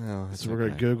 No, it's So we're going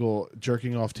okay. to Google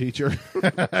jerking off teacher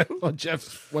on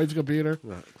Jeff's wife's computer.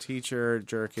 Teacher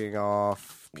jerking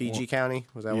off PG County.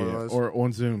 Was that what it was? Or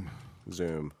on Zoom.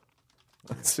 Zoom.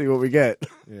 Let's see what we get.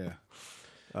 Yeah.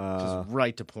 Just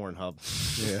right to Pornhub.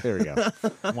 Yeah. There we go.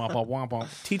 Womp, womp,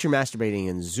 womp. Teacher masturbating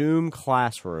in Zoom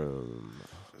classroom.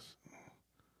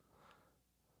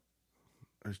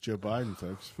 There's Joe Biden,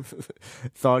 folks.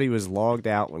 Thought he was logged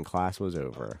out when class was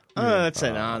over. Oh, that's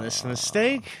an honest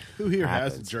mistake. Who here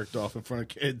Happens. hasn't jerked off in front of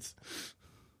kids?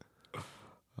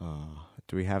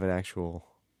 Do we have an actual...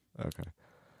 Okay.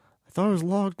 I thought I was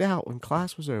logged out when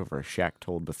class was over, Shaq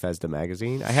told Bethesda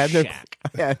Magazine. I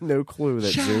had no clue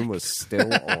that Zoom was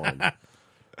still on.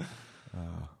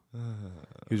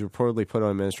 He was reportedly put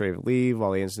on administrative leave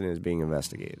while the incident is being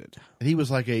investigated. And he was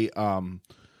like a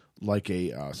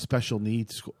special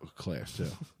needs class too.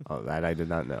 Oh, that I did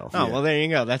not know. Oh, well, there you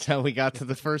go. That's how we got to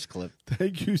the first clip.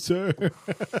 Thank you, sir.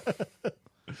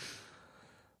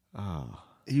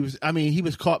 He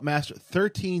was caught master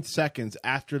 13 seconds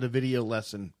after the video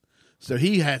lesson. So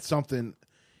he had something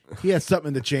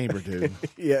in the chamber, dude.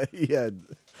 Yeah, he had.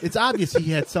 It's obvious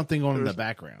he had something on in the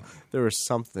background. There was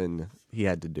something he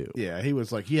had to do. Yeah, he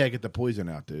was like, he had to get the poison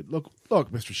out, dude. Look,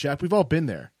 Mr. Shep, we've all been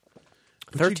there.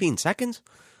 13 seconds?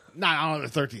 Not on the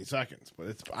 13 seconds,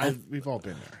 but we've all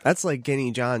been there. That's like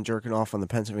Guinea John jerking off on the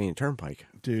Pennsylvania Turnpike.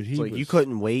 Dude, It's like you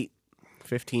couldn't wait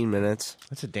 15 minutes.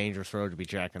 That's a dangerous road to be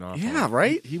jacking off. Yeah, on.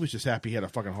 right? He was just happy he had a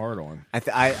fucking hard on.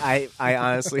 I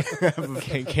honestly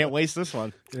Can't waste this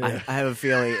one. I have a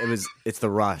feeling it's the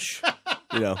rush.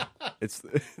 You know, it's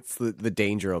the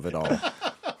danger of it all.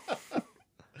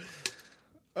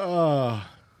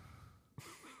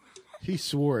 He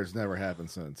swore it's never happened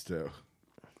since, too.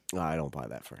 I don't buy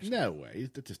that first. No way.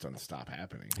 That just doesn't stop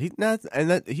happening.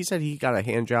 He said he got a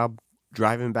hand job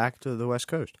driving back to the West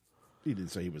Coast. He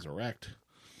didn't say he was erect.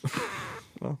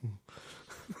 Well,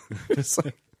 it's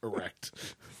like Erect.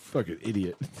 Fucking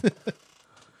idiot.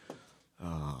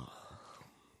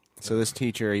 So this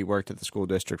teacher, he worked at the school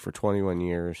district for 21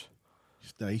 years,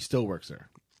 No, he still works there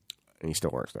and he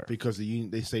still works there. because the union,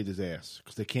 they saved his ass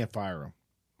because they can't fire him.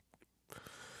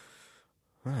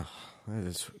 That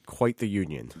is quite the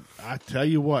union. I tell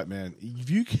you what, man. If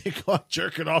you get caught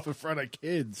jerking off in front of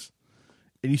kids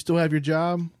and you still have your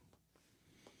job,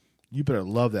 you better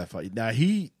love that fight. Now,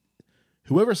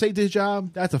 whoever saved his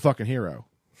job, that's a fucking hero.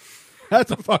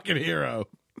 That's a fucking hero.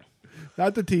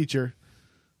 Not the teacher,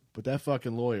 but that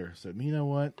fucking lawyer said, you know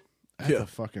what? That's a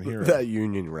fucking hero. That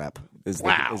union rep is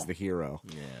the hero.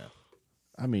 Yeah.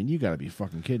 I mean, you got to be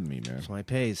fucking kidding me, man. That's why it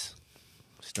pays.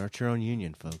 Start your own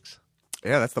union, folks.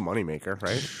 Yeah, that's the moneymaker,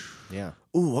 right? Yeah.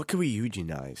 Ooh, what could we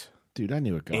unionize? Dude, I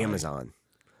knew a guy. Amazon.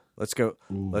 Let's go.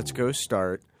 Let's go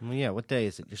start. Well, yeah. What day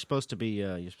is it? You're supposed to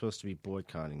be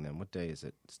boycotting them. What day is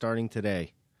it? Starting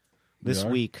today. This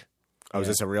are? week. Oh, is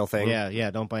this a real thing?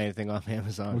 Yeah. Don't buy anything off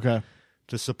Amazon. Okay.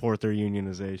 To support their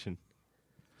unionization.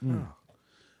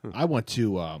 I went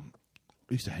to, I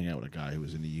used to hang out with a guy who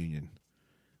was in the union,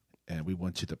 and we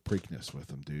went to the Preakness with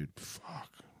him, dude. Fuck,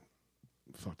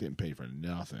 didn't pay for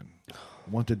nothing.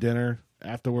 Went to dinner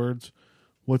afterwards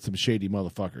with some shady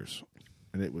motherfuckers,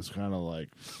 and it was kind of like,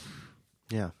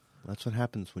 Yeah. That's what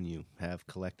happens when you have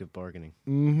collective bargaining.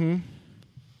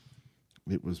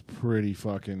 it was pretty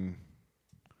fucking.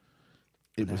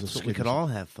 It was That's a what we could all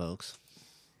have, folks.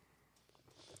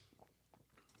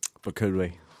 But could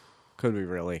we? Could we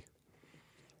really?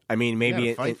 I mean, maybe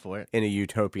gotta fight for it. in a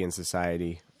utopian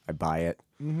society, I buy it.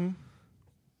 Mm-hmm.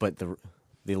 But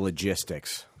the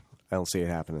logistics, I don't see it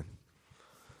happening.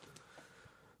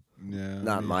 Yeah,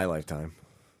 Not in my lifetime.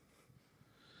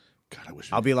 God, I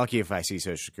wish. I'll be lucky if I see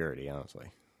Social Security, honestly.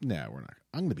 No, we're not.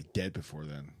 I'm gonna be dead before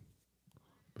then.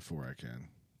 Before I can,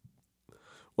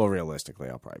 Well, realistically,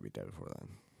 I'll probably be dead before then.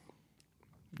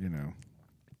 you know.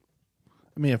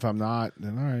 I mean, if I'm not,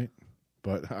 then all right.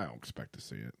 But I don't expect to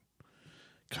see it.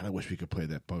 God, I wish we could play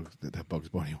that Bugs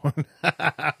Bunny one.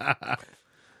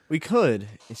 We could.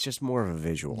 It's just more of a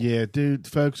visual. Yeah, dude,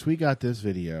 folks, we got this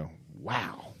video.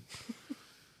 Wow.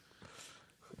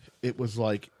 It was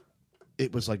like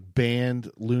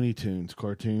banned Looney Tunes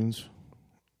cartoons,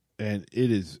 and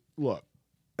it is look.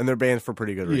 And they're banned for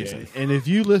pretty good reason. Yeah, and if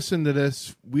you listen to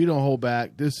this, we don't hold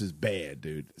back. This is bad,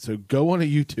 dude. So go on to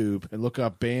YouTube and look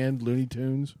up banned Looney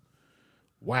Tunes.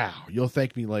 Wow, you'll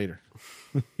thank me later.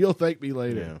 You'll thank me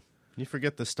later. Yeah. You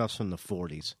forget the stuff's from the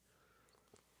 40s.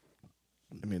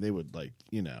 I mean, they would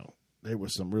there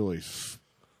was some really.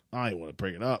 I didn't want to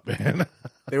bring it up, man.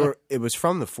 It was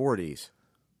from the 40s,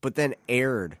 but then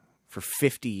aired for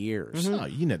 50 years. Oh,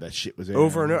 you know that shit was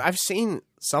Over and over. I've seen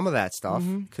some of that stuff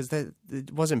because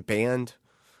it wasn't banned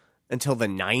until the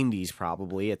 90s,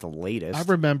 probably at the latest. I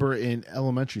remember in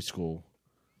elementary school,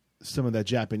 some of that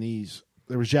Japanese.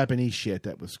 There was Japanese shit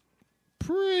that was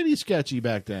pretty sketchy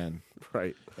back then.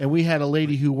 Right. And we had a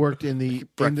lady who worked in the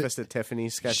Breakfast at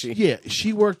Tiffany's sketchy. Yeah,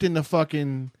 she worked in the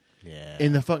fucking Yeah.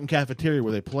 in the fucking cafeteria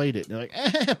where they played it. And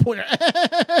they're like, pointer.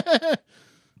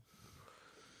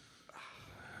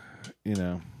 You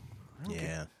know,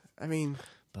 Yeah. I mean,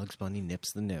 Bugs Bunny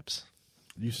nips the nips.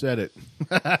 you said it.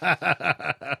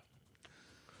 But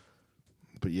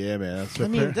yeah, man. That's I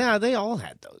mean, yeah, they all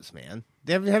had those, man.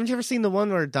 Haven't you ever seen the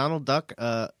one where Donald Duck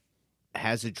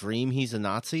has a dream he's a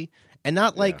Nazi? And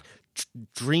not like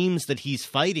dreams that he's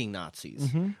fighting Nazis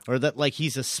or that like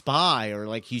he's a spy or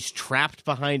like he's trapped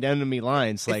behind enemy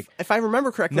lines. Like, if I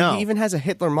remember correctly, No. he even has a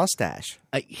Hitler mustache.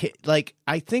 I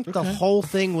think the whole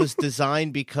thing was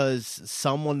designed because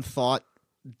someone thought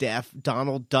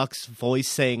Donald Duck's voice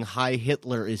saying "Hi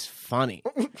Hitler" is funny.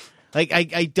 Like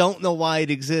I don't know why it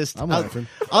exists. I'm laughing.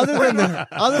 Other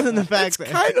than the fact that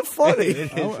Kind of funny.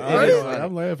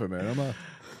 I'm laughing, man.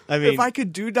 I mean, If I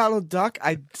could do Donald Duck,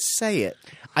 I'd say it.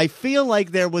 I feel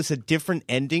like there was a different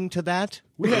ending to that.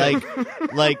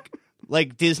 Like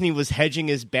Disney was hedging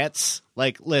his bets.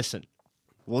 Like, listen,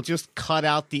 we'll just cut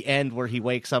out the end where he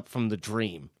wakes up from the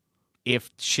dream.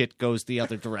 if shit goes the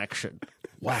other direction.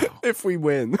 Wow. If we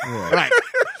win. Right.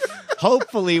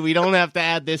 Hopefully we don't have to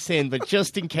add this in, but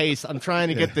just in case, I'm trying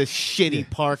to get this shitty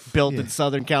park built in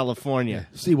Southern California.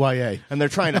 CYA. And they're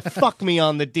trying to fuck me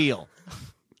on the deal.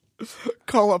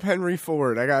 Call up Henry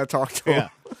Ford. I got to talk to him.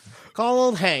 Call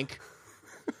old Hank.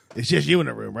 It's just you in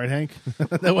the room, right, Hank?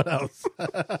 No one else.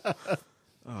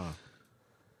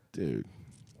 Dude.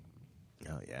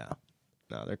 Oh, yeah.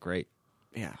 No, they're great.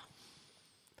 Yeah.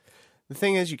 The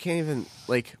thing is, you can't even,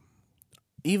 like,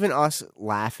 even us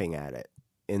laughing at it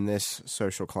in this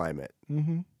social climate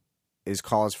is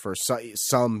cause for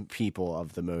some people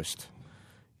of the most,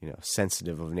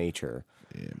 sensitive of nature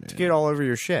to get all over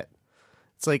your shit.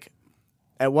 It's like,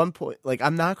 at one point, like,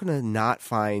 I'm not going to not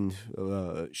find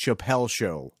Chappelle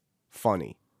Show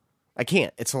funny. I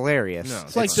can't. It's hilarious. No,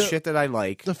 it's like like the- shit that I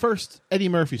like. The first Eddie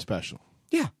Murphy special.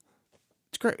 Yeah.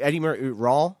 It's great. Eddie Murphy,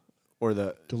 Raw or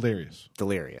the Delirious.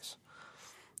 Delirious.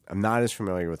 I'm not as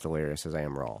familiar with Delirious as I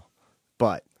am Raw,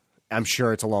 but I'm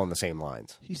sure it's along the same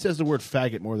lines. He says the word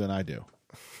faggot more than I do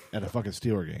at a fucking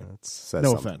Steeler game. Says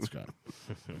No something. offense,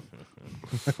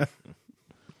 Scott.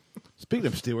 Speaking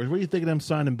of Steelers, what do you think of them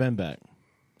signing Ben back?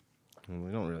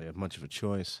 We don't really have much of a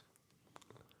choice.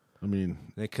 I mean,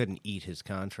 They couldn't eat his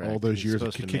contract. All those He's years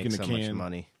of supposed to kicking make the so much can.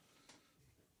 money.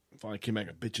 finally came back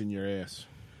a bitch in your ass.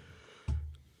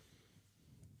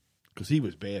 Because he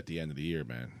was bad at the end of the year,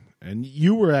 man. And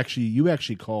you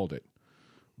actually called it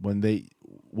when they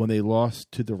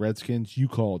lost to the Redskins. You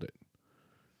called it.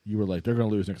 You were like, they're going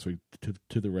to lose next week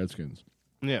to the Redskins.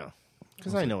 Yeah,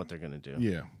 because I know what they're going to do.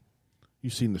 Yeah,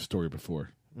 you've seen the story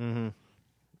before. Mm-hmm.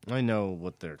 I know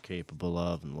what they're capable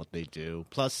of and what they do.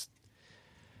 Plus,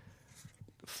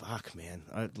 fuck, man,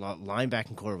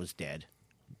 linebacking core was dead.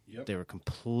 Yep. They were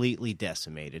completely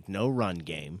decimated. No run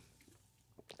game.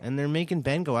 And they're making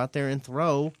Ben go out there and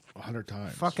throw 100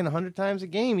 times. fucking 100 times a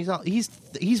game.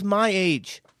 He's my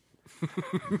age.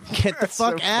 Get the So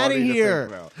fuck out of funny to here.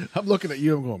 think about. I'm looking at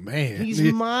you. I'm going, man. He's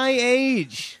my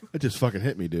age. It just fucking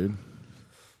hit me, dude.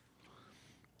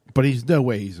 But he's no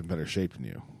way he's in better shape than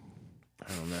you.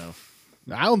 I don't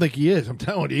know. I don't think he is. I'm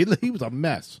telling you, he was a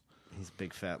mess. He's a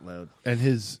big fat load.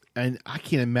 And I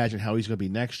can't imagine how he's going to be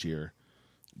next year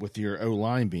with your O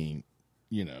line being,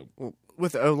 Well,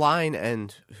 with O-line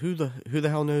and who the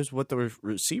hell knows what the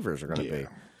receivers are going to be.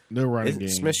 no running game.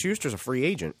 Smith Schuster's a free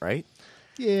agent, right?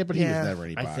 Yeah, but he was never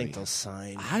anybody. I think they'll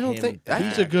sign. I don't him think- back.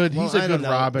 He's a good I don't know.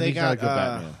 Robin. They He's not a good got,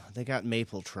 Batman. They got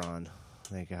Mapletron.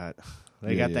 They got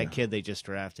Yeah. that kid they just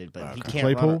drafted, but he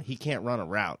Claypool? can't run a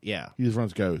route. Yeah, He just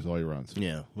runs goes. All he runs.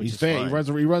 yeah. Which He's is fan.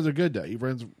 fine. He runs a good day. He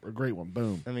runs a great one.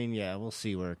 Boom. I mean, yeah, we'll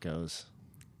see where it goes.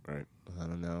 Right. I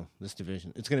don't know. This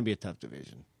division, it's going to be a tough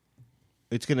division.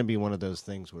 It's going to be one of those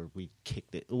things where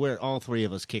where all three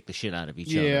of us kick the shit out of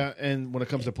each other. Yeah, and when it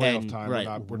comes to playoff And, time,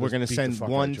 right, we're we're going to send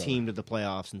one team to the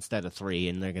playoffs instead of three,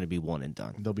 and they're going to be one and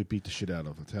done. They'll be beat the shit out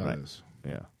of. That's how Right. it is.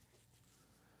 Yeah,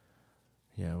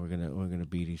 yeah, we're gonna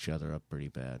beat each other up pretty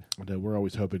bad. Although we're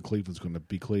always hoping Cleveland's going to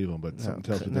be Cleveland, but something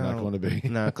tells me they're not going to be.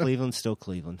 No, Cleveland's still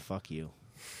Cleveland. Fuck you.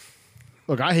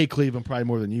 Look, I hate Cleveland probably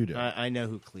more than you do. I know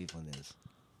who Cleveland is.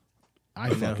 I I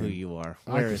know fucking- who you are.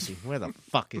 Where is he? Where the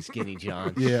fuck is Skinny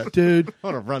John? Yeah, dude. I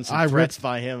want to run some I threats ripped-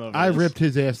 by him. Over I this. ripped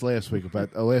his ass last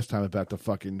time about the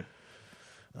fucking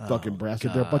Brass.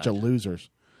 They're a bunch of losers.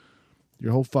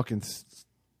 Your whole fucking,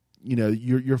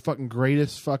 your fucking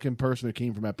greatest fucking person who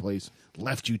came from that place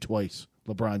left you twice.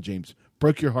 LeBron James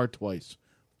broke your heart twice.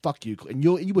 Fuck you, and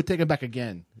you would take him back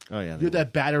again. Oh yeah, You're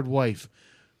that battered wife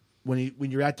when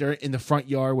you're out there in the front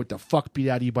yard with the fuck beat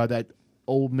out of you by that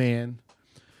old man.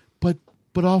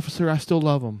 But officer, I still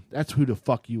love him. That's who the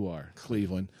fuck you are,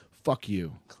 Cleveland. Fuck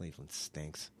you. Cleveland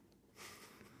stinks.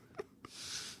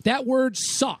 That word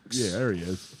sucks. Yeah, there he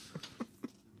is.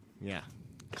 Yeah,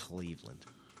 Cleveland.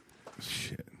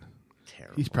 Shit.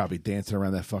 Terrible. He's probably dancing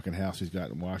around that fucking house he's got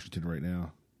in Washington right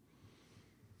now.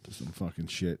 To some fucking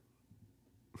shit.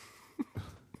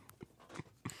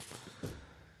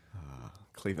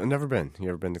 Cleveland. Never been. You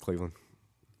ever been to Cleveland?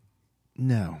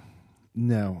 No.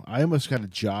 I almost got a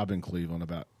job in Cleveland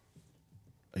about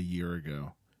a year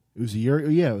ago. It was a year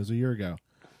ago.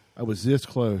 I was this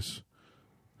close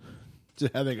to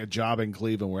having a job in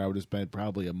Cleveland where I would have spent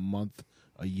probably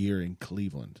a year in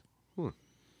Cleveland.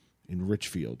 In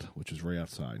Richfield, which is right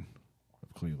outside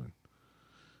of Cleveland.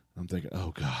 I'm thinking,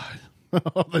 oh God,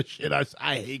 all the shit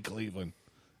I hate Cleveland.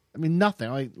 I mean, nothing.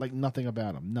 I like nothing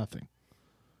about them. Nothing.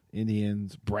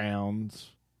 Indians, Browns,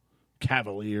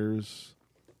 Cavaliers.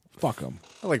 Fuck them.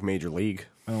 I like Major League.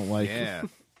 I don't like Yeah,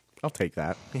 I'll take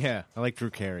that. yeah. I like Drew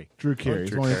Carey. Drew Carey.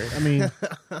 Drew Carey. I mean,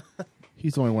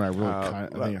 he's the only one I really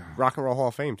kind of. Rock and Roll Hall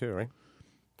of Fame too, right?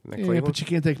 Isn't that Yeah, Cleveland? but you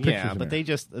can't take pictures. Yeah, in but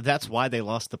there. that's why they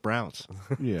lost the Browns.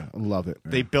 Yeah, I love it.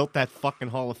 man. They built that fucking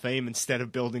Hall of Fame instead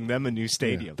of building them a new Yeah,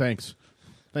 stadium. thanks.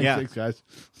 Yeah. Thanks, guys.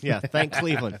 Yeah, thank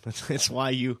Cleveland. That's why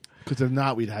you. Because if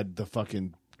not, we'd had the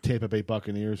fucking Tampa Bay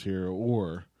Buccaneers here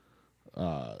or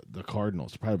the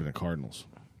Cardinals. Probably been the Cardinals.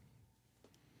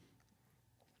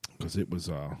 Because it was.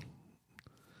 God,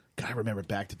 I remember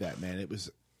back to that, man.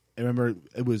 I remember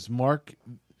it was Mark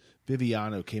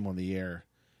Viviano came on the air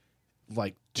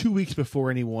like 2 weeks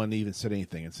before anyone even said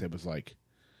anything and said it was like,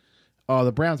 oh,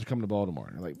 the Browns are coming to Baltimore.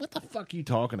 And I'm like, what the fuck are you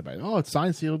talking about? Oh, it's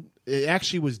signed, sealed. It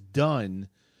actually was done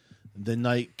the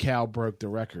night Cal broke the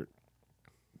record.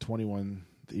 21.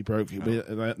 He broke the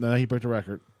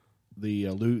record. The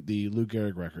Lou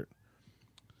Gehrig record.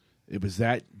 It was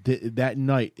that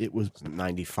night. It was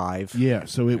 95. Yeah,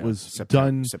 so it was September,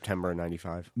 done. September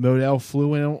 95. Modell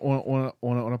flew in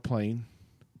on a plane.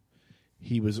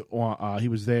 He was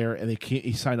there, and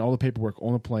he signed all the paperwork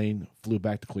on the plane. Flew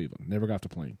back to Cleveland. Never got off the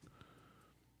plane.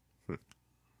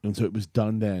 And so it was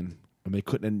done then, and they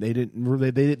couldn't. And they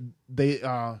didn't.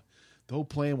 The whole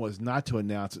plan was not to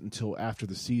announce it until after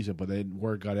the season, but then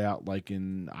word got out like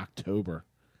in October.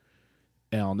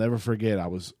 And I'll never forget, I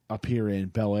was up here in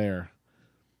Bel Air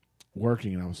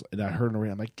working, and I heard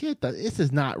around. I'm like, this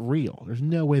is not real. There's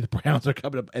no way the Browns are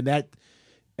coming up.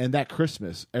 And that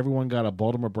Christmas, everyone got a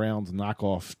Baltimore Browns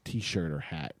knockoff T-shirt or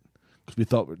hat because we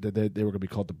thought that they were going to be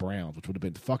called the Browns, which would have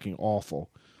been fucking awful.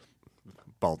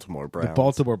 Baltimore Browns. The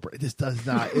Baltimore. This does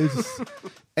not.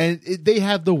 They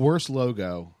have the worst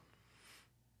logo.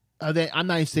 I'm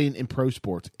not even saying in pro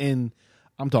sports.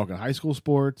 I'm talking high school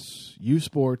sports, youth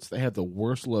sports. They have the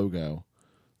worst logo,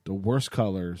 the worst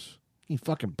colors. You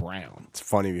fucking brown. It's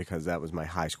funny because that was my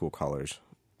high school colors,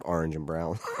 orange and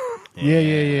brown.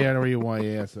 Yeah. I know where you want.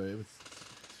 Yeah, so it was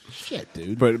shit,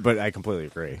 dude. But I completely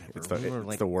agree. It's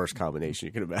the worst combination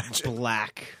you can imagine.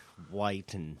 Black,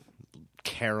 white, and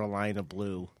Carolina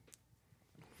blue.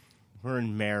 We're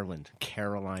in Maryland.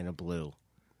 Carolina blue.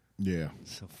 Yeah,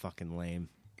 So fucking lame.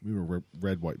 we were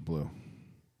red, white, blue.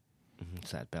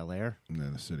 Is that Bel Air? And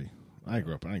then the city. I didn't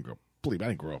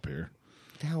grow up here.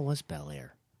 What the hell was Bel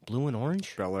Air? Blue and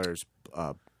orange? Bel Air's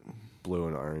blue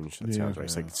and orange. That sounds right.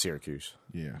 It's like Syracuse.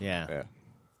 Yeah. Yeah.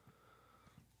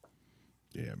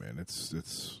 Yeah, man.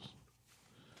 It's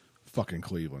fucking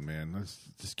Cleveland, man. I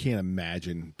just can't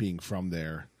imagine being from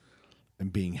there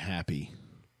and being happy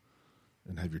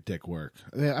and have your dick work.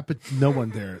 I bet no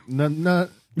one there, none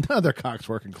of their cocks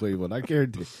work in Cleveland. I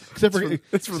guarantee, except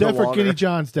for Guinea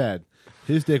John's dad.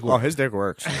 His dick works. Oh, his dick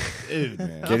works. Dude,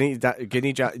 man.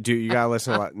 Guinea John. Dude, you gotta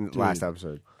listen to last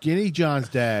episode. Guinea John's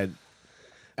dad.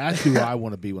 That's who I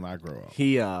want to be when I grow up.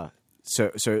 He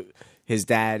so his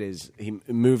dad he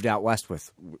moved out west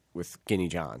with Guinea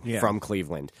John from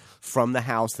Cleveland, from the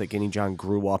house that Guinea John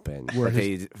grew up in, where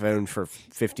they owned for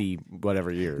 50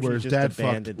 whatever years. Where his dad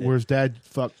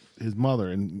fucked his mother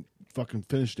and fucking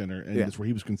finished dinner, and that's where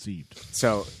he was conceived.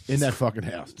 So in that fucking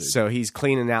house, dude. So he's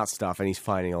cleaning out stuff and he's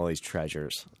finding all these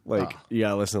treasures. Like you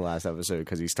gotta listen to the last episode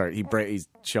because he's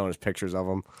showing us pictures of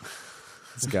them.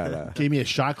 It's got gave me a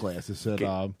shot glass that said,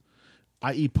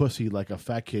 "I eat pussy like a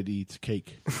fat kid eats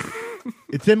cake."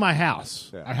 It's in my house.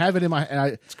 Yeah. I have it in my.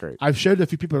 It's great. I've showed it a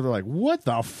few people. They're like, "What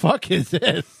the fuck is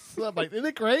this?" I'm like, "Isn't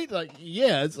it great?" Like,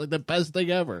 yeah, it's like the best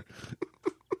thing ever.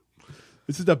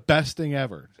 This is the best thing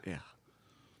ever. Yeah.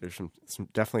 There's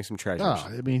definitely some treasures. Oh,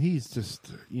 I mean, he's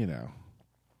just, and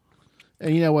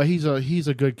you know what? He's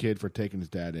a good kid for taking his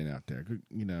dad in out there. Good,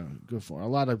 good for him.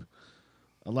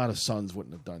 A lot of sons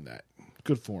wouldn't have done that.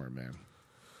 Good for him, man.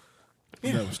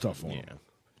 Yeah, that was tough for him.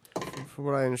 From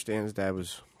what I understand, his dad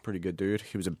was a pretty good dude.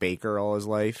 He was a baker all his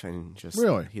life, and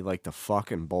he liked to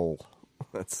fuck and bowl.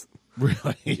 That's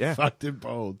really fucked and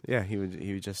bowled. Yeah, he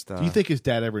would just. Do you think his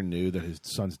dad ever knew that his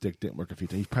son's dick didn't work a few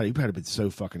times? He probably been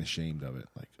so fucking ashamed of it.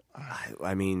 Like,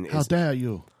 I mean, how dare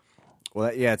you?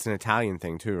 Well, yeah, it's an Italian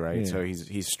thing too, right? Yeah. So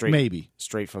he's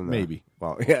straight from the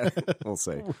Well, yeah, we'll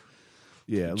see.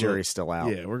 Yeah, jury's still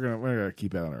out. Yeah, we're gonna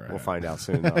keep that on our. We'll find out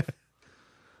soon enough.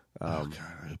 Oh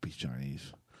God, I hope he's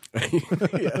Chinese.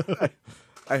 Yeah,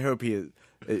 I hope he.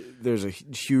 There's a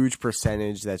huge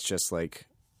percentage that's just like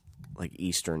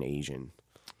Eastern Asian.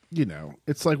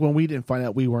 It's like when we didn't find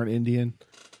out we weren't Indian.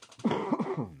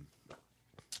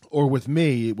 Or with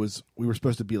me, we were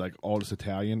supposed to be like all just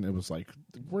Italian. It was like,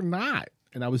 we're not.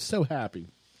 And I was so happy.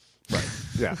 Right.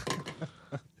 Yeah.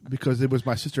 Because it was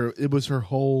my sister. It was her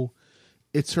whole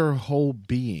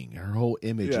being. Her whole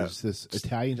image is this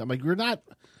Italian. I'm like, you're not.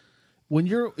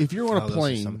 If you're on a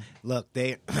plane. Look,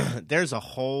 there's a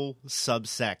whole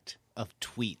subsect of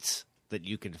tweets that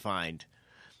you can find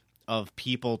of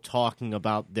people talking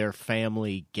about their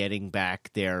family getting back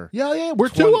their Yeah, we're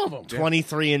two of them.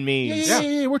 23andMe's.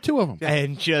 Yeah, we're two of them.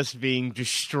 And just being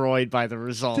destroyed by the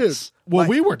results. Dude, well,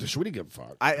 we weren't just, we didn't give a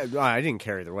fuck. I didn't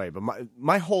care either way, but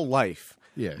my whole life,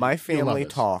 my family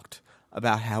talked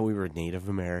about how we were Native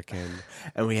American,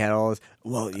 and we had all this.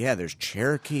 Well, yeah, there's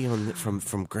Cherokee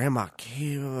from Grandma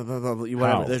Key, blah, blah, blah, whatever.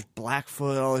 How? There's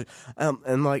Blackfoot, all this,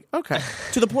 and like, okay,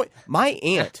 to the point. My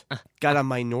aunt got a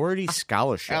minority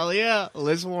scholarship. Hell yeah,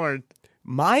 Liz Warren.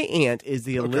 My aunt is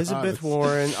the Elizabeth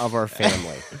Warren of our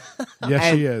family. Yes,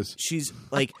 And she is. She's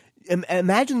like.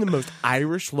 Imagine the most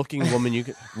Irish-looking woman you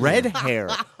could. Red hair,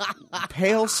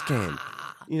 pale skin,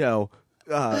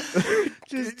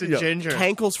 Just a ginger.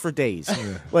 cankles for days.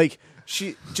 Like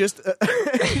she just,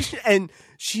 and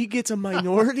she gets a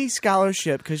minority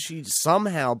scholarship because she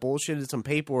somehow bullshitted some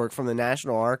paperwork from the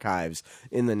National Archives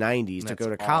in the 90s to go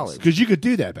to college. Because you could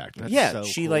do that back then. Yeah, so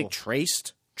she cool. like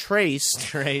traced,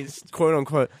 quote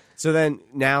unquote. So then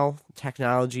now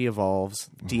technology evolves.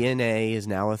 DNA is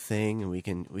now a thing, and we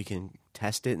can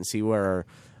test it and see where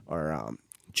our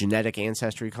genetic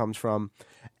ancestry comes from.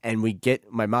 And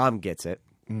my mom gets it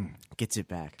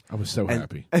back. I was so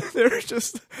happy. And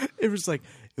it was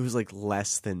like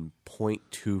less than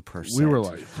 0.2%. We were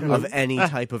like of any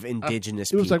type of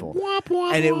indigenous it was people. Like womp,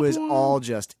 womp, and it womp, was womp. all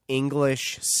just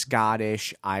English,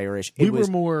 Scottish, Irish. We were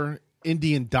more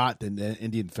Indian dot than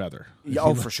Indian feather.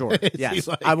 Oh, for sure. Yes.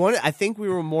 like- I think we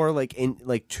were more like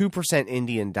 2%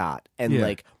 Indian dot and Yeah.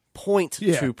 like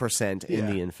 0.2%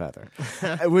 Indian feather.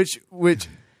 which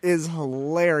is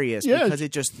hilarious because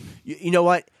it just you know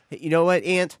what,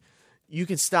 Aunt? You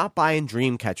can stop buying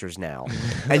dream catchers now,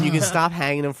 and you can stop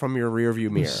hanging them from your rearview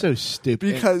mirror. So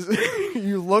stupid. Because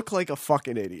you look like a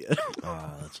fucking idiot.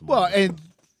 Well, and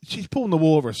she's pulling the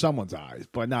wool over someone's eyes,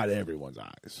 but not everyone's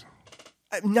eyes.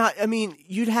 I mean,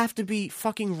 you'd have to be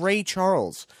fucking Ray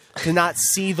Charles to not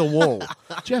see the wool.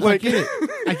 Jeff, I get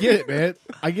it, man.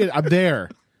 I get it. I'm there.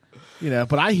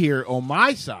 But I hear on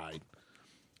my side,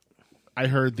 I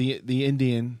heard the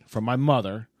Indian from my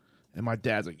mother, and my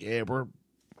dad's like, yeah, we're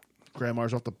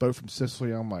grandma's off the boat from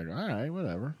Sicily. I'm like, all right,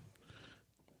 whatever.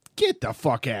 Get the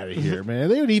fuck out of here, man.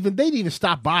 They didn't even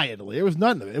stop by Italy. There was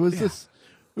none of it. It was just,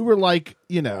 we were like,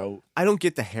 I don't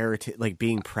get the heritage, like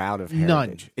being proud of None.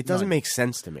 heritage. It doesn't None. make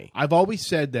sense to me. I've always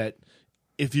said that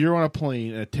if you're on a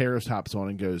plane and a terrorist hops on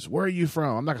and goes, where are you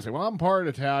from? I'm not going to say, well, I'm part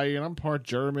Italian, I'm part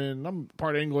German, I'm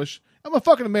part English. I'm a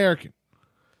fucking American.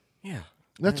 Yeah.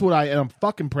 That's what and I'm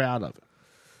fucking proud of it.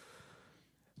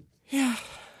 Yeah,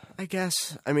 I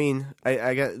guess. I mean,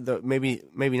 I get maybe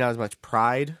not as much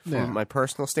pride from my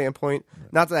personal standpoint.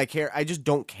 Not that I care. I just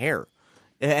don't care.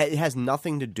 It has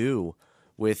nothing to do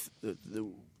with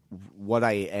what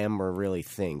I am or really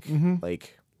think.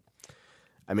 Like,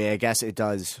 I mean, I guess it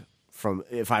does. From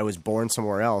if I was born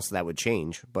somewhere else, that would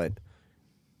change. But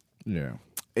yeah,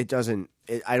 it doesn't.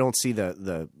 I don't see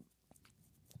the.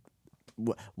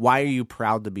 Why are you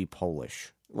proud to be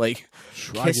Polish? Like,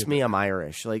 kiss me, I'm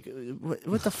Irish. Like,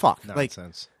 what the fuck?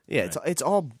 Nonsense. Like, yeah, it's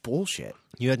all bullshit.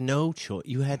 You had no choice.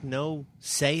 You had no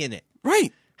say in it.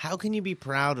 Right. How can you be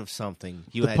proud of something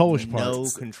you The had Polish part. no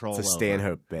It's control It's a over?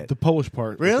 Stanhope bit. the Polish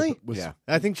part. Really? Was, Yeah.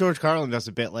 I think George Carlin does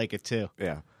a bit like it too.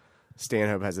 Yeah.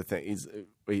 Stanhope has a thing. He's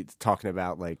talking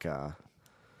about like,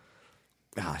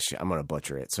 shit, I'm gonna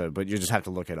butcher it. So, but you just have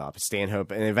to look it up.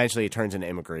 Stanhope, and eventually it turns into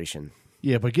immigration.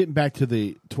 Yeah, but getting back to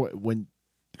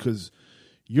because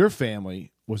your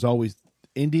family was always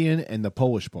Indian and the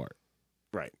Polish part.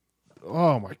 Right.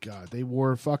 Oh my God, they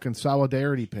wore fucking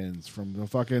solidarity pins from the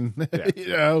fucking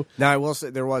Now I will say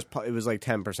it was like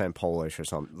 10% Polish or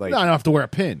something. Like, No, I don't have to wear a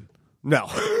pin no,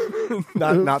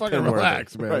 not Fucking pin worthy.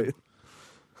 relax, man. Right.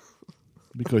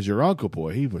 because your uncle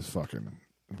boy, he was fucking.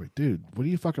 Wait, dude, what are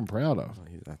you fucking proud of?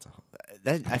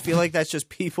 I feel like that's just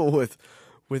people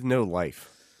with no life.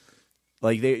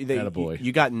 Like Attaboy.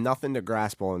 you got nothing to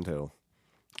grasp onto.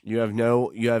 You have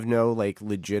no like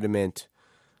legitimate,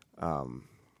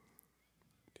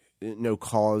 no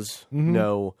cause,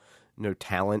 no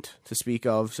talent to speak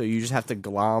of. So you just have to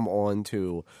glom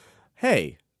onto,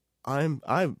 hey, I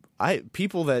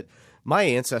people that my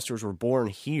ancestors were born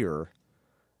here,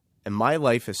 and my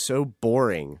life is so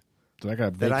boring So I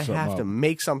got that I have to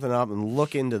make something up and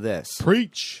look into this.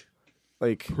 preach.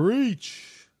 Like,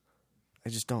 Preach. I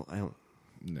don't.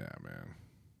 Nah, man.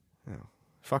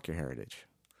 Fuck your heritage.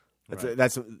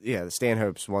 That's the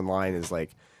Stanhope's one line is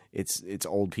like, it's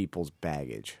old people's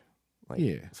baggage. Like,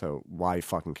 Yeah. So why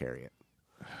fucking carry it?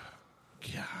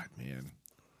 God, man.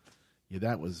 Yeah,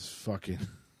 that was fucking.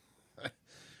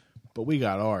 But we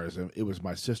got ours, and it was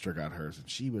my sister got hers, and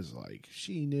she was like,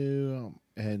 she knew,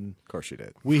 and Of course you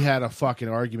did. we had a fucking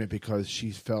argument because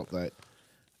she felt that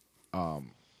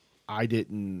I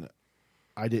didn't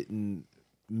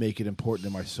make it important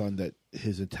to my son that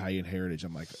his Italian heritage.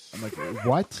 I'm like,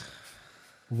 what?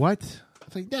 What? I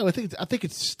was like, no, I think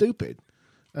it's stupid.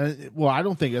 Well, I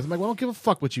don't think it is. I'm like, well, I don't give a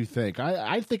fuck what you think.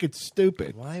 I think it's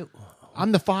stupid. Why?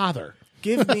 I'm the father.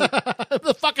 Give me. I'm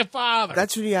the fucking father.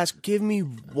 That's what you ask. Give me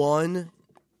one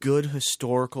good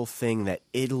historical thing that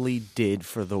Italy did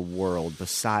for the world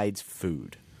besides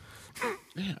food.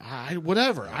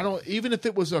 Whatever. I don't. Even if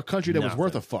it was a country that was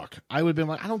worth a fuck, I would have been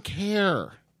like, I don't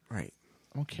care. Right.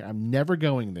 I don't care. I'm never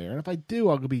going there. And if I do,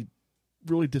 I'll be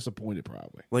really disappointed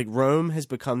probably. Like Rome has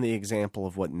become the example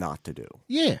of what not to do.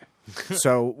 Yeah.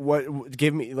 So what?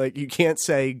 Give me like you can't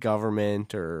say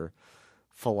government or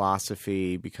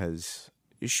philosophy because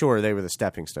sure they were the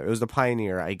stepping stone. It was the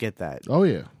pioneer. I get that. Oh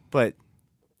yeah. But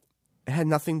it had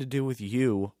nothing to do with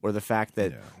you or the fact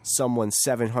that someone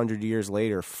 700 years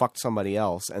later fucked somebody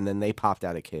else and then they popped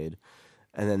out a kid.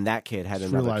 And then that kid had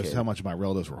another realized kid. how much my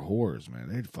relatives were whores, man.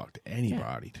 They fucked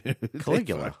anybody, dude.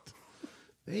 Caligula.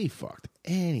 They fucked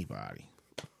anybody.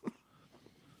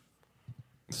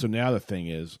 So now the thing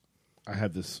is, I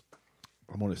have this.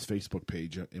 I'm on this Facebook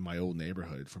page in my old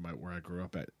neighborhood from where I grew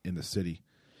up at in the city,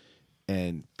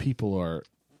 and people are.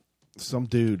 Some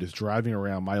dude is driving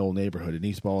around my old neighborhood in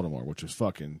East Baltimore, which is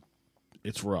fucking.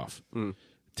 It's rough.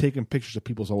 Taking pictures of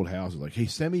people's old houses, like, hey,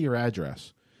 send me your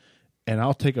address. And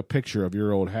I'll take a picture of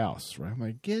your old house. Right? I'm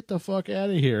like, get the fuck out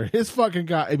of here. This fucking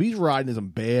guy, he's riding in some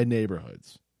bad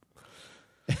neighborhoods.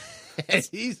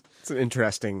 It's an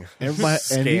interesting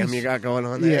scam you got going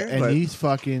on there. Yeah, and he's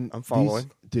fucking. I'm following.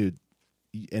 Dude,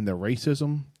 and the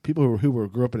racism, people who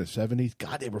grew up in the 70s,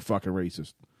 God, they were fucking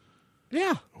racist.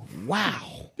 Yeah.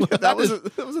 Wow. that was a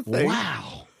thing.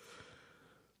 Wow.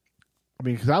 I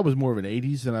mean, because I was more of an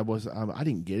 80s than I was. I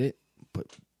didn't get it, but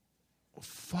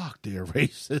fuck, they're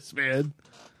racist, man.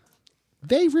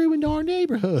 They ruined our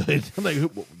neighborhood. I'm like,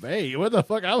 hey, what the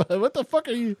fuck? What the fuck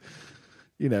are you?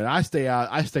 You know, I stay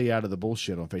out of the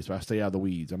bullshit on Facebook. I stay out of the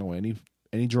weeds. I don't want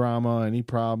any drama, any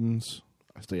problems.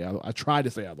 I try to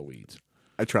stay out of the weeds.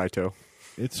 I try to.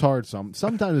 It's hard.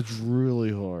 Sometimes it's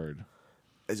really hard.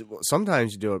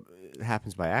 Sometimes you do it. It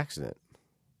happens by accident.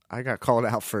 I got called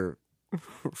out for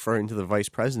referring to the vice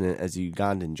president as the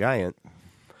Ugandan giant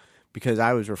because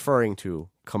I was referring to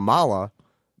Kamala,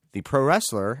 the pro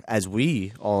wrestler, as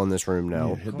we all in this room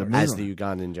know, as the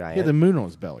Ugandan giant. He had the moon on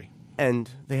his belly. And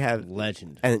they have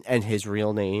legend, and his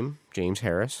real name, James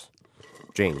Harris,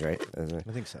 James, right?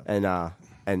 I think so.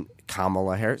 And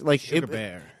Kamala Harris, like Sugar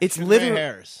Bear. It's Sugar literally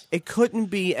Bear Harris. It couldn't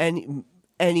be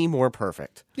any more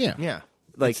perfect. Yeah.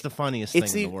 Like it's the funniest thing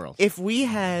in the world. If we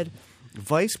had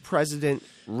Vice President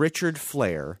Richard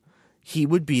Flair, he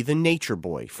would be the nature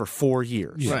boy for 4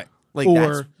 years. Yeah. Right. Like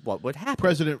that's what would happen.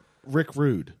 President Richard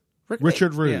Rude.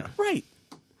 Yeah. Right.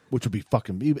 Which would be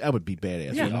that would be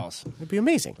badass. Yeah, awesome. It'd be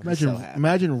amazing.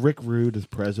 Imagine Rick Rude as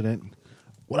president.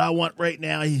 What I want right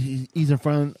now, he's in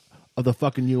front of the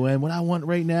fucking UN. What I want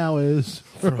right now is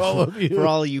for all of you, for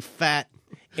all of you fat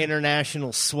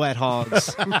international sweat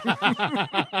hogs.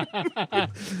 I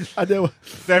know.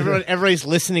 Everybody's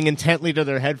listening intently to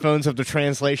their headphones of the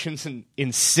translations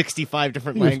in 65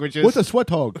 different languages. What's a sweat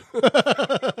hog?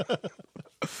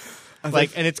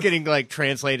 Like, and it's getting like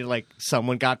translated like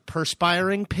someone got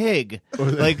perspiring pig.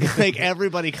 like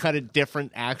everybody got a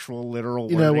different actual literal.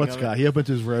 You know what, Scott? He opens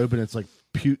his robe and it's like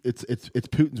it's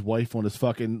Putin's wife on his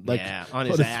fucking on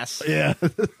his ass. Yeah,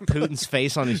 Putin's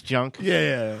face on his junk.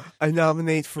 Yeah. I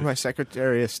nominate for my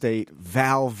Secretary of State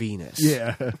Val Venus.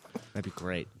 Yeah, that'd be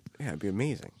great. Yeah, it'd be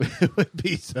amazing. It would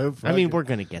be so funny. I mean, we're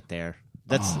gonna get there.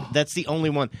 That's the only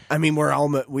one. I mean,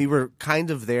 we were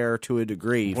kind of there to a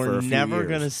degree. We're for a few never years.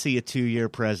 going to see a 2-year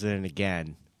president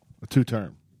again. A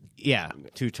 2-term. Yeah,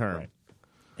 2-term, right.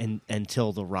 And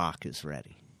until The Rock is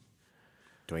ready.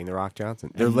 Dwayne The Rock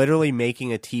Johnson. They're literally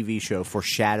making a TV show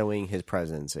foreshadowing his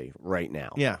presidency right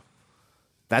now. Yeah,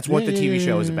 that's what the TV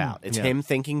show is about. It's Yeah. him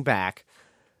thinking back.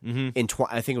 In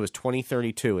I think it was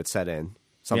 2032. It set in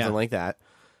something like that.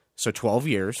 So 12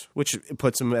 years, which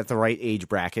puts him at the right age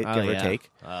bracket, give or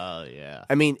take. Oh yeah.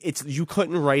 I mean, you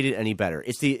couldn't write it any better.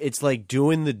 It's like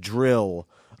doing the drill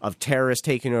of terrorists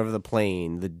taking over the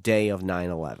plane the day of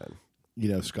 9/11.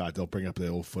 You know, Scott, they'll bring up the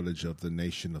old footage of the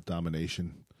Nation of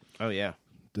Domination. Oh yeah.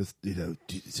 This, is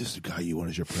this the guy you want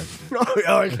as your president?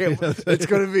 Oh, I can't. It's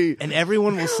going to be, and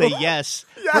everyone will say yes.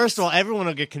 First of all, everyone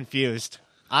will get confused.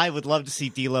 I would love to see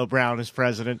D'Lo Brown as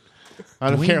president.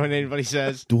 I don't care what anybody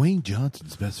says. Dwayne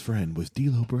Johnson's best friend was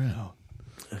D'Lo Brown.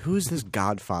 Who's this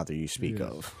godfather you speak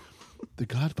of? The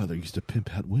Godfather used to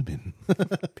pimp out women.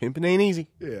 Pimping ain't easy.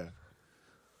 Yeah.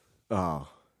 Oh,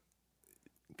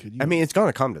 Could you? I mean, it's going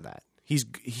to come to that. He's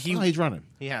running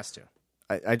He has to.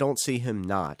 I don't see him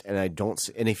not, and I don't.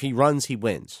 And if he runs, he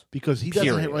wins. because he doesn't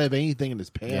Period. have anything in his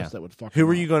past Yeah. that would fuck. Who him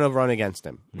are up. you going to run against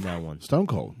him? No one. Stone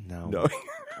Cold. No. No,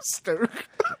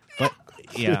 But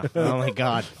yeah. Oh my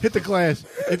god. Hit the glass.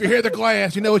 If you hear the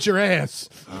glass, you know it's your ass.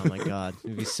 Oh my god.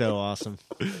 It'd be so awesome.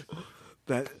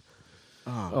 that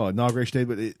Oh, inauguration day,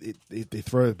 but they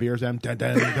throw the beers at him. Dun,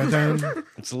 dun, dun, dun.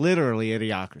 It's literally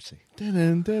Idiocracy. Dun,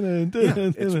 dun, dun, dun,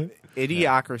 dun, dun.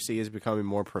 idiocracy is becoming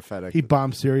more prophetic He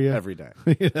bombed Syria every day.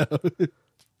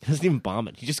 He doesn't even bomb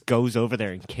it. He just goes over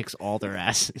there and kicks all their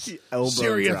asses. Elbow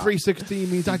Syria drop.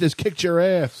 316 means I just kicked your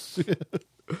ass.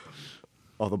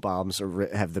 All the bombs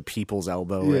have the people's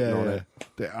elbow written on it,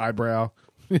 The eyebrow.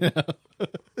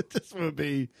 This would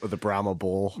be. or the Brahma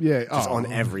bull. Yeah, just oh.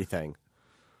 on everything.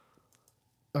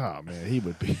 Oh man, he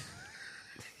would be.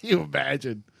 You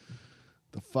imagine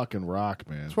the fucking Rock,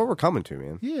 man. That's what we're coming to,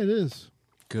 man. Yeah, it is.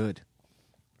 Good.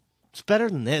 It's better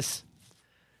than this.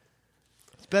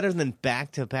 It's better than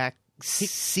back-to-back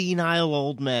senile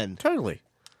old men. Totally.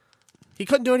 He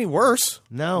couldn't do any worse.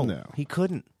 No, No. he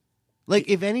couldn't. Like,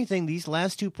 if anything, these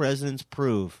last two presidents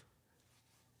prove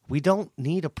we don't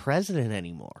need a president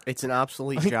anymore. It's an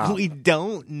obsolete Like, job. we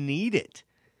don't need it.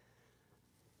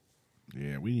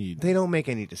 Yeah, we need. They don't make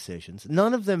any decisions.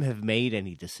 None of them have made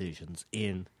any decisions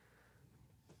in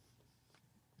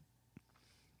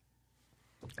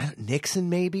Nixon,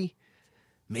 maybe?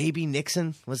 Maybe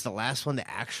Nixon was the last one to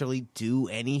actually do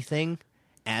anything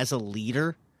as a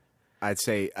leader. I'd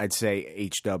say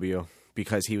HW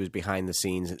because he was behind the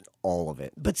scenes in all of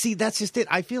it. But see, that's just it.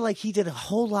 I feel like he did a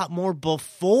whole lot more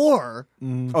before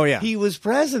Oh yeah. he was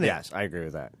president. Yes, I agree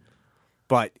with that.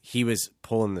 But he was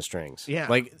pulling the strings. Yeah.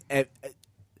 Like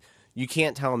you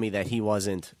can't tell me that he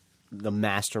wasn't the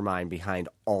mastermind behind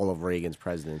all of Reagan's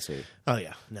presidency Oh,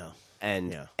 yeah. No.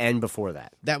 and Yeah. and before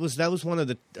that. That was one of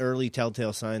the early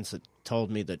telltale signs that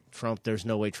told me that there's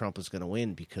no way Trump was going to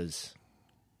win, because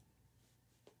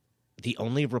the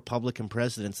only Republican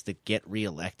presidents that get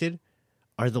reelected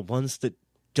are the ones that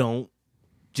don't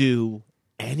do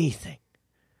anything.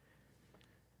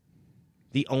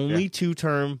 The only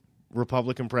two-term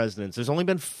Republican presidents, there's only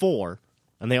been 4,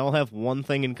 and they all have one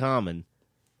thing in common.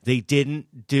 They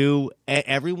didn't do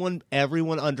everyone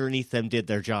underneath them did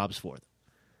their jobs for them.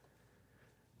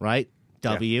 Right?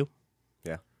 W.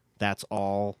 Yeah. That's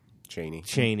all Cheney.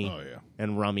 Cheney Oh yeah.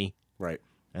 and Rummy Right.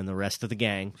 and the rest of the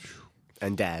gang.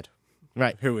 And Dad,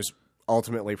 Right. who was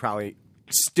ultimately probably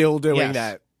still doing Yes.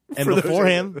 that. And for those before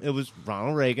reasons. him, it was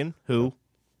Ronald Reagan, who,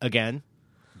 again,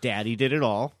 Daddy did it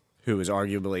all. Who was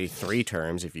arguably 3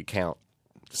 terms if you count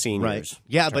seniors. Right.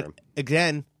 Yeah, term. but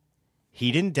again,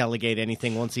 he didn't delegate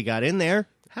anything once he got in there,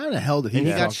 How the hell did he? and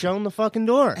he got fuck- shown the fucking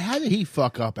door. How did he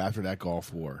fuck up after that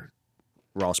Gulf War?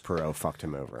 Ross Perot fucked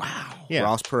him over. Wow. Yeah.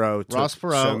 Ross Perot took Ross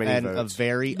Perot so many and votes. a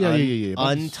very Yeah.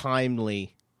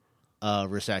 untimely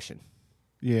recession.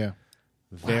 Yeah.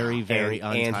 Very, very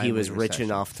untimely and he was rich recession.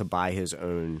 enough to buy his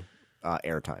own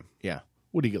airtime. Yeah.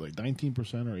 What did he get? Like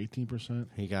 19% or 18%?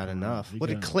 He got enough. he What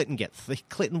did got- Clinton get?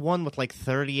 Clinton won with like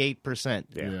 38%.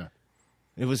 Yeah.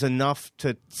 It was enough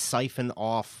to siphon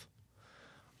off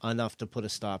enough to put a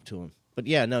stop to him. But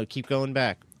yeah, no, keep going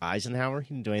back. Eisenhower,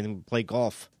 he didn't do anything but play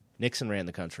golf. Nixon ran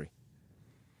the country.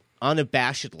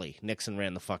 Unabashedly, Nixon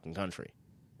ran the fucking country.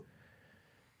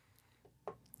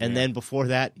 And then before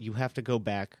that, you have to go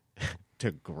back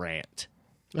to Grant,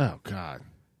 Oh God.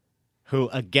 who,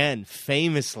 again,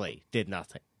 famously did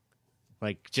nothing.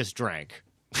 Like, just drank.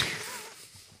 So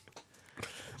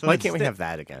Why it's can't we sti- have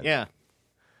that again? Yeah.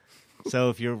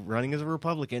 So if you're running as a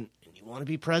Republican and you want to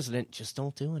be president, just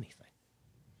don't do anything.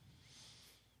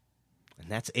 And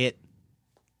that's it.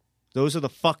 Those are the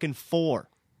fucking 4.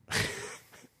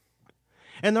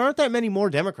 And there aren't that many more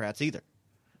Democrats either.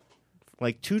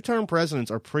 Like, 2-term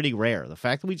presidents are pretty rare. The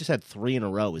fact that we just had 3 in a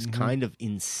row is kind of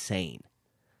insane.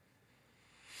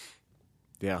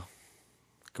 Yeah.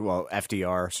 Well,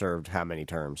 FDR served how many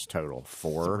terms total?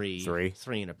 4?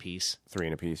 3 in a piece. 3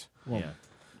 in a piece. Yeah.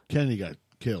 Kennedy got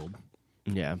killed.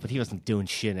 Yeah, but he wasn't doing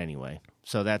shit anyway.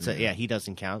 So that's it. Yeah, he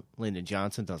doesn't count. Lyndon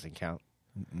Johnson doesn't count.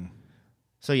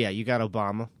 So yeah, you got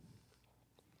Obama.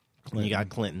 You got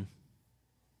Clinton.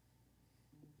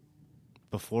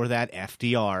 Before that,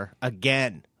 FDR.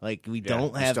 Again, like we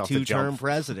don't we have still have to 2-term jump.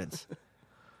 presidents.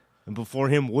 And before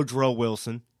him, Woodrow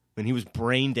Wilson, and he was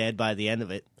brain dead by the end of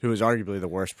it. Who was arguably the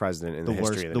worst president in the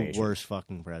history of the nation. Worst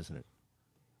fucking president.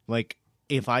 Like,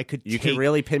 if I could You take, can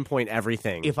really pinpoint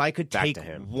everything. if I could back take to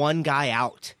him. one guy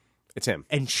out It's him.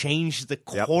 and change the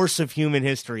course of human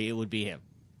history, it would be him.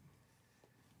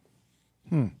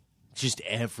 Just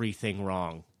everything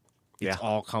wrong. It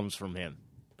all comes from him.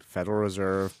 Federal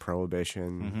Reserve,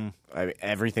 prohibition, I mean,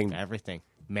 everything. Everything.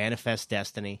 Manifest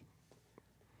destiny.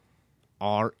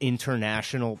 Our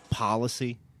international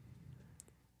policy.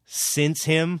 Since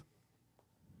him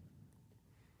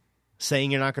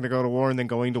saying you're not going to go to war and then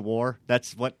going to war,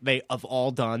 that's what they have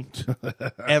all done.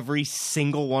 Every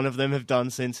single one of them have done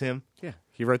since him. Yeah,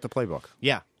 he wrote the playbook.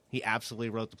 Yeah, he absolutely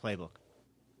wrote the playbook.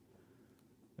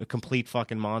 A complete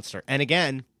fucking monster. And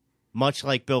again, much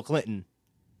like Bill Clinton,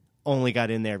 only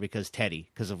got in there because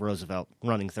of Roosevelt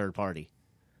running third party.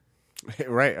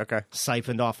 Right, okay.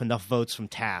 Siphoned off enough votes from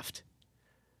Taft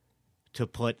to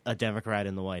put a Democrat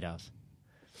in the White House.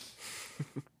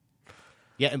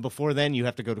 Yeah, and before then, you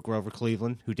have to go to Grover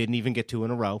Cleveland, who didn't even get 2 in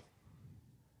a row.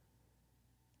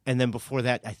 And then before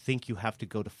that, I think you have to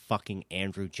go to fucking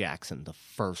Andrew Jackson, the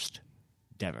first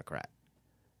Democrat.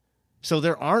 So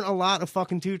there aren't a lot of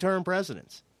fucking 2-term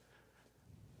presidents.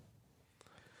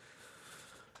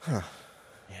 Yeah,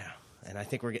 and I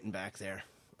think we're getting back there.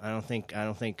 I don't think,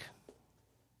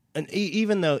 and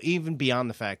even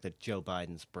beyond the fact that Joe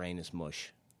Biden's brain is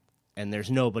mush, and there's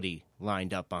nobody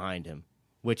lined up behind him,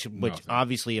 which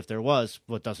obviously if there was,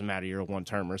 well, it doesn't matter, you're a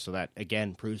one-termer, so that,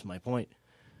 again, proves my point.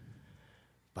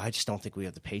 But I just don't think we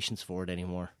have the patience for it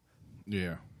anymore.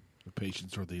 Yeah, the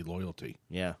patience or the loyalty.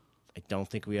 Yeah, I don't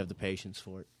think we have the patience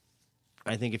for it.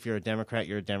 I think if you're a Democrat,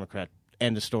 you're a Democrat.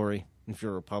 End of story. If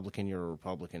you're a Republican, you're a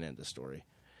Republican. End of story.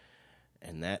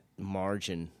 And that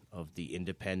margin of the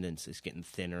independents is getting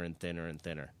thinner and thinner and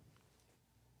thinner.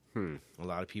 A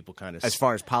lot of people kind of... As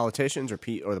far as politicians or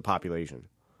the population?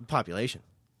 Population.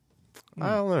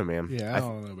 I don't know, man. Yeah, I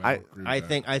don't know about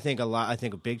I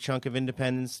think a big chunk of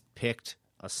independents picked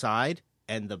a side,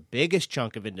 and the biggest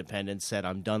chunk of independents said,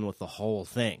 I'm done with the whole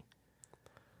thing.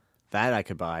 That I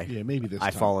could buy. Yeah, maybe this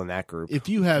I time. fall in that group. If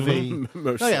you have a...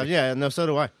 No, so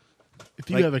do I. If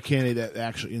you have a candidate that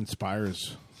actually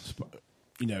inspires,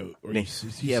 or you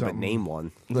see but something- name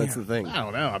one. That's the thing. I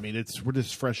don't know. I mean, we're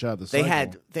just fresh out of the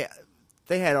cycle.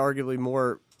 They had arguably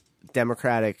more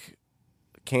Democratic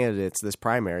candidates this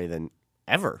primary than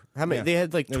ever. How many? Yeah. They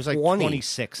had It was like 20.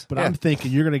 26. But I'm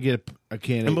thinking you're going to get a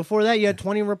candidate. And before that, you had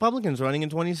 20 Republicans running in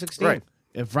 2016. Right.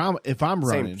 If I'm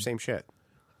running, Same shit.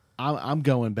 I'm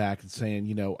going back and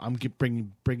saying, I'm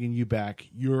bringing you back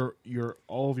your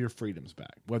all of your freedoms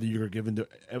back. Whether you're given to,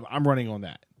 I'm running on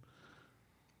that.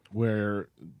 Where,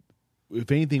 if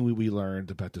anything, we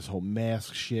learned about this whole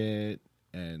mask shit,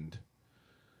 and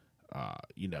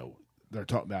they're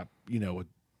talking about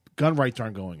gun rights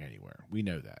aren't going anywhere. We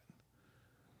know that,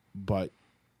 but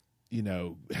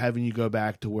having you go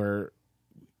back to where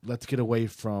let's get away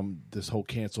from this whole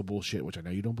cancel bullshit, which I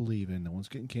know you don't believe in. No one's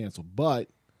getting canceled, but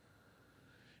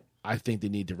I think they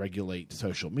need to regulate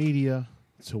social media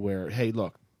to where, hey,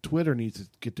 look, Twitter needs to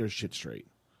get their shit straight.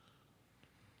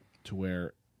 To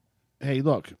where, hey,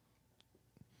 look,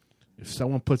 if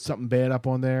someone puts something bad up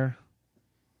on there,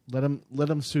 let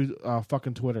them sue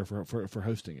fucking Twitter for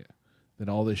hosting it. Then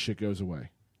all this shit goes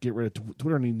away. Get rid of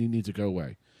Twitter. Needs to go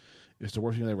away. It's the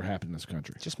worst thing that ever happened in this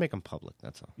country. Just make them public,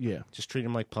 that's all. Yeah. Just treat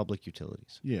them like public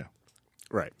utilities. Yeah.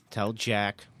 Right. Tell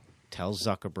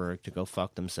Zuckerberg to go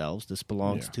fuck themselves. This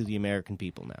belongs to the American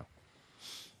people now.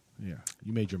 Yeah.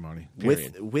 You made your money.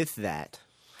 With that,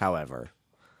 however,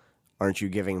 aren't you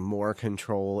giving more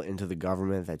control into the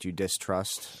government that you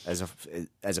distrust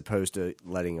as opposed to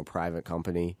letting a private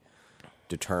company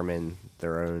determine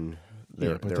their own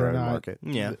market?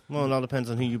 Yeah. Well, it all depends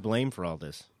on who you blame for all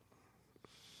this.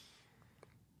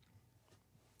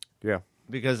 Yeah.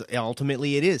 Because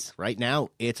ultimately it is. Right now,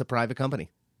 it's a private company.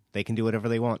 They can do whatever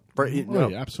they want. Yeah,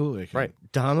 absolutely. Right.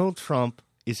 Donald Trump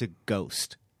is a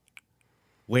ghost.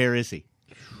 Where is he?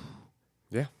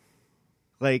 Yeah.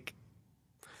 Like,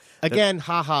 again,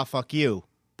 fuck you.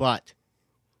 But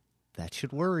that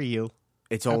should worry you.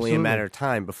 It's only a matter of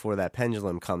time before that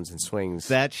pendulum comes and swings.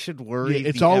 That should worry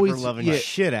it's the always ever-loving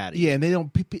shit out of you. Yeah, and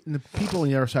the people on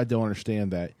the other side don't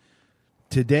understand that.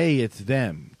 Today it's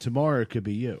them. Tomorrow it could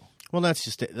be you. Well, that's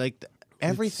just it. Like,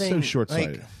 everything. It's so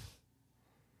short-sighted. Like,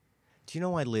 do you know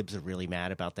why libs are really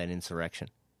mad about that insurrection?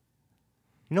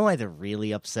 You know why they're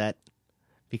really upset?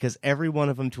 Because every one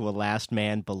of them, to a last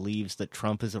man, believes that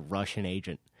Trump is a Russian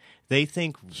agent. They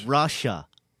think Russia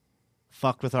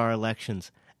fucked with our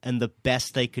elections, and the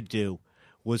best they could do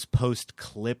was post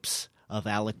clips of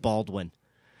Alec Baldwin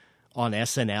on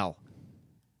SNL.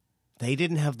 They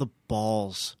didn't have the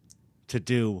balls to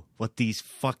do what these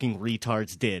fucking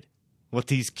retards did, what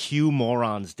these Q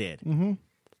morons did. Mm-hmm.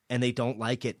 And they don't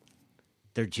like it.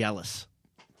 They're jealous.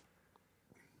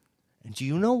 And do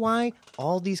you know why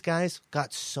all these guys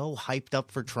got so hyped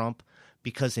up for Trump?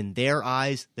 Because in their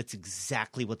eyes, that's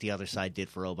exactly what the other side did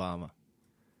for Obama.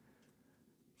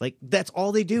 Like, that's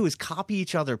all they do is copy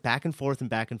each other back and forth and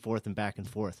back and forth and back and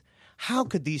forth. How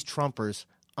could these Trumpers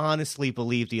honestly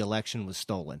believe the election was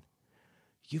stolen?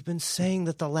 You've been saying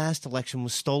that the last election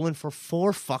was stolen for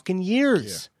 4 fucking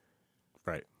years.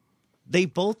 Yeah. Right. They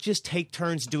both just take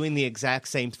turns doing the exact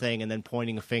same thing and then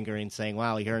pointing a finger and saying,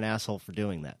 wow, you're an asshole for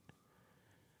doing that.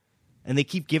 And they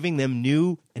keep giving them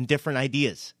new and different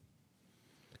ideas.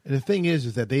 And the thing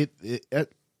is that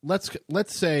let's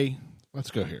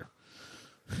go here.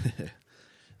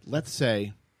 Let's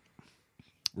say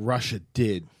Russia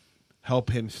did help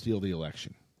him steal the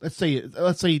election. Let's say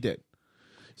he did.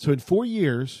 So in 4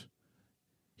 years,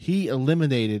 he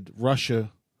eliminated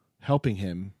Russia helping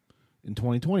him in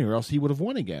 2020, or else he would have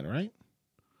won again, right?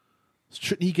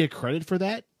 Shouldn't he get credit for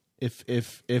that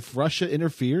if Russia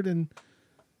interfered? And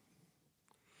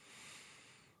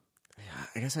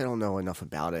I guess I don't know enough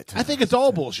about it. I think it's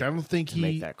all bullshit. I don't think he.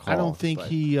 make that call, I don't think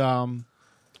he. I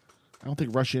don't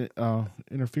think Russia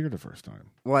interfered the first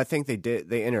time. Well, I think they did.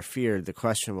 They interfered. The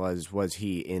question was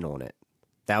he in on it?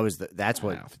 That's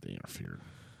what. I don't think they interfered.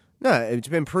 No, it's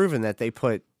been proven that they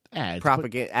put Ads,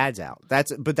 propaganda ads out.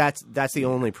 That's the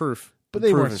only proof. But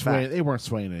they weren't proven swaying. fact. They weren't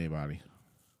swaying anybody.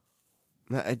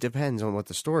 No, it depends on what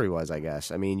the story was, I guess.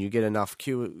 I mean, you get enough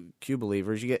Q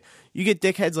believers. You get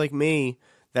dickheads like me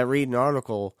that read an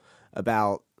article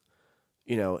about,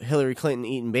 Hillary Clinton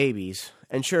eating babies,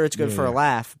 and sure, it's good for a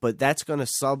laugh, but that's going to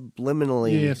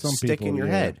subliminally stick in your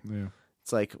head. Yeah.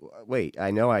 It's like, wait,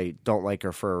 I know I don't like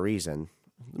her for a reason,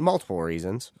 multiple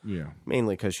reasons. Yeah.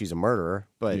 Mainly because she's a murderer,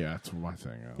 but Yeah, that's one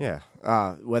thing. yeah,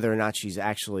 whether or not she's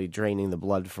actually draining the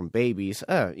blood from babies,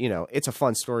 it's a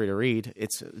fun story to read.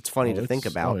 It's funny to think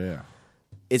about. Oh yeah.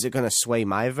 Is it going to sway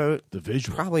my vote? The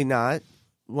visual. Probably not,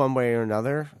 one way or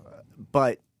another.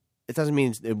 But it doesn't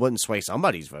mean it wouldn't sway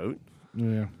somebody's vote.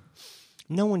 Yeah.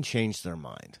 No one changed their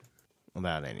mind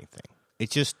about anything. It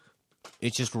just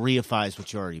reifies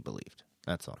what you already believed.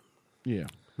 That's all. Yeah.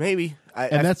 Maybe.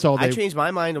 That's all I they- changed my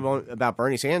mind about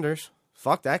Bernie Sanders.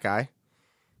 Fuck that guy.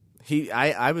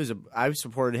 I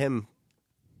supported him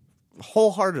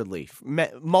wholeheartedly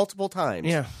multiple times.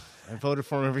 Yeah. I voted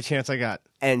for him every chance I got.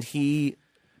 And he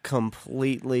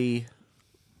completely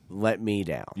let me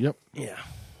down. Yep. Yeah.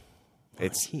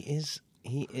 It's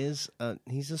He's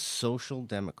a social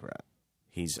democrat.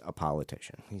 he's a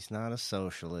politician. He's not a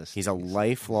socialist. He's a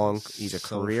lifelong. He's a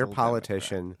social career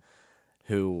politician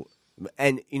who,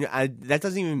 and that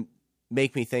doesn't even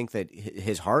make me think that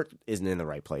his heart isn't in the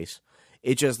right place.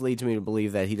 It just leads me to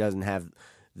believe that he doesn't have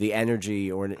the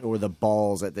energy or the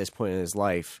balls at this point in his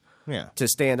life to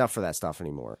stand up for that stuff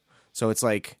anymore. So it's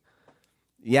like,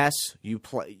 yes,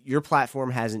 your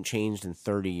platform hasn't changed in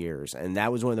 30 years, and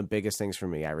that was one of the biggest things for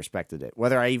me. I respected it,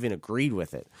 whether I even agreed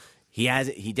with it.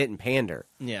 He didn't pander.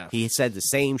 Yeah. He said the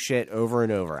same shit over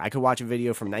and over. I could watch a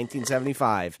video from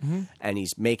 1975, and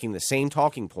he's making the same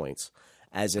talking points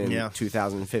as in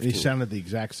 2015. They sounded the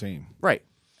exact same. Right.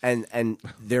 And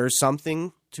there's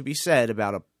something to be said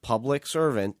about a public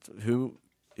servant who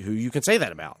you can say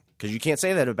that about, because you can't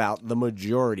say that about the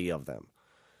majority of them.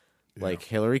 Yeah. Like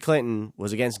Hillary Clinton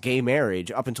was against gay marriage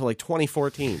up until like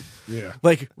 2014. Yeah.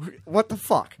 Like, what the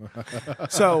fuck?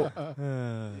 So,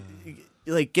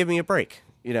 like, give me a break,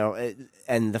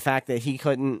 and the fact that he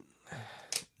couldn't,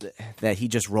 that he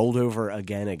just rolled over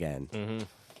again.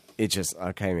 It's just,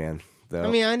 okay, man. I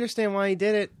mean, I understand why he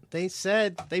did it.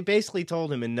 They basically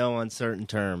told him in no uncertain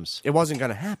terms, it wasn't going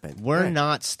to happen. We're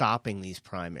not stopping these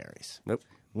primaries. Nope.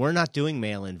 We're not doing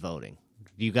mail-in voting.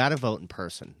 You got to vote in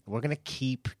person. We're going to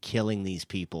keep killing these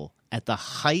people at the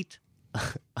height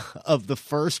of the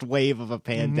first wave of a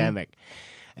pandemic.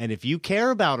 And if you care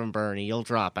about him, Bernie, you'll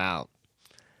drop out.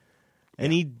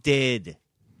 And he did.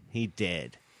 He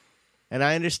did. And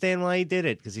I understand why he did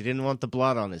it, because he didn't want the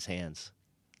blood on his hands.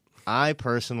 I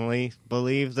personally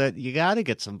believe that you got to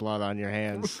get some blood on your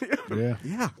hands. Yeah.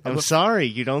 Yeah. I'm sorry,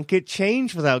 you don't get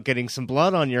change without getting some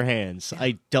blood on your hands.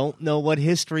 I don't know what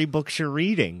history books you're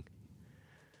reading.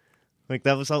 Like,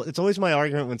 it's always my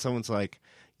argument when someone's like,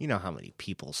 you know how many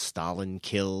people Stalin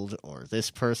killed or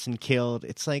this person killed?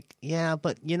 It's like, yeah,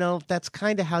 but that's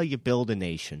kind of how you build a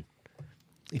nation.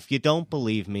 If you don't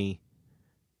believe me,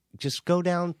 just go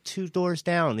down 2 doors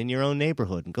down in your own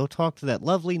neighborhood and go talk to that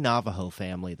lovely Navajo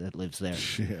family that lives there.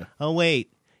 Yeah. Oh,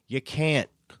 wait, you can't,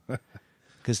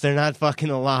 because they're not fucking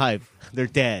alive. They're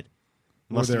dead.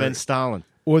 Must have been Stalin.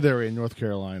 Or they're in North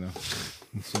Carolina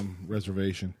in some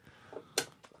reservation.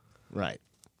 Right.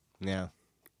 Yeah.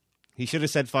 He should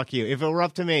have said, fuck you. If it were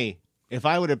up to me, if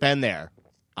I would have been there,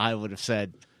 I would have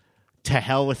said, to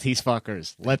hell with these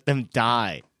fuckers. Let them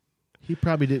die. He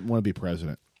probably didn't want to be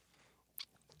president.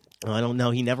 I don't know.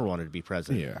 He never wanted to be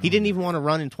president. Yeah. He didn't even want to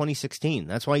run in 2016.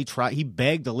 That's why he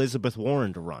begged Elizabeth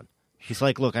Warren to run. She's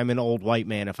like, look, I'm an old white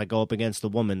man. If I go up against a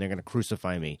woman, they're going to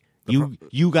crucify me.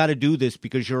 You got to do this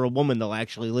because you're a woman. They'll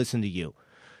actually listen to you.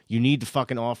 You need to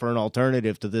fucking offer an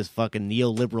alternative to this fucking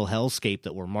neoliberal hellscape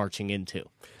that we're marching into.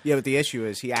 Yeah, but the issue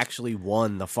is he actually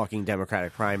won the fucking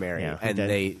Democratic primary, Yeah, and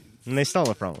they stole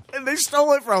it from him. And they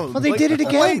stole it from him. Well, they did it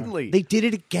again. Blatantly. They did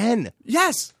it again.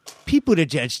 Yes. Pete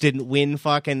Buttigieg didn't win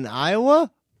fucking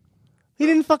Iowa. He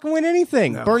didn't fucking win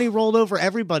anything. No. Bernie rolled over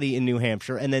everybody in New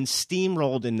Hampshire and then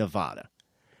steamrolled in Nevada.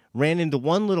 Ran into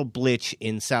one little glitch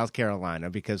in South Carolina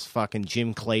because fucking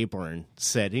Jim Clyburn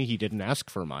said he didn't ask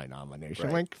for my nomination.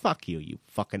 Right. Like, fuck you, you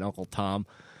fucking Uncle Tom.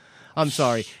 I'm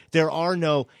sorry.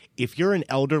 If you're an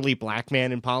elderly black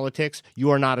man in politics, you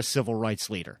are not a civil rights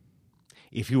leader.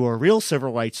 If you were a real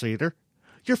civil rights leader,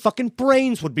 your fucking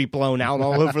brains would be blown out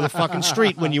all over the fucking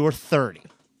street when you were 30.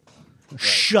 Right.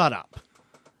 Shut up.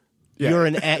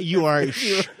 Yeah.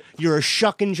 You're a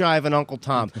shuck and jiving Uncle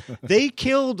Tom. They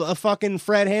killed a fucking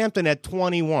Fred Hampton at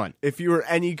 21. If you were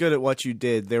any good at what you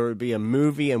did, there would be a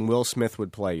movie and Will Smith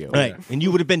would play you. Right. And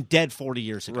you would have been dead 40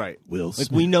 years ago. Right. Will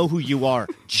Smith. Like, we know who you are,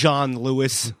 John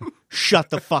Lewis. Shut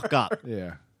the fuck up.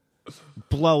 Yeah.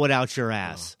 Blow it out your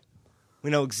ass. We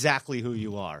know exactly who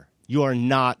you are. You are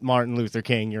not Martin Luther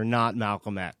King. You're not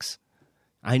Malcolm X.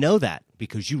 I know that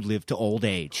because you live to old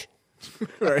age.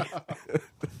 Right.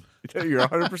 You're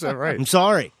 100% right. I'm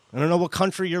sorry. I don't know what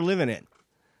country you're living in.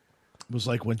 It was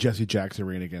like when Jesse Jackson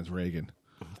ran against Reagan.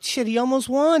 Shit, he almost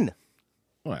won.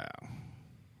 Wow.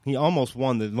 He almost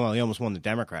won the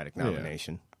Democratic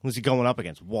nomination. Was he going up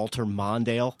against? Walter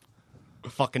Mondale?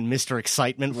 Fucking Mr.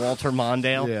 Excitement, Walter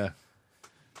Mondale? Yeah.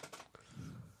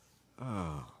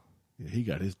 Oh. Yeah, he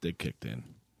got his dick kicked in.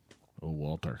 Oh,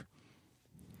 Walter.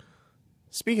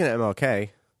 Speaking of MLK,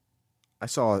 I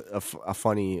saw a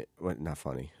funny, well, not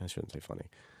funny, I shouldn't say funny.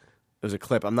 It was a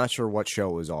clip. I'm not sure what show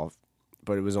it was off,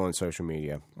 but it was on social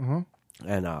media. Uh-huh.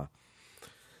 And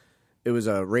it was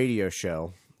a radio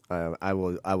show. I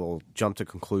will jump to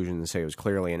conclusion and say it was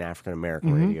clearly an African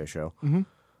American radio show.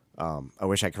 Mm-hmm. I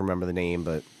wish I could remember the name,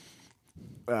 but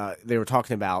they were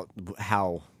talking about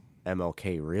how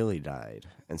MLK really died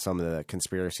and some of the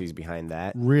conspiracies behind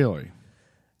that. Really?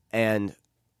 And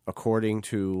according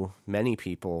to many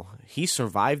people, he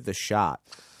survived the shot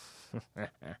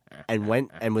and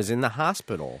was in the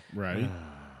hospital. Right.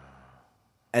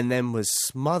 And then was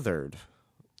smothered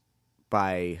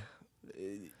by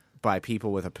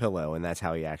people with a pillow, and that's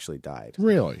how he actually died.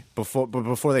 Really?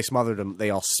 Before they smothered him,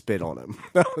 they all spit on him.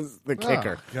 That was the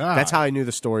kicker. God. That's how I knew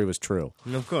the story was true.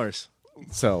 Of course.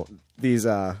 So these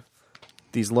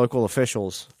local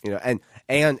officials, and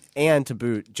to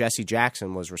boot, Jesse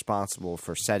Jackson was responsible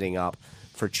for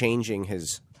changing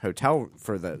his hotel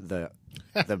for the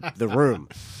room.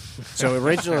 So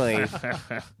originally,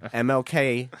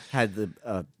 MLK had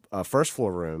the first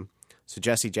floor room. So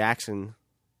Jesse Jackson,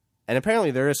 and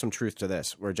apparently there is some truth to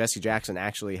this, where Jesse Jackson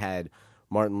actually had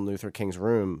Martin Luther King's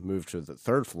room moved to the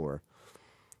third floor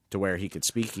to where he could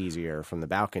speak easier from the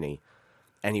balcony.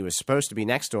 And he was supposed to be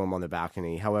next to him on the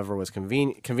balcony, however, was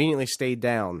conveniently stayed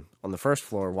down on the first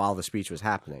floor while the speech was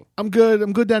happening. I'm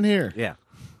good down here. Yeah.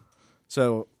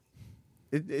 So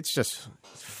it's just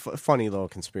funny little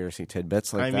conspiracy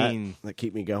tidbits like that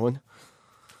keep me going.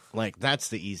 Like, that's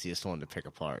the easiest one to pick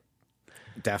apart.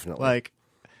 Definitely. Like,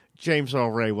 James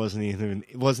Earl Ray wasn't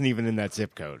even in that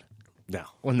zip code. No.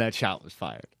 When that shot was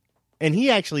fired. And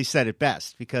he actually said it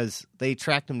best because they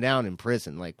tracked him down in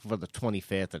prison, like for the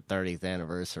 25th or 30th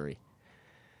anniversary.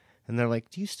 And they're like,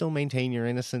 do you still maintain your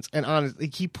innocence? And honestly,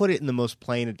 he put it in the most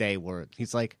plain of day words.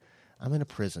 He's like, I'm in a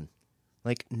prison.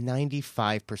 Like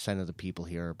 95% of the people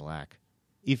here are black.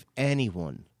 If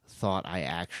anyone thought I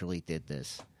actually did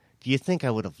this, do you think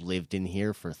I would have lived in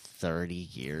here for 30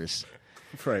 years?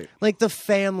 Right. Like the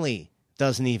family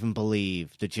doesn't even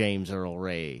believe that James Earl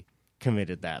Ray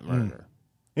committed that murder.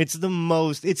 It's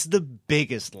the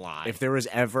biggest lie. If there was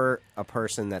ever a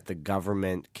person that the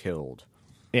government killed,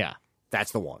 yeah,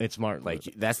 that's the one. It's Martin. Like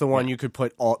that's the one you could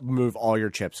move all your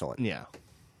chips on. Yeah.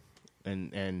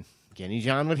 And Kenny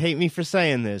John would hate me for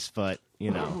saying this, but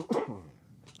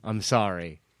I'm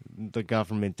sorry. The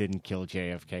government didn't kill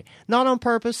JFK. Not on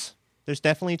purpose. There's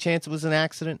definitely a chance it was an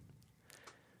accident.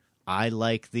 I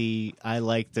like the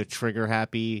trigger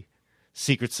happy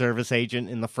Secret Service agent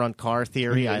in the front car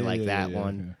theory. I like that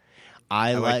one.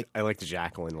 I like the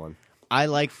Jacqueline one. I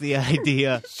like the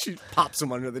idea. She pops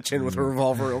him under the chin with her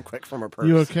revolver real quick from her purse.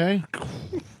 You okay?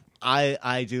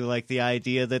 I do like the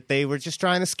idea that they were just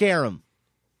trying to scare him.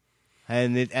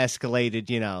 And it escalated,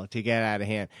 to get out of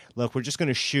hand. Look, we're just going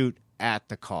to shoot at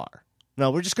the car.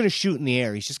 No, we're just going to shoot in the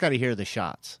air. He's just got to hear the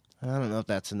shots. I don't know if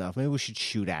that's enough. Maybe we should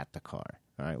shoot at the car.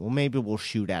 All right, well, maybe we'll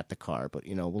shoot at the car, but,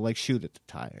 we'll, shoot at the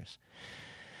tires.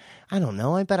 I don't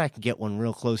know. I bet I can get one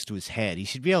real close to his head. He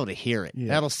should be able to hear it. Yeah.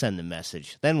 That'll send the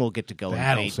message. Then we'll get to go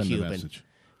invade Cuban. The message.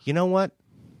 You know what?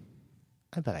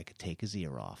 I bet I could take his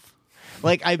ear off.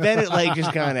 I bet it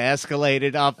just kind of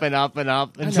escalated up and up and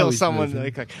up until someone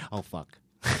like, oh fuck.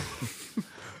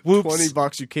 Whoops.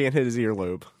 $20, you can't hit his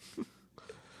earlobe.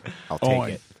 I'll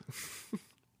take it.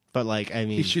 But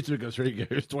he shoots him and goes,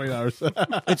 here's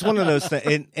 $20. It's one of those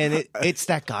things, and it's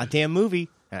that goddamn movie.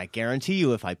 And I guarantee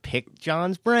you, if I picked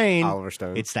John's brain, Oliver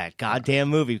Stone, it's that goddamn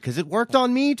movie because it worked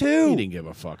on me too. He didn't give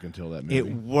a fuck until that movie. It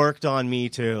worked on me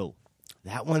too.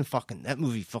 That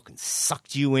movie fucking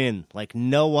sucked you in like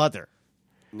no other.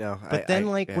 No, but then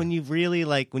when you really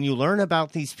when you learn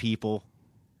about these people,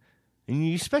 and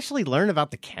you especially learn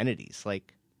about the Kennedys,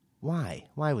 why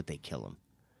would they kill him?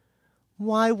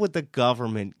 Why would the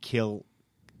government kill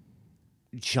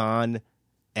John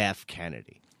F.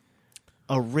 Kennedy,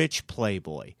 a rich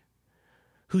playboy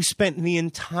who spent the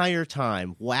entire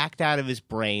time whacked out of his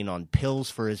brain on pills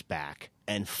for his back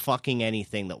and fucking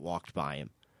anything that walked by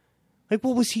him?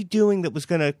 What was he doing that was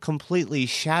going to completely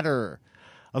shatter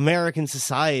American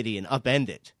society and upend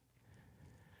it?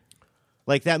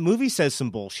 That movie says some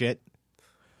bullshit.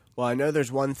 Well, I know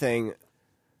there's one thing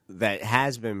that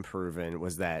has been proven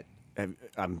was that,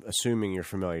 I'm assuming you're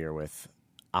familiar with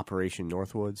Operation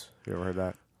Northwoods. You ever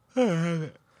heard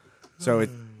that? So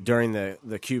during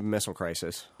the Cuban Missile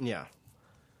Crisis. Yeah.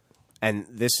 And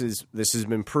this has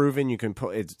been proven. You can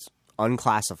put it's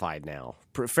unclassified now,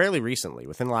 fairly recently,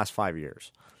 within the last 5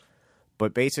 years.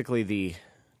 But basically, the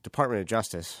Department of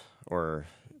Justice or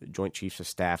Joint Chiefs of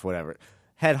Staff, whatever,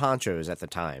 head honchos at the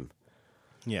time,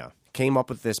 came up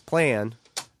with this plan,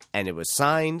 and it was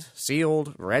signed,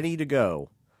 sealed, ready to go,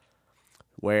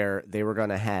 where they were going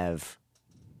to have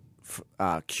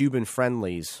Cuban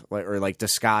friendlies, or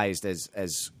disguised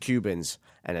as Cubans,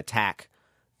 and attack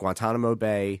Guantanamo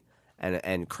Bay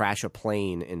and crash a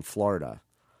plane in Florida.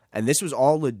 And this was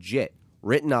all legit,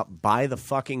 written up by the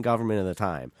fucking government of the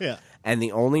time. Yeah. And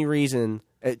the only reason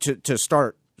to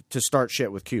start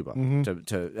shit with Cuba, and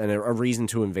a reason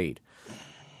to invade.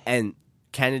 And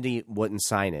Kennedy wouldn't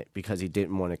sign it because he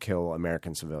didn't want to kill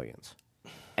American civilians.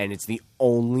 And it's the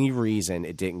only reason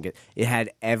it didn't get. It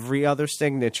had every other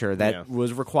signature that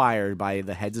was required by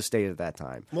the heads of state at that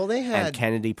time. Well, they had, and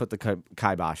Kennedy put the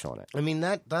kibosh on it. I mean,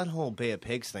 that whole Bay of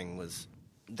Pigs thing was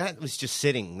just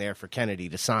sitting there for Kennedy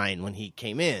to sign when he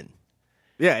came in.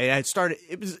 Yeah, it had started.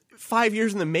 It was 5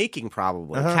 years in the making,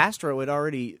 probably. Castro had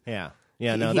already. Yeah. He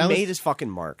made his fucking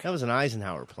mark. That was an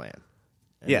Eisenhower plan.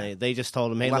 And they just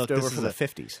told him, "Hey, look, this is the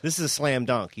 50s. This is a slam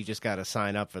dunk. You just got to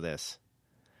sign up for this."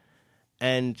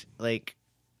 And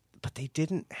but they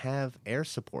didn't have air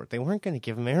support. They weren't going to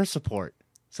give him air support.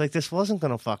 It's this wasn't going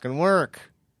to fucking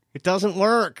work. It doesn't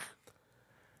work.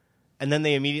 And then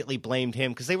they immediately blamed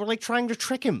him because they were trying to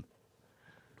trick him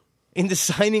into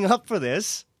signing up for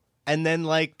this, and then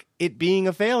it being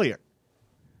a failure,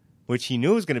 which he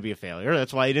knew was going to be a failure.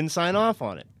 That's why he didn't sign off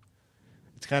on it.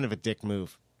 It's kind of a dick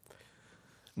move.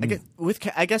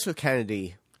 I guess with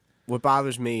Kennedy, what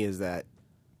bothers me is that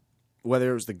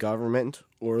whether it was the government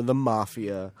or the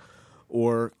mafia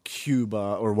or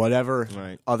Cuba or whatever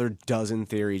other dozen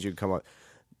theories you come up,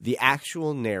 the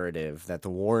actual narrative that the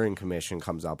Warren Commission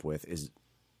comes up with is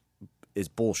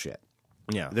bullshit.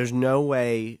 Yeah. There's no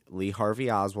way Lee Harvey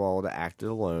Oswald acted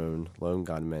alone, lone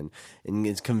gunman, and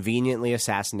is conveniently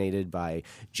assassinated by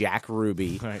Jack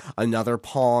Ruby, another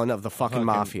pawn of the fucking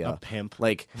mafia. A pimp.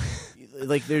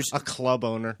 There's a club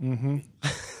owner. Mm-hmm.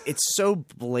 It's so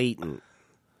blatant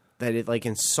that it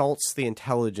insults the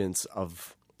intelligence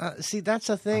of see, that's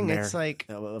the thing. It's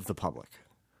of the public.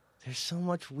 There's so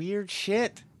much weird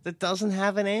shit that doesn't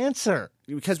have an answer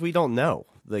because we don't know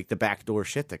the backdoor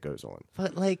shit that goes on.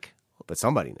 But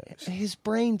somebody knows. His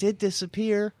brain did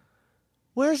disappear.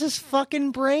 Where's his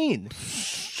fucking brain?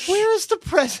 Where is the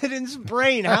president's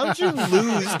brain? How'd you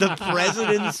lose the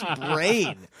president's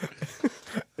brain?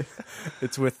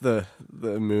 It's with the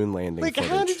moon landing. Footage.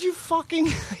 How did you fucking?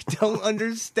 I don't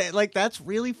understand. That's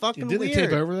really fucking weird. Did they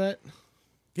tape over that?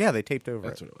 Yeah, they taped over.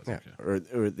 That's it. What it was.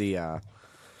 Yeah. Or the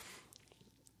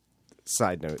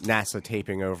side note: NASA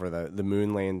taping over the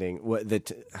moon landing.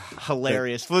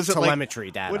 Hilarious. Was it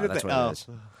telemetry data? That's what it is.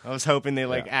 I was hoping they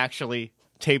actually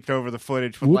taped over the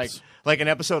footage with Whoops. like an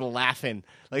episode of Laughing,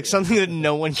 like something that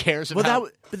no one cares Well,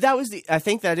 about. that was the. I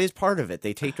think that is part of it.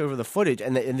 They taped over the footage,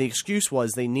 and the excuse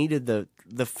was they needed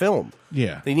the film.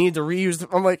 Yeah. They needed to reuse.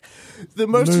 I'm like, the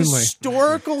most Moonlight.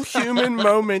 historical human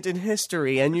moment in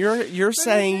history, and you're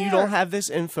saying you don't have this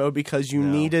info because you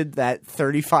needed that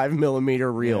 35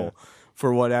 millimeter reel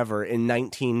for whatever in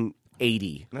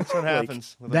 1980. That's what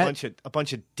happens with a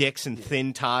bunch of dicks and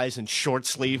thin ties and short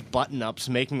sleeve button ups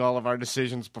making all of our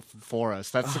decisions for us.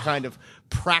 That's the kind of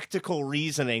practical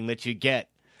reasoning that you get.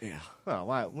 Yeah. Well,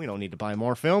 why, we don't need to buy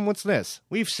more film. What's this?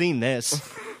 We've seen this.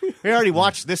 We already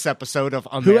watched this episode of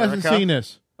America. Who hasn't seen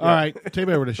this? All right, tape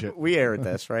over the shit. We aired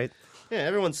this, right? Yeah,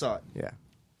 everyone saw it. Yeah.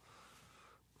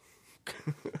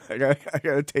 I got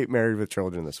to tape Married with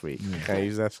Children this week. Can I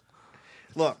use this?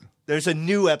 Look, there's a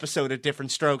new episode of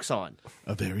Different Strokes on.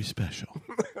 A very special,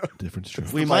 different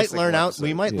stroke. We might learn episode.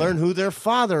 We might learn who their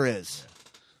father is.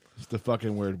 It's the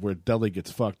fucking where Dudley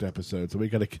gets fucked episode. So we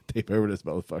got to tape over this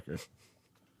motherfucker.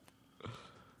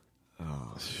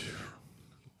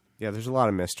 Yeah, there's a lot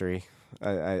of mystery.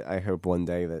 I hope one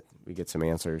day that we get some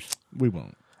answers. We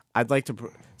won't. I'd like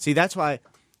to see. That's why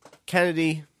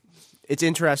Kennedy. It's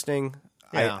interesting.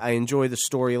 Yeah. I enjoy the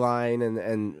storyline,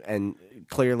 and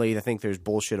clearly, I think there's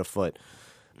bullshit afoot.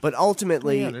 But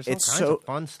ultimately, Yeah, there's all it's kinds so of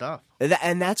fun stuff.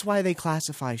 and that's why they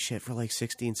classify shit for like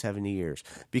 60 and 70 years.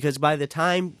 Because by the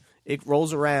time it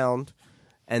rolls around,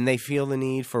 and they feel the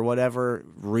need for whatever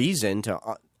reason to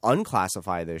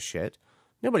unclassify this shit,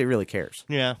 nobody really cares.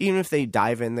 Yeah. Even if they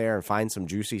dive in there and find some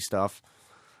juicy stuff,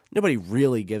 nobody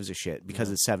really gives a shit because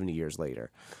it's 70 years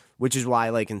later. Which is why,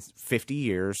 like, in 50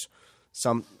 years,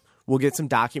 we'll get some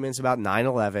documents about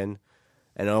 9/11,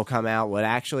 and it'll come out what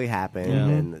actually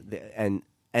happened.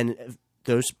 And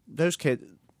those kids,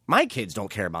 my kids don't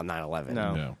care about 9/11.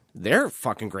 No. Their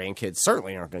fucking grandkids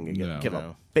certainly aren't going to give No.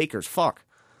 a baker's fuck.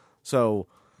 So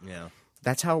Yeah.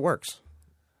 that's how it works.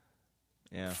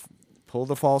 Yeah. Pull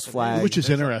the false flag, Which is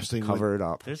interesting. cover it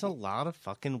up. There's a lot of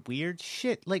fucking weird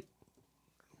shit. Like,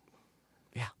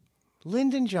 yeah,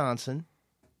 Lyndon Johnson,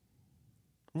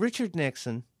 Richard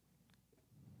Nixon,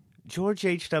 George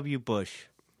H.W. Bush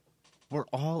were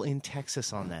all in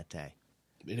Texas on that day.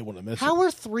 They didn't want to miss How it.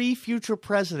 are three future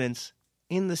presidents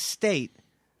in the state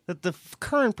that the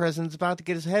current president's about to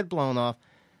get his head blown off,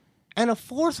 and a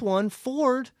fourth one,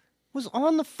 Ford, was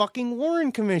on the fucking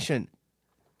Warren Commission?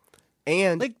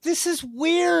 And Like, this is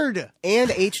weird.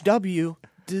 and HW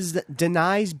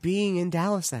denies being in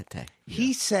Dallas that day.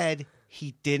 He said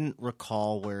he didn't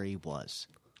recall where he was.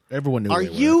 Everyone knew. Are they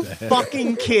were you at that.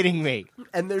 fucking kidding me?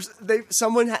 And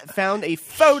someone found a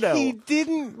photo. He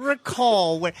didn't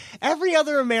recall where. Every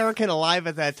other American alive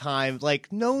at that time,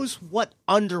 like, knows what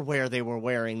underwear they were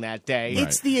wearing that day.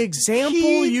 It's the example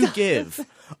He you does- give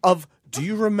of, do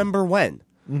you remember when?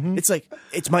 It's like,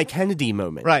 it's my Kennedy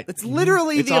moment. Right. It's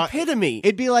literally It's the all- epitome.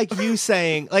 It'd be like you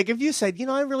saying, like, if you said,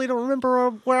 I really don't remember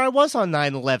where I was on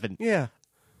 9/11. yeah.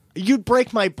 You'd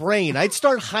break my brain. I'd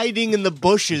start hiding in the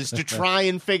bushes to try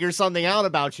and figure something out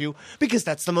about you because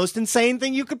that's the most insane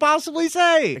thing you could possibly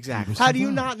say. Exactly. How do you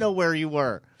not know where you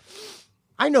were?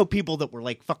 I know people that were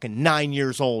like fucking 9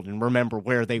 years old and remember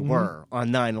where they were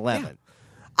on 9/11.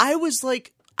 I was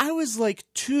like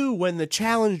 2 when the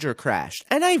Challenger crashed,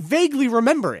 and I vaguely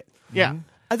remember it. Yeah.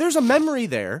 There's a memory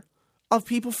there of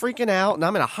people freaking out, and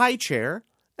I'm in a high chair,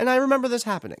 and I remember this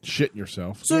happening. Shitting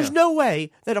yourself. So there's no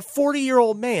way that a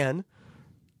 40-year-old man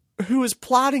who is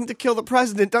plotting to kill the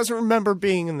president doesn't remember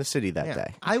being in the city that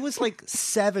day. I was like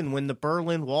 7 when the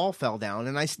Berlin Wall fell down,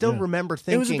 and I still remember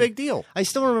thinking It was a big deal. I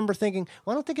still remember thinking,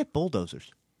 why don't they get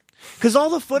bulldozers? Because all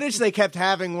the footage they kept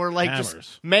having were like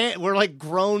Hammers. were like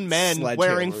grown men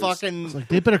wearing Sledgehammers. fucking Like,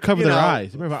 they better cover you their know,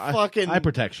 eyes. They better have fucking- eye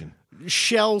protection.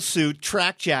 shell suit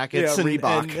track jackets Yeah, and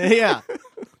Reebok. and- yeah,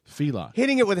 Feline.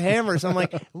 hitting it with hammers. I'm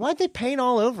like, why'd they paint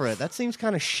all over it? That seems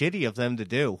kind of shitty of them to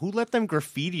do. Who let them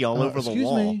graffiti all over the Excuse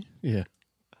wall? me? Yeah.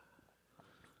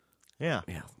 Yeah.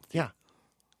 Yeah. Yeah.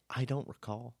 I don't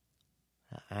recall.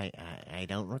 I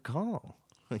don't recall.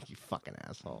 You fucking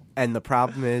asshole. And the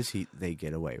problem is they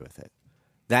get away with it.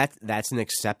 That's an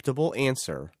acceptable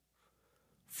answer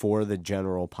for the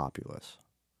general populace.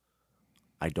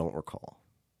 I don't recall.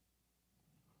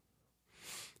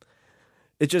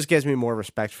 It just gives me more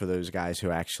respect for those guys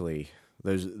who actually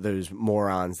those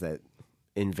morons that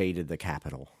invaded the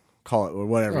Capitol. Call it or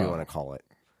whatever you want to call it.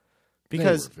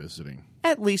 Because They were visiting.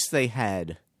 at least they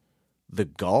had the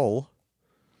gall.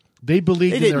 They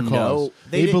believed They in their didn't cause. know.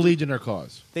 They They didn't- believed in their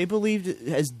cause. They believed,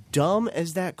 as dumb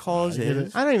as that cause I get is.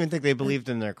 it. I don't even think they believed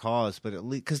in their cause, but at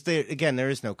least because there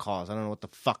is no cause. I don't know what the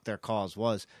fuck their cause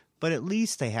was, but at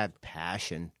least they had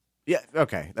passion. Yeah,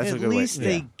 okay. That's a At good least way.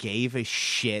 they gave a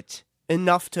shit.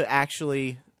 Enough to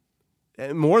actually...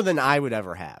 more than I would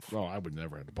ever have. Oh, I would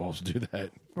never have the balls to do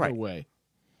that. Right. No way.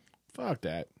 Fuck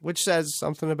that. Which says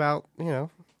something about,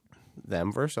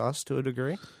 them versus us to a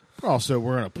degree. But also,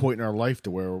 we're at a point in our life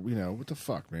to where, what the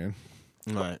fuck, man?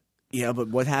 Right. Yeah, but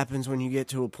what happens when you get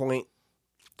to a point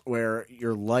where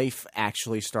your life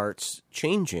actually starts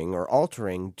changing or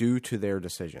altering due to their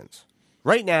decisions?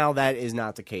 Right now, that is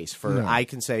not the case. I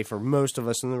can say for most of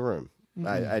us in the room.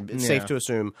 It's safe to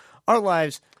assume our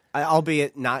lives,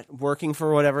 albeit not working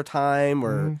for whatever time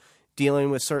or dealing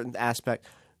with certain aspect,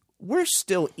 we're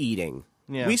still eating.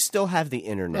 Yeah. We still have the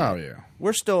internet. Oh, yeah.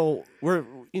 We're still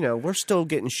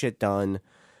getting shit done,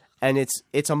 and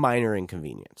it's a minor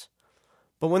inconvenience.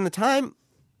 But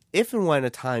if and when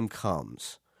a time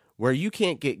comes where you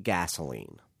can't get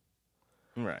gasoline,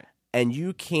 Right. and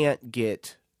you can't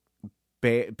get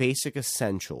basic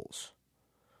essentials.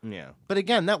 Yeah. But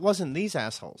again, that wasn't these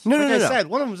assholes. No, like no, I no. said,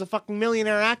 one of them was a fucking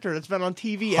millionaire actor that's been on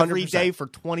TV every 100%. day for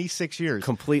 26 years.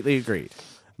 Completely agreed.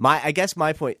 I guess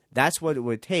my point, that's what it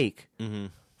would take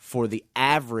for the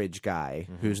average guy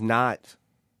who's not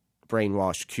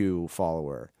brainwashed Q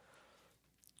follower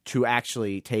to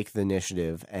actually take the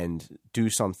initiative and do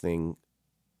something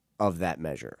of that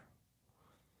measure.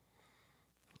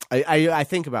 I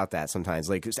think about that sometimes.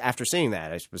 Like, after seeing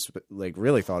that, I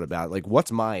really thought about,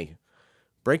 what's my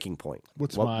breaking point?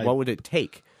 What would it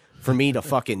take for me to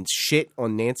fucking shit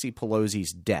on Nancy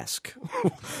Pelosi's desk?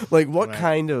 What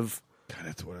kind of... God,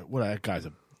 that's what that guy's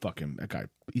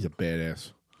he's a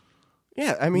badass.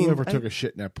 Yeah, I mean... Whoever took a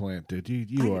shit in that plant, dude,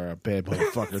 you are a bad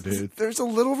motherfucker, dude. There's a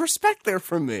little respect there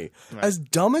from me. Right. As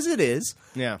dumb as it is,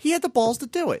 he had the balls to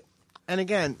do it. And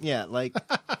again, What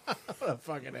a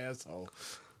fucking asshole.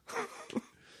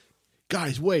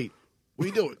 Guys, wait. What are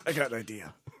you doing? I got an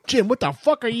idea. Jim, what the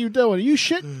fuck are you doing? Are you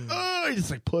shitting? Oh, he's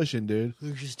just pushing, dude.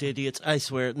 We're just idiots. I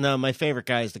swear. No, my favorite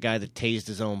guy is the guy that tased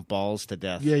his own balls to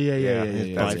death. Yeah.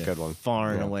 That's a good one.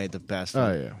 Far and away the best.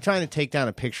 Oh, yeah. Trying to take down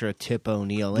a picture of Tip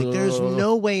O'Neill. There's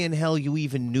no way in hell you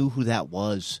even knew who that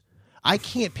was. I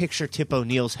can't picture Tip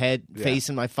O'Neill's face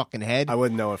in my fucking head. I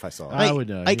wouldn't know if I saw it. I would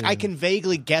know. I can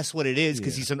vaguely guess what it is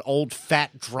because he's an old,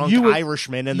 fat, drunk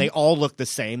Irishman, and they all look the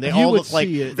same. They all look like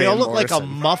like a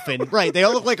muffin, right? They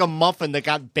all look like a muffin that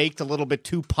got baked a little bit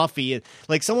too puffy.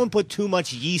 Like someone put too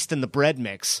much yeast in the bread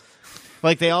mix.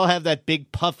 Like they all have that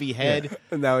big puffy head. Yeah.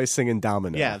 And now he's singing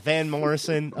Domino. Yeah, Van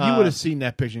Morrison. You would have seen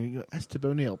that picture. And you go, that's Tip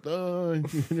O'Neill. No,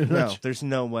 there's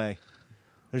no way.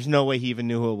 There's no way he even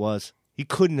knew who it was. He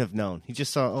couldn't have known. He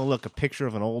just saw, a picture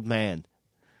of an old man.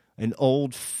 An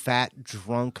old, fat,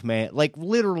 drunk man. Like,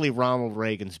 literally Ronald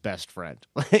Reagan's best friend.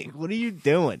 Like, what are you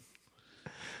doing?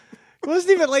 It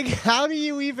wasn't even, how do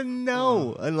you even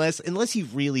know? Unless he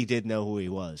really did know who he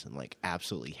was and,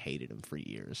 absolutely hated him for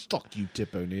years. Fuck you,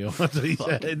 Tip O'Neill. That's what he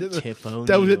said. Tip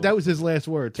O'Neill. That was his last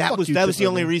words. That was the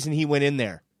only reason he went in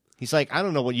there. He's like, I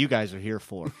don't know what you guys are here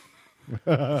for.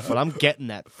 But I'm getting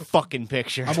that fucking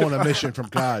picture. I'm on a mission from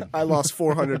God. I lost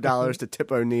 $400 to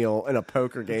Tip O'Neill in a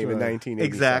poker game in 1987.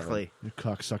 Exactly. You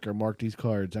cocksucker marked these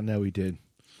cards. I know he did.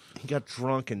 He got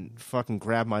drunk and fucking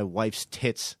grabbed my wife's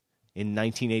tits in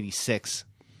 1986.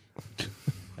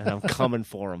 And I'm coming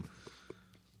for him.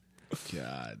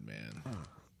 God, man.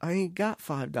 I ain't got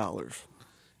 $5.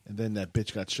 And then that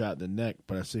bitch got shot in the neck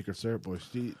by a Secret Service boy.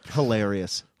 She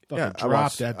Hilarious. fucking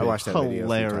dropped that bitch. I watched that video a few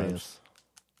times. Hilarious.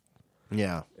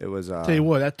 Yeah. It was. Tell you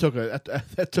what, that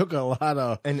took a lot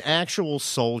of an actual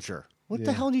soldier. What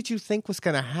the hell did you think was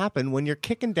going to happen when you're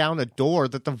kicking down a door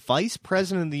that the vice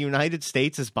president of the United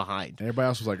States is behind? Everybody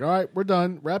else was like, "All right, we're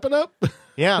done. Wrap it up."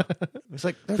 Yeah, it was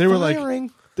like they were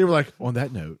firing. on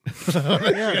that note.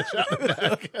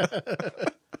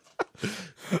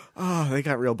 Oh, they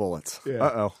got real bullets. Yeah.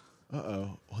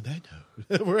 Uh-oh. On that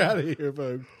note, we're out of here,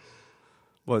 folks.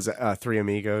 What was it? Three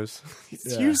Amigos.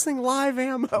 He's using live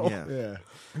ammo. Yeah.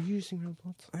 Are you using real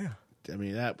bullets? Yeah. I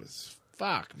mean, that was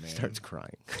fuck, man. Starts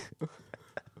crying.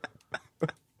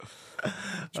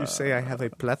 Did you say I have a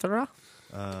plethora?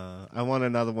 I want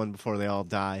another one before they all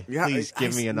die. Yeah, Please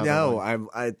give me another one.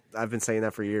 No, I've been saying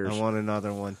that for years. I want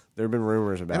another one. There have been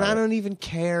rumors about it. And I don't even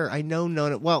care. I know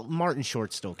none of... Well, Martin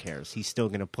Short still cares. He's still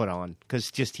going to put on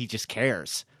because he just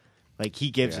cares. Like,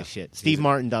 he gives a shit. Steve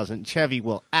Martin doesn't. Chevy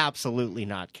will absolutely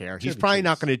not care. He's probably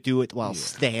not going to do it while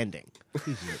standing.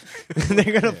 They're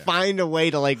going to find a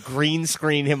way to, green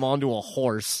screen him onto a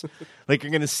horse. Like, you're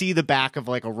going to see the back of,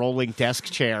 a rolling desk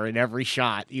chair in every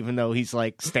shot, even though he's,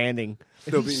 standing.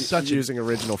 They'll be using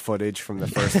original footage from the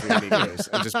first Three Amigos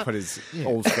and just put his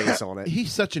old face on it.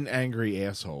 He's such an angry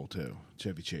asshole, too,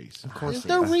 Chevy Chase. Of course There's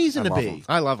no reason to be.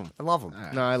 I love him. I love him.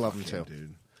 No, I love him, too.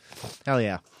 Dude. Hell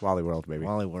yeah. Wally World, baby.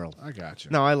 Wally World. I got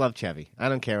you. No, I love Chevy. I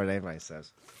don't care what anybody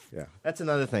says. Yeah. That's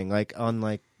another thing. Like on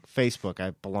Facebook,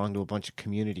 I belong to a bunch of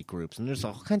community groups, and there's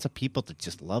all kinds of people that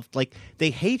just love, like, they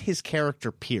hate his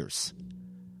character Pierce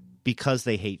because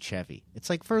they hate Chevy. It's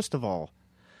like, first of all,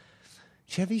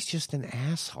 Chevy's just an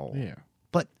asshole. Yeah.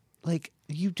 But, like,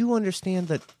 you do understand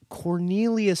that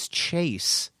Cornelius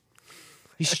Chase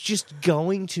is just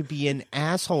going to be an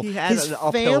asshole. He had His an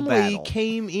uphill family battle.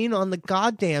 came in on the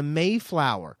goddamn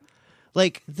Mayflower.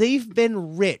 Like, they've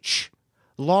been rich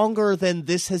longer than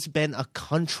this has been a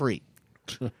country.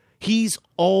 He's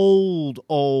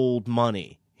old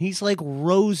money. He's like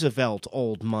Roosevelt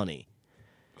old money.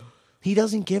 He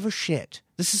doesn't give a shit.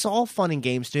 This is all fun and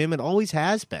games to him. It always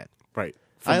has been. Right.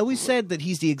 I always said that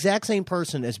he's the exact same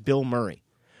person as Bill Murray.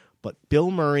 But Bill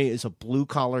Murray is a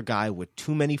blue-collar guy with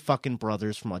too many fucking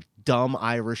brothers from a dumb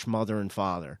Irish mother and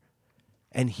father.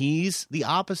 And he's the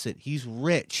opposite. He's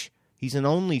rich. He's an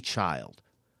only child.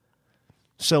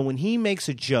 So when he makes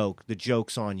a joke, the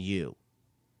joke's on you.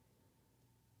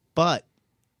 But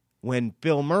when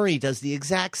Bill Murray does the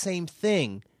exact same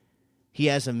thing, he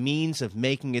has a means of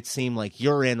making it seem like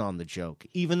you're in on the joke,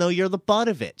 even though you're the butt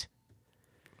of it.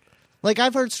 Like,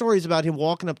 I've heard stories about him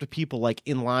walking up to people, like,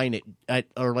 in line at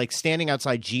or, like, standing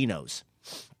outside Geno's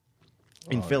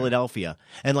in Philadelphia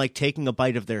and, like, taking a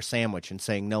bite of their sandwich and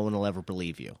saying, no one will ever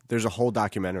believe you. There's a whole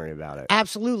documentary about it.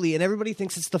 Absolutely, and everybody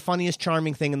thinks it's the funniest,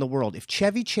 charming thing in the world. If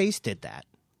Chevy Chase did that,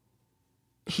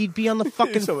 he'd be on the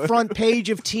fucking front page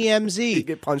of TMZ. He'd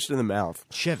get punched in the mouth.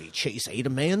 Chevy Chase ate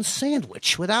a man's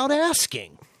sandwich without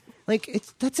asking. Like,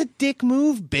 that's a dick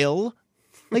move, Bill.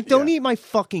 Like, don't eat my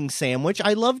fucking sandwich.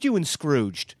 I loved you in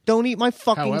Scrooged. Don't eat my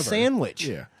fucking sandwich.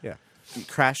 Yeah. Yeah. You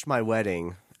crashed my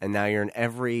wedding, and now you're in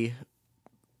every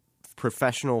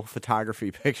professional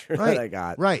photography picture that I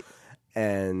got. Right.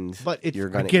 And But you're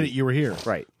I gonna get it. You were here.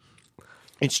 Right.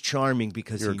 It's charming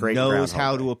because You're a he great knows Groundhog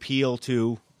how Day. to appeal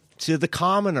to the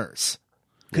commoners.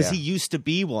 Because Yeah. he used to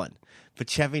be one. But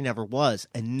Chevy never was.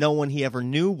 And no one he ever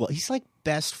knew was. He's like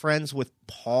best friends with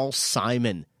Paul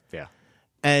Simon. Yeah.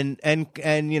 And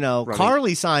you know,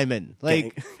 Carly Simon.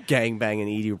 Like, gang banging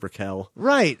Edie Brickell.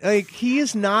 right. Like, he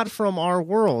is not from our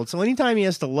world. So anytime he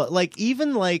has to like,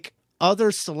 even like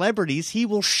other celebrities, he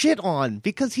will shit on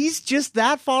because he's just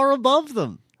that far above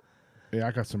them. Yeah,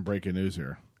 I got some breaking news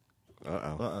here.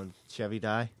 Chevy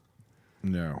die?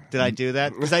 No. Did I do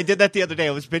that? Because I did that the other day.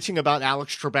 I was bitching about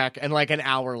Alex Trebek, and like an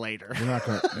hour later.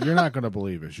 You're not gonna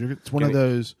believe it. It's one of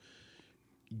those.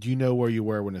 Do you know where you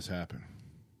were when this happened?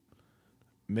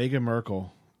 Meghan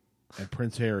Markle and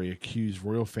Prince Harry accused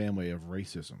royal family of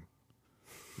racism.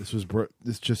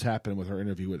 This just happened with her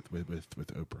interview with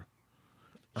Oprah.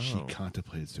 She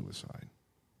contemplated suicide.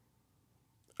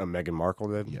 Meghan Markle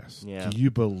did? Yes. Yeah. Do you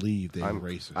believe they were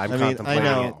racist? I'm I contemplating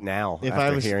know. it now If after I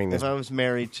was hearing this if I was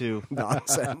married to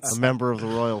nonsense. a member of the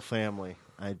royal family,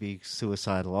 I'd be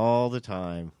suicidal all the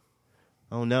time.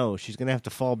 Oh no, she's going to have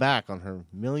to fall back on her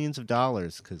millions of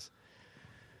dollars because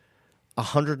a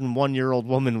 101-year-old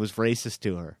woman was racist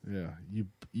to her. Yeah.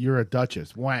 You're a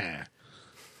duchess. Wah.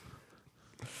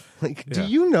 Like, do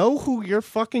you know who your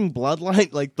fucking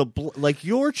bloodline, like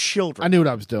your children? I knew what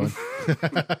I was doing.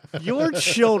 Your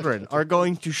children are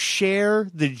going to share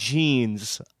the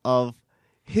genes of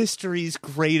history's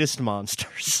greatest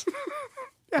monsters.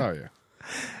 Oh yeah.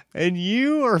 And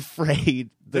you are afraid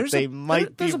that they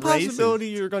might be There's a racist. possibility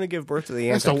you're going to give birth to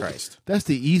the Antichrist. That's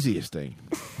the easiest thing.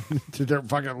 They're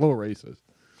fucking little racist.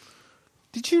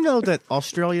 Did you know that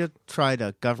Australia tried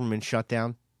a government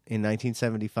shutdown in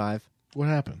 1975? What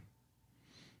happened?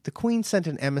 The Queen sent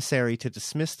an emissary to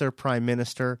dismiss their prime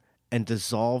minister and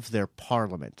dissolve their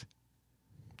parliament.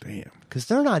 Damn. Because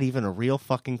they're not even a real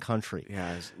fucking country.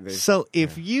 Yeah. So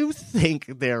if you think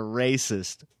they're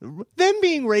racist, them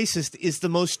being racist is the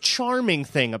most charming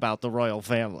thing about the royal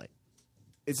family.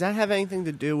 Does that have anything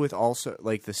to do with also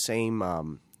like the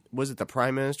same? Was it the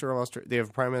prime minister of Australia? They have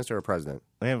a prime minister or a president?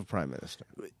 They have a prime minister.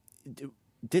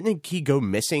 Didn't he go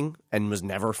missing and was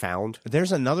never found?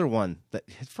 There's another one that,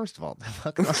 first of all,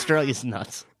 fucking Australia's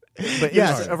nuts. But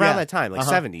Yes, it was around yeah. that time, like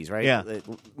 70s, right? Yeah.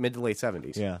 Mid to late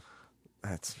 70s. Yeah.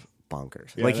 That's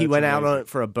bonkers. Yeah, like he that's went out amazing. on it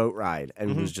for a boat ride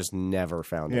and was just never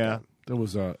found Yeah. again. There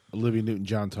was Olivia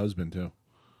Newton-John's husband too.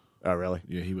 Oh, really?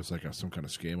 Yeah, he was like some kind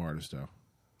of scam artist though.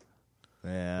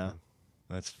 Yeah.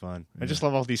 That's fun. I just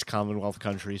love all these Commonwealth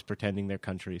countries pretending they're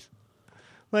countries.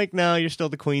 Like, no, you're still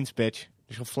the Queen's bitch.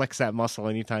 She'll flex that muscle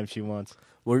anytime she wants.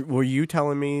 Were you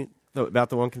telling me about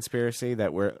the one conspiracy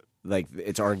that we're like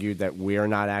it's argued that we're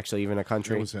not actually even a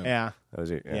country? That was him. Yeah. That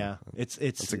was it. Yeah. It's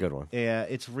That's a good one. Yeah,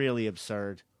 it's really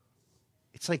absurd.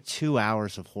 It's like 2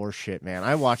 hours of horse shit, man.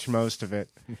 I watched most of it.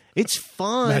 It's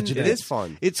fun. Imagine It is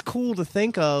fun. It's cool to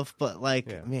think of, but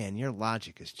like, man, your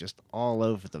logic is just all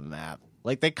over the map.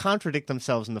 Like they contradict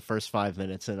themselves in the first 5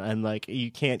 minutes, and like you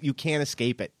can't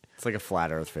escape it. It's like a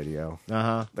flat Earth video.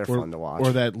 Uh-huh. They're fun to watch.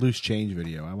 Or that Loose Change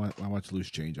video. I watched Loose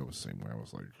Change. I was the same way. I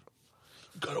was like,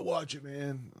 you gotta watch it,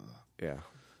 man. Yeah.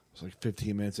 It's like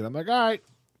 15 minutes, and I'm like, all right,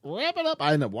 wrap it up.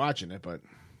 I ended up watching it, but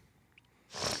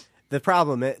The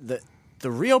problem,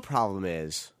 the real problem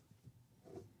is,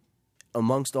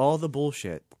 amongst all the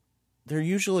bullshit, there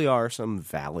usually are some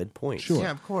valid points. Sure.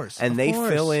 Yeah, of course. And Of they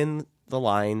course. fill in the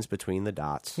lines between the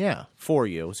dots. Yeah. For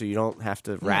you, so you don't have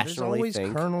to There's rationally always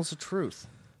think. kernels of truth.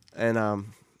 And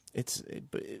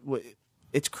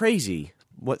it's crazy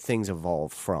what things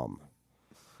evolve from.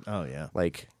 Oh yeah.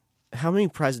 Like, how many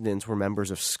presidents were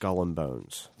members of Skull and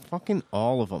Bones? Fucking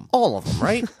all of them. All of them,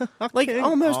 right? Like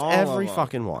almost all every of 'em.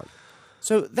 fucking one.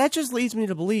 So that just leads me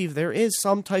to believe there is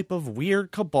some type of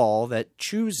weird cabal that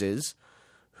chooses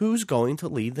who's going to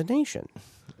lead the nation.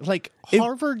 Like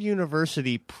Harvard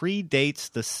University predates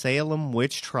the Salem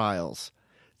witch trials.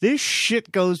 This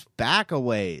shit goes back a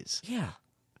ways. Yeah.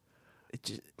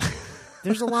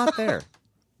 There's a lot there.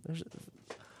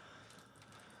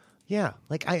 Yeah,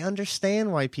 like I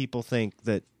understand why people think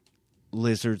that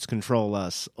lizards control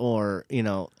us, or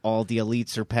all the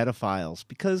elites are pedophiles,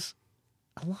 because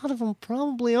a lot of them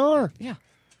probably are. Yeah.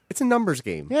 It's a numbers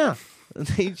game. Yeah,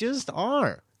 they just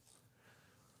are.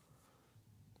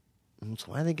 That's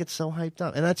why they get so hyped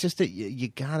up, and that's just it. You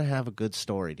gotta have a good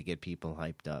story to get people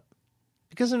hyped up,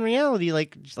 because in reality,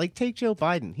 like take Joe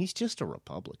Biden, he's just a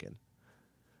Republican.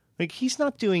 Like, he's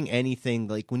not doing anything.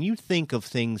 Like, when you think of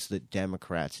things that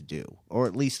Democrats do, or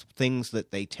at least things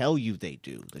that they tell you they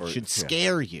do that should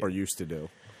scare you, Or used to do.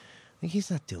 like,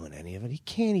 he's not doing any of it. He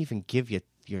can't even give you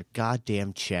your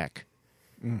goddamn check.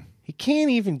 He can't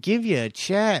even give you a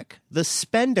check. The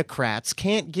Spendocrats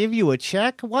can't give you a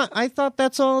check? What? I thought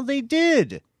that's all they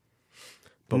did.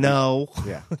 No.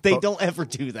 Yeah. They But- don't ever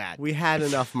do that. We had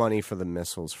enough money for the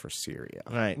missiles for Syria.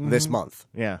 Right. This month.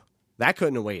 Yeah. That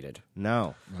couldn't have waited.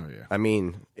 No. oh yeah. I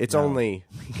mean, it's only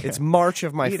it's March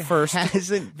of my It first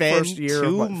hasn't been first year of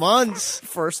 2 my months.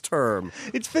 first term.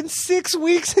 It's been 6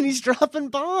 weeks and he's dropping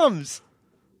bombs.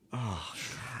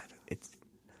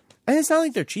 And it's not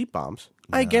like they're cheap bombs.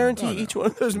 I guarantee each one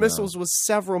of those missiles was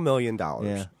several $1 million.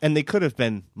 Yeah. And they could have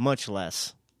been much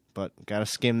less, but got to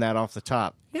skim that off the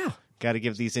top. Yeah. Got to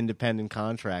give these independent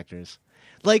contractors.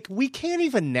 Like, we can't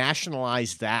even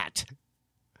nationalize that.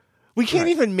 We can't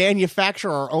even manufacture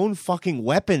our own fucking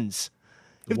weapons.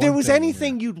 If there one was thing,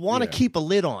 anything you'd want to keep a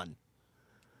lid on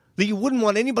that you wouldn't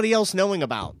want anybody else knowing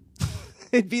about,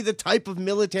 it'd be the type of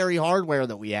military hardware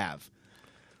that we have.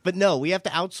 But no, we have to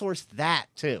outsource that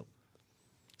too,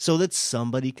 so that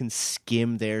somebody can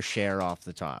skim their share off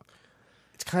the top.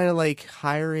 It's kind of like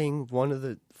hiring one of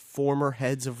the former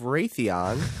heads of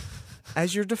Raytheon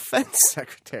as your defense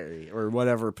secretary or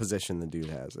whatever position the dude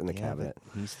has in the cabinet.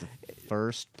 He's the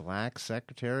first black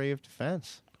Secretary of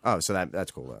Defense. Oh, so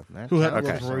that's cool though. That Who had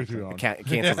counts. okay. Raytheon?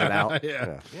 Cancels it out.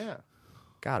 Yeah. Yeah,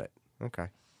 Got it. Okay.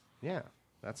 yeah.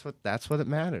 That's what it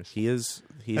matters. He's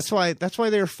That's why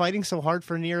they were fighting so hard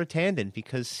for Neera Tanden,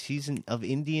 because he's of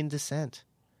Indian descent.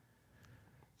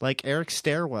 Like Eric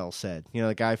Stairwell said,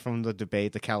 the guy from the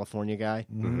debate, the California guy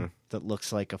that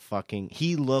looks like a fucking.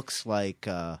 He looks like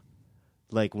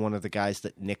one of the guys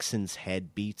that Nixon's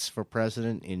head beats for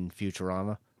president in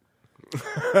Futurama.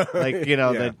 Like,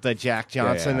 the Jack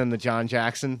Johnson Yeah. and the John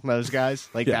Jackson, those guys.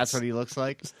 Like, Yes. that's what he looks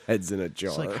like. heads in a jar.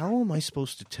 It's like, how am I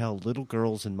supposed to tell little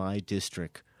girls in my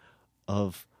district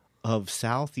of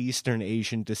Southeastern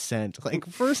Asian descent? Like,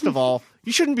 first of all,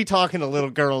 you shouldn't be talking to little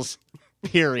girls,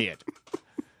 period.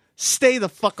 Stay the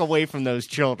fuck away from those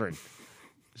children.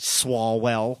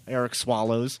 Eric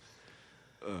Swallows.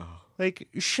 Like,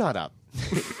 shut up.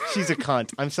 She's a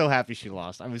cunt. I'm so happy she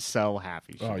lost. I was so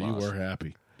happy she Oh, lost. you were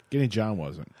happy. Getting John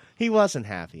wasn't, He wasn't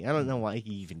happy. I don't know why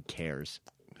he even cares.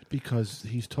 because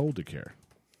he's told to care.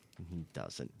 He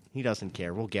doesn't. He doesn't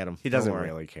care. We'll get him. he Don't doesn't worry.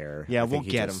 really care. Yeah, I we'll think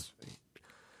he get just-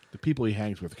 The people he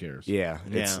hangs with cares. Yeah,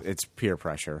 Yeah. it's peer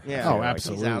pressure. Yeah. Oh, He's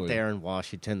absolutely. out there in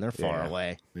Washington. They're far Yeah.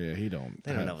 away. Yeah, he don't.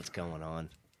 They don't know what's going on.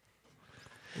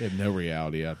 They have no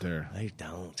reality out there. They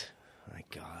don't. My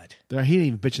God. He ain't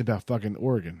even bitching about fucking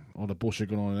Oregon. All the bullshit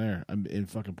going on there. I'm in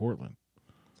fucking Portland,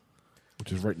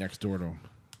 which is right next door to him.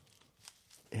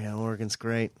 Yeah, Oregon's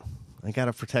great. I got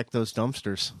to protect those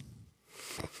dumpsters.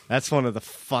 That's one of the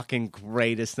fucking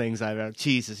greatest things I've ever.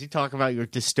 Jesus, you talk about your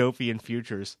dystopian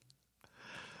futures.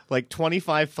 Like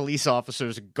 25 police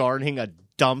officers guarding a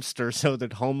dumpster so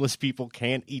that homeless people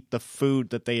can't eat the food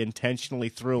that they intentionally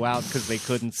threw out because they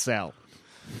couldn't sell.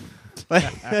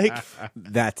 Like,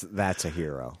 That's a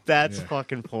hero. that's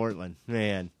fucking Portland,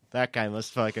 man. That guy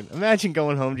must fucking imagine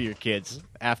going home to your kids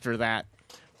after that.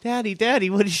 Daddy,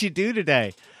 what did you do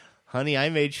today? Honey, I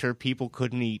made sure people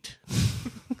couldn't eat.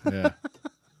 Yeah.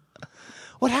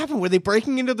 What happened? Were they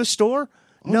breaking into the store?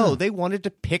 No, they wanted to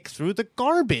pick through the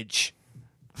garbage.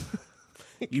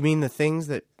 You mean the things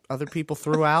that other people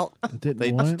threw out?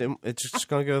 Didn't want? It's just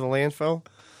going to go to the landfill?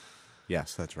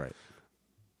 Yes, that's right.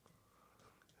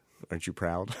 Aren't you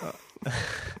proud?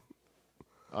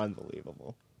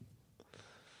 Unbelievable.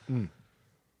 Yeah,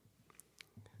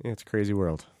 it's a crazy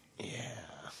world.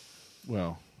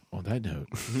 Well, on that note.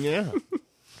 Yeah.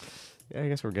 Yeah, I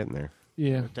guess we're getting there.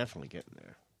 Yeah. We're definitely getting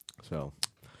there. So,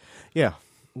 yeah.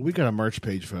 We got a merch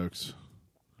page, folks.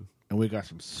 And we got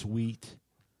some sweet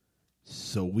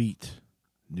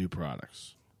new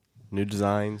products. New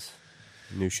designs,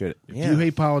 new shit. If you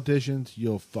hate politicians,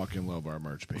 you'll fucking love our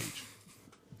merch page.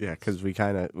 Yeah, because we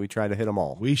try to hit them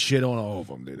all. We shit on all of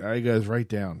them, dude. There you goes right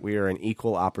down. We are an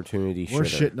equal opportunity We're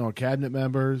shitter. shitting on cabinet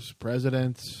members,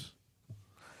 presidents.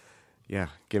 Yeah,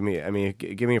 give me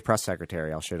a press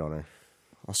secretary. I'll shit on her.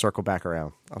 I'll circle back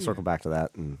around. I'll circle back to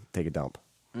that and take a dump.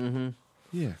 Mm-hmm.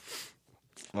 Yeah.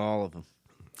 All of them.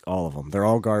 All of them. They're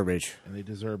all garbage. And they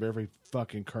deserve every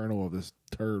fucking kernel of this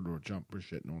turd or jump for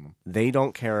shitting on them. They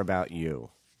don't care about you.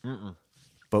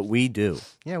 But we do.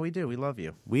 Yeah, we do. We love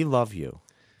you. We love you.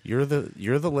 You're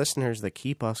the listeners that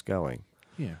keep us going.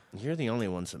 Yeah. You're the only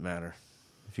ones that matter.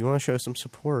 If you want to show some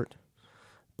support,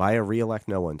 buy a Re-elect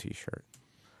No One t-shirt.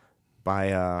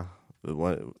 Buy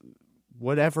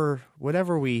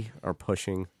whatever we are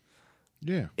pushing.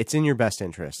 Yeah. It's in your best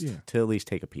interest Yeah. to at least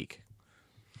take a peek.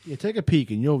 Yeah, take a peek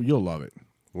and you'll love it.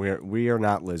 We are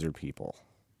not lizard people.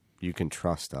 You can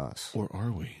trust us. Or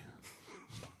are we?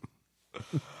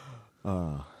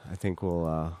 I think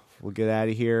we'll get out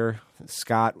of here.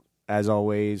 Scott, as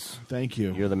always, Thank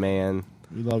you. you're the man.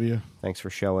 We love you. Thanks for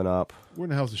showing up. Where in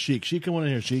the hell's the Sheik? Sheik, come on in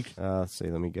here, Sheik. Let's see.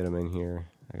 Let me get him in here.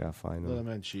 I gotta find Let him.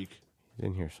 him in, Sheik. He's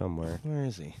in here somewhere. Where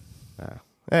is he?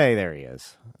 Hey, there he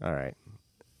is. All right.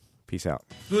 Peace out.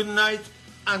 Good night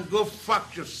and go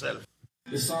fuck yourself.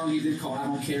 The song he did called I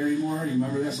Don't Care Anymore. You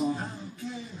remember that song? I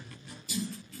don't care.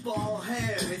 Ball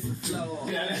head, it's the flow.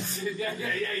 Yeah, that's it.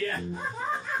 Yeah.